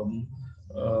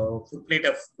footplate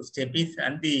of stapes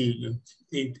and the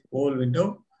oval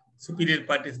window. Superior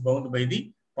part is bound by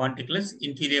the ponticulus,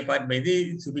 inferior part by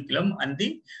the subiculum, and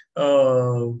the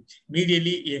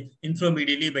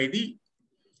inframedially by the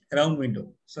round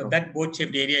window. So that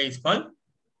boat-shaped area is called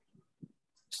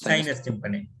sinus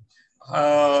tympani.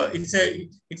 It's a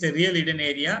real hidden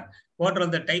area. What are all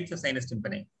the types of sinus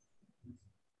tympani?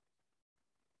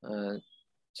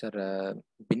 Sir,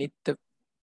 beneath the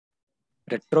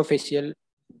retrofacial,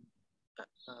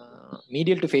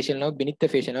 medial to facial nerve, beneath the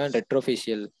facial nerve, and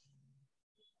retrofacial.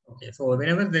 Okay, so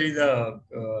whenever there is a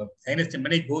sinus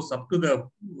tympani goes up to the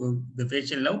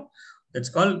facial nerve, that's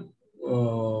called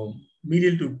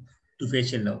medial to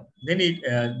facial nerve. Then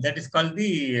that is called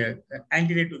the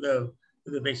anterior to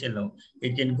the facial nerve.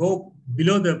 It can go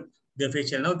below the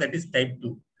facial nerve, that is type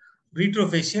 2.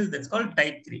 Retrofacial, that's called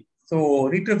type 3. So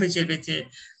retrofacial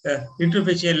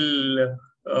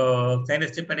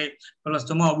sinus tympani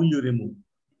colostoma, how will you remove?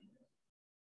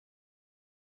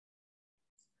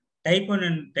 Type 1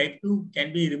 and type 2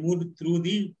 can be removed through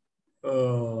the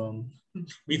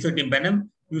mesotympanum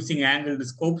using angled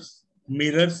scopes,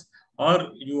 mirrors,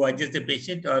 or you adjust the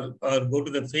patient or go to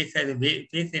the face end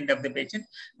of the patient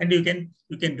and you can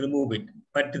remove it.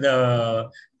 But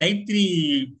the type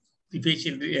 3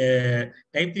 facial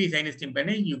type 3 sinus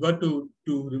tympani, you got to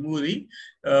remove the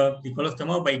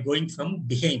colostoma by going from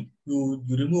behind. You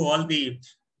remove all the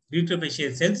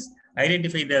retrofacial cells,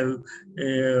 identify the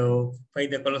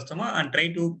colostoma and try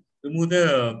to remove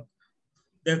the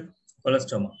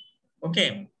colostoma.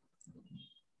 Okay,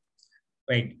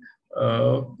 right.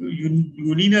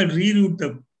 You need to reroute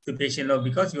the facial nerve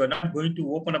because you are not going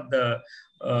to open up the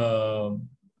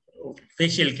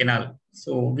facial canal.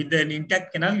 So with an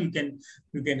intact canal, you can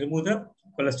remove the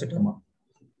colostoma.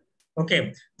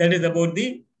 Okay, that is about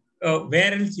the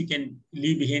where else you can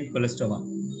leave behind colostoma.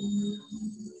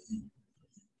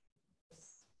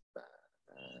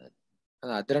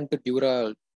 Adherent to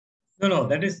dura. No,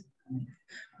 that is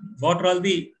what are all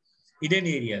the hidden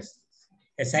areas.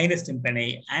 A sinus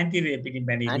tympani, anterior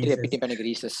epitympanic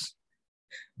recess.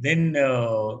 Then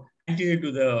anterior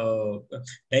to the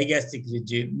digastric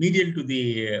ridge, medial to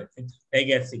the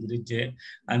digastric ridge,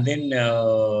 and then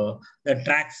the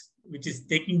tracts which is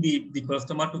taking the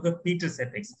colostoma to the petrous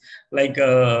apex, like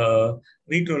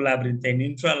retrolabyrinthine,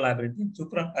 infralabyrinthine,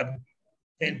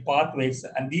 supralabyrinthine pathways,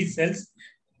 and these cells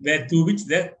through which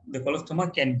the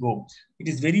colostoma can go. It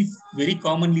is very, very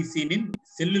commonly seen in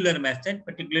cellular mastoid,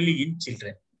 particularly in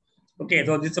children. Okay,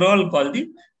 so these are all called the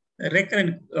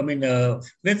recurrent,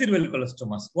 residual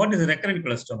colostomas. What is a recurrent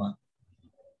colostoma?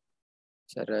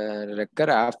 Sir, recur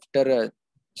after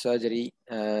surgery,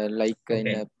 like in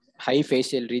a high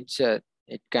facial ridge,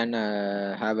 it can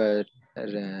have a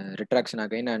retraction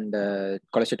again and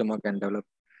colostoma can develop.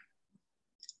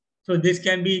 So this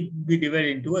can be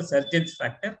divided into a surgeon's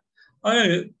factor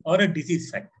or a disease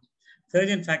factor.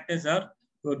 Surgeon factors are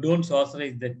you don't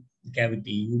saucerize the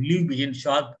cavity. You leave behind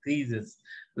sharp creases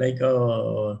like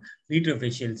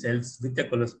retrofacial cells with the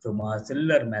colostoma,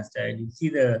 cellular mastoid. You see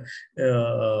the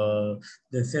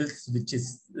cells which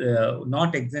is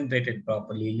not excentrated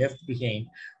properly, left behind,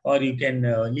 or you can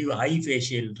leave high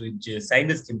facial ridge,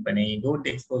 sinus tympani. Don't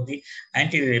expose the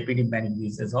anterior epitympanic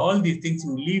recess. All these things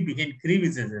you leave behind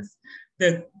crevices.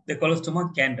 The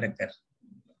colostoma can recur.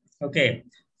 Okay.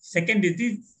 Second is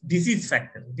the disease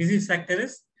factor. Disease factor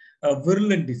is a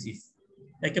virulent disease,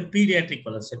 like a pediatric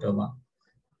colostoma,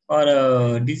 or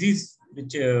a disease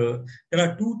which there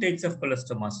are two types of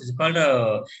colostomas. It's called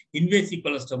invasive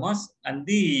colostomas and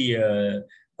the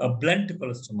blunt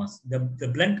colostomas. The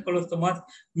blunt colostomas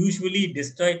usually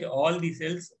destroy all the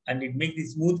cells and it makes the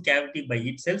smooth cavity by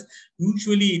itself.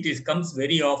 Usually it comes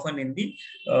very often in the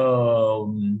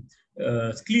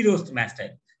sclerosed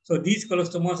mastoid. So these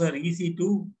colostomas are easy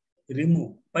to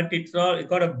remove, but it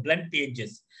got a blunt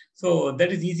edges. So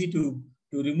that is easy to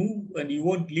remove and you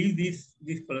won't leave these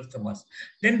colostomas.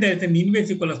 Then there is an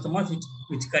invasive colostomas which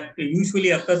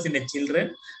usually occurs in the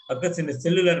children, occurs in the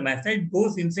cellular mastoid,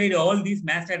 goes inside all these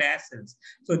mastoid hair cells.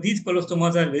 So these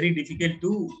colostomas are very difficult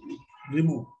to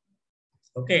remove.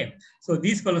 Okay, so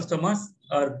these colostomas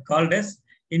are called as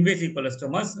invasive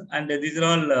colostomas, and these are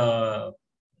all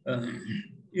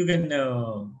you can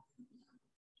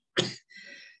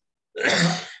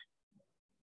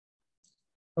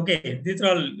Okay, these are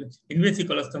all invasive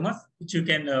colostomas, which you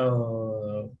can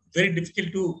very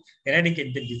difficult to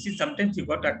eradicate the disease. Sometimes you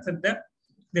got to accept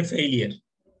the failure.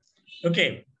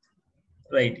 Okay,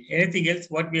 right. Anything else?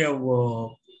 What we have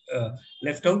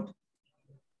left out?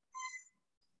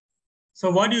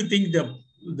 So, what do you think the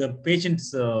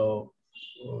patient's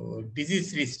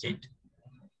disease-free state?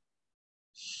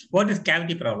 What is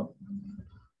cavity problem?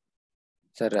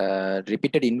 Sir,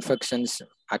 repeated infections,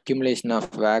 accumulation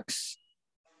of wax,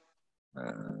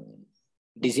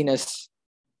 dizziness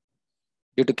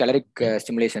due to caloric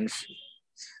stimulations.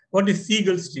 What is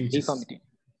Siegel's tinnitus? Deformity.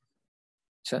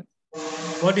 Sir?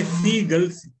 What is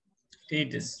Siegel's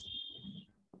tinnitus?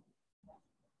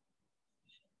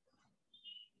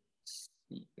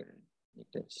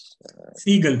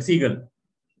 Siegel.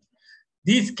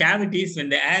 These cavities, when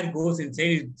the air goes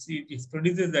inside, it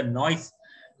produces a noise,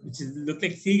 which looks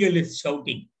like seagull is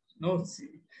shouting. No,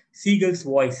 seagull's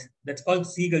voice. That's called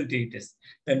Siegel tinnitus.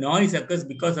 The noise occurs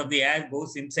because of the air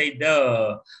goes inside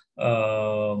the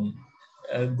a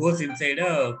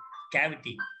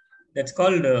cavity. That's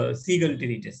called Siegel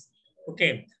tinnitus.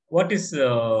 Okay. What is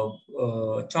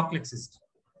chocolate cyst?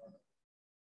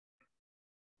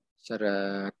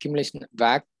 Sir, accumulation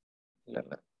wax,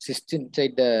 cyst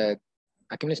inside the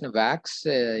accumulation of wax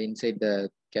inside the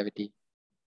cavity.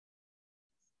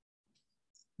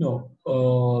 No,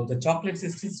 the chocolate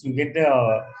cyst is you get the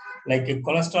like a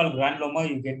cholesterol granuloma.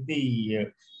 You get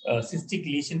the cystic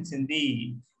lesions in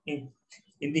the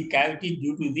cavity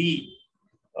due to the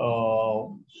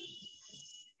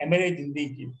hemorrhage in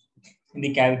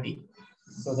the cavity.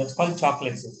 So that's called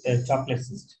chocolate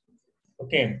cyst.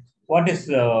 Okay. What is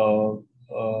the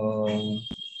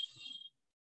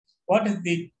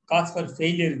cause for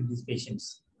failure in these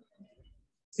patients?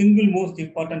 Single most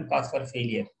important cause for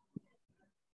failure.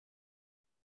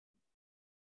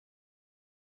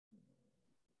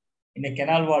 In a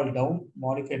canal wall down,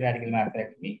 modified radical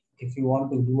nephrectomy, if you want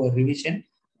to do a revision,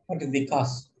 what is the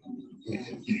cause?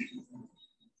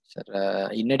 Sir,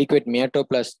 inadequate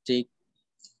meatoplasty.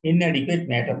 Inadequate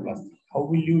meatoplasty. How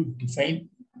will you define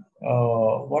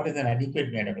what is an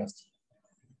adequate meatoplasty?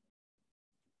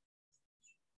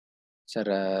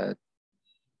 Sir,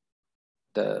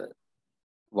 the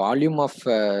volume of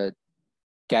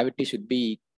cavity should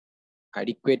be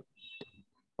adequate.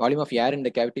 Volume of air in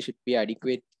the cavity should be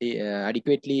adequately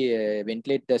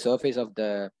ventilate the surface of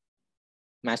the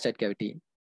mastoid cavity.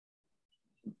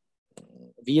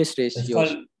 VS ratio. It's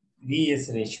called VS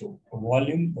ratio,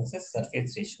 volume versus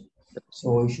surface ratio.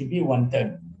 So it should be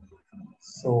 1/3.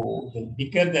 So the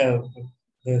bigger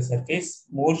the surface,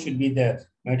 more should be the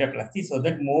metaplasty, so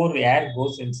that more air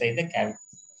goes inside the cavity.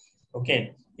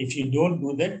 Okay. If you don't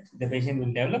do that, the patient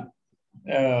will develop.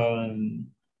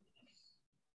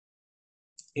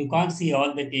 You can't see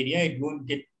all that area, it won't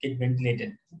get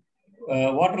ventilated.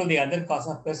 What are the other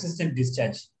causes of persistent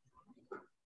discharge?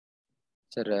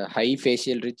 Sir, high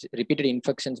facial ridge, repeated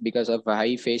infections because of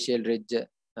high facial ridge,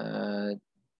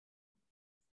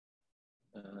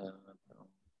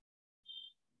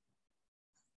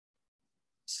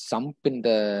 sump in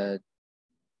the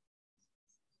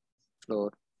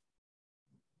floor.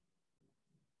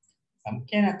 Some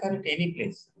can occur at any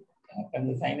place. Can occur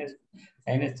the sinus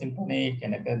tympani,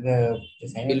 can occur the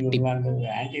sinus lumen, the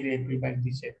anterior equipment,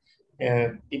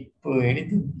 tip,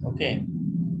 anything. Okay.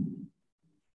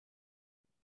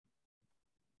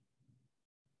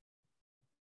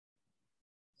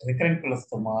 Recurrent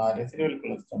colostoma, residual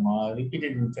colostoma,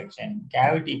 repeated infection,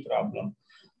 cavity problem.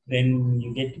 Then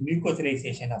you get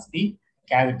mucosalization of the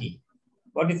cavity.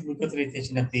 What is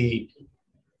mucosalization of the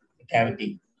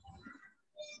cavity?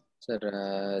 Sir,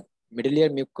 middle ear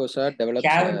mucosa develops.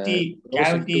 Cavity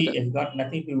has got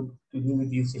nothing to do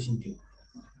with eustachian tube.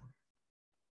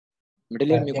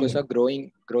 Middle ear mucosa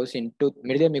grows into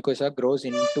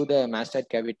the mastoid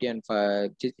cavity, and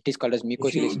it is called as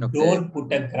mucosalization of the. If you don't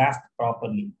put a graft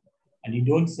properly, and you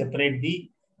don't separate the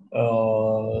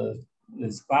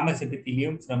squamous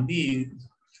epithelium from the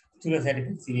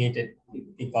pseudocytic ciliated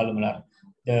columnar,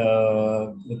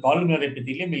 the columnar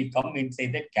epithelium will come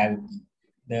inside the cavity.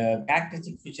 The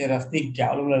characteristic feature of the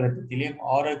columnar epithelium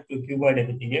or a cuboid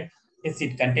epithelium is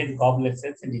it contains goblet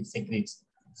cells and it secretes.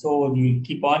 So you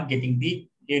keep on getting the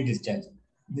air discharge.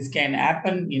 This can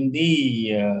happen in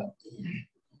the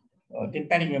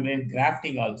tympanic membrane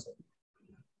grafting also.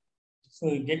 So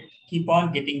you keep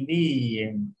on getting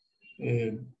the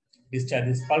discharge.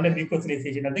 It's called a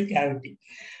mucosalization of the cavity.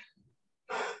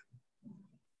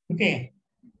 Okay.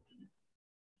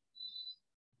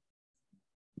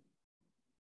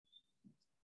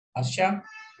 Harsha?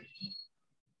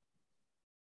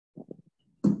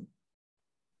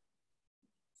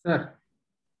 Sir.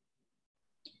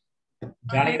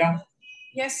 Janigram.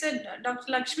 Yes, sir.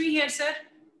 Dr. Lakshmi here, sir.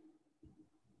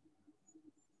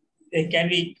 Can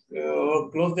we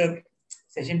close the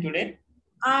session today?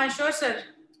 Sure, sir.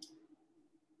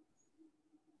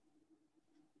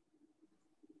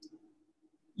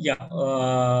 Yeah.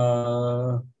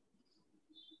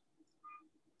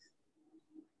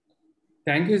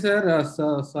 Thank you, sir.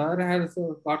 Sir has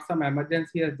got some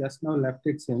emergency. He has just now left,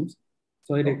 it seems.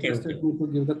 So he requested me to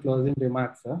give the closing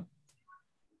remarks, sir.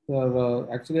 So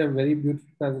actually, a very beautiful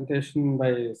presentation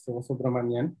by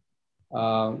Subramanian.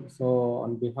 So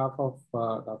on behalf of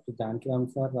Dr.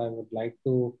 Jankiram, sir, I would like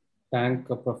to thank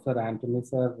Professor Anthony,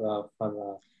 sir,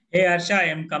 for... Hey, Harsha, I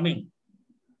am coming.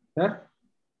 Sir?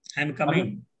 I am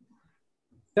coming.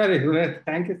 Sorry,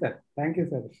 thank you, sir. Thank you,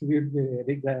 sir. We would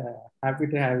be very happy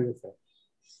to have you, sir.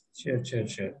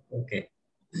 Sure. Okay.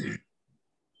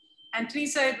 Anthony,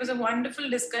 sir, it was a wonderful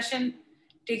discussion,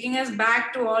 taking us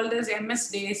back to all those MS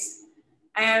days.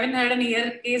 I haven't had an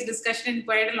ear case discussion in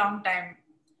quite a long time.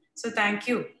 So thank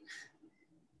you.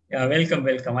 Yeah,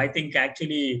 welcome. I think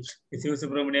actually Siva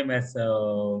Subramaniam has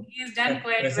he has done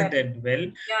quite presented well.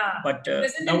 Yeah, but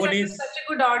nowadays such a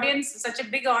good audience, such a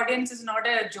big audience is not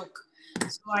a joke.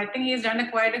 So I think he has done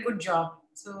quite a good job.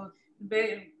 So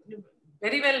very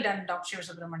well done, Dr.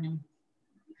 Siva Subramaniam.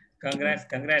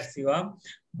 Congrats, Siva.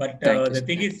 But the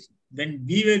thing is, when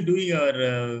we were doing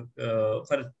our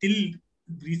for till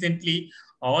recently,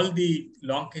 all the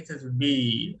long cases would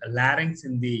be larynx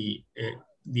in the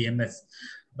MS.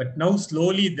 But now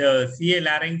slowly the CA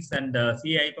larynx and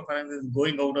CA hyperpharynx is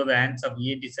going out of the hands of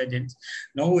ENT surgeons.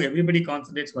 Now everybody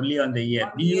concentrates only on the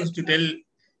ear. We used to tell,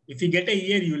 if you get a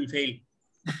ear, you will fail.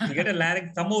 If you get a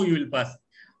larynx, somehow you will pass.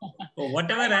 So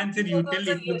whatever answer you tell,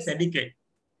 it looks adequate.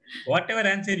 Whatever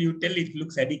answer you tell, it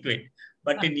looks adequate.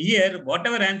 But in ear,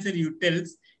 whatever answer you tell,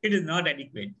 it is not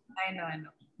adequate. I know.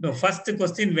 The first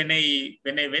question when I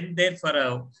went there for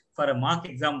a mock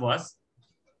exam was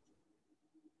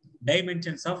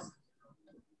dimensions of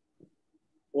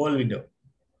whole window.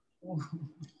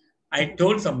 I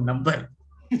told some number.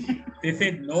 They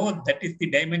said, no, that is the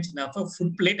dimension of a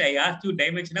foot plate. I asked you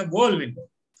dimension of whole window.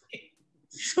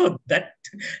 So that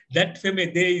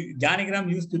Janigram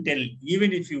used to tell,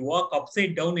 even if you walk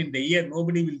upside down in the ear,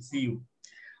 nobody will see you.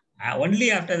 Only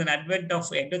after the advent of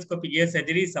endoscopic ear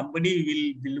surgery,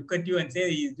 somebody will look at you and say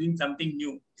he is doing something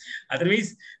new.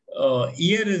 Otherwise,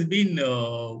 ear has been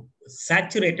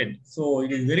saturated. So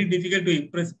it is very difficult to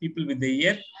impress people with the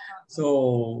ear.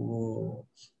 So,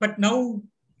 but now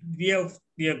we have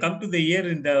come to the ear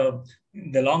in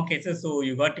the long cases. So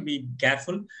you got to be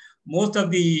careful. Most of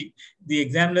the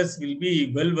examiners will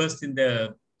be well versed in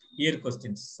the ear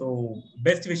questions. So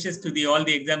best wishes to all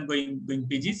the exam going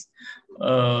PGs.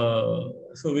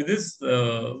 So with this,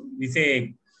 we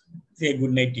say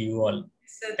good night to you all.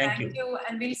 So thank you.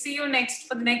 And we'll see you next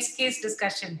for the next case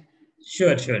discussion.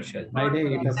 Sure. Thank you.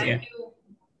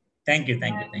 Thank you.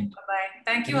 Bye-bye.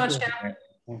 Thank you, Harsha.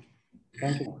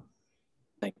 Thank you.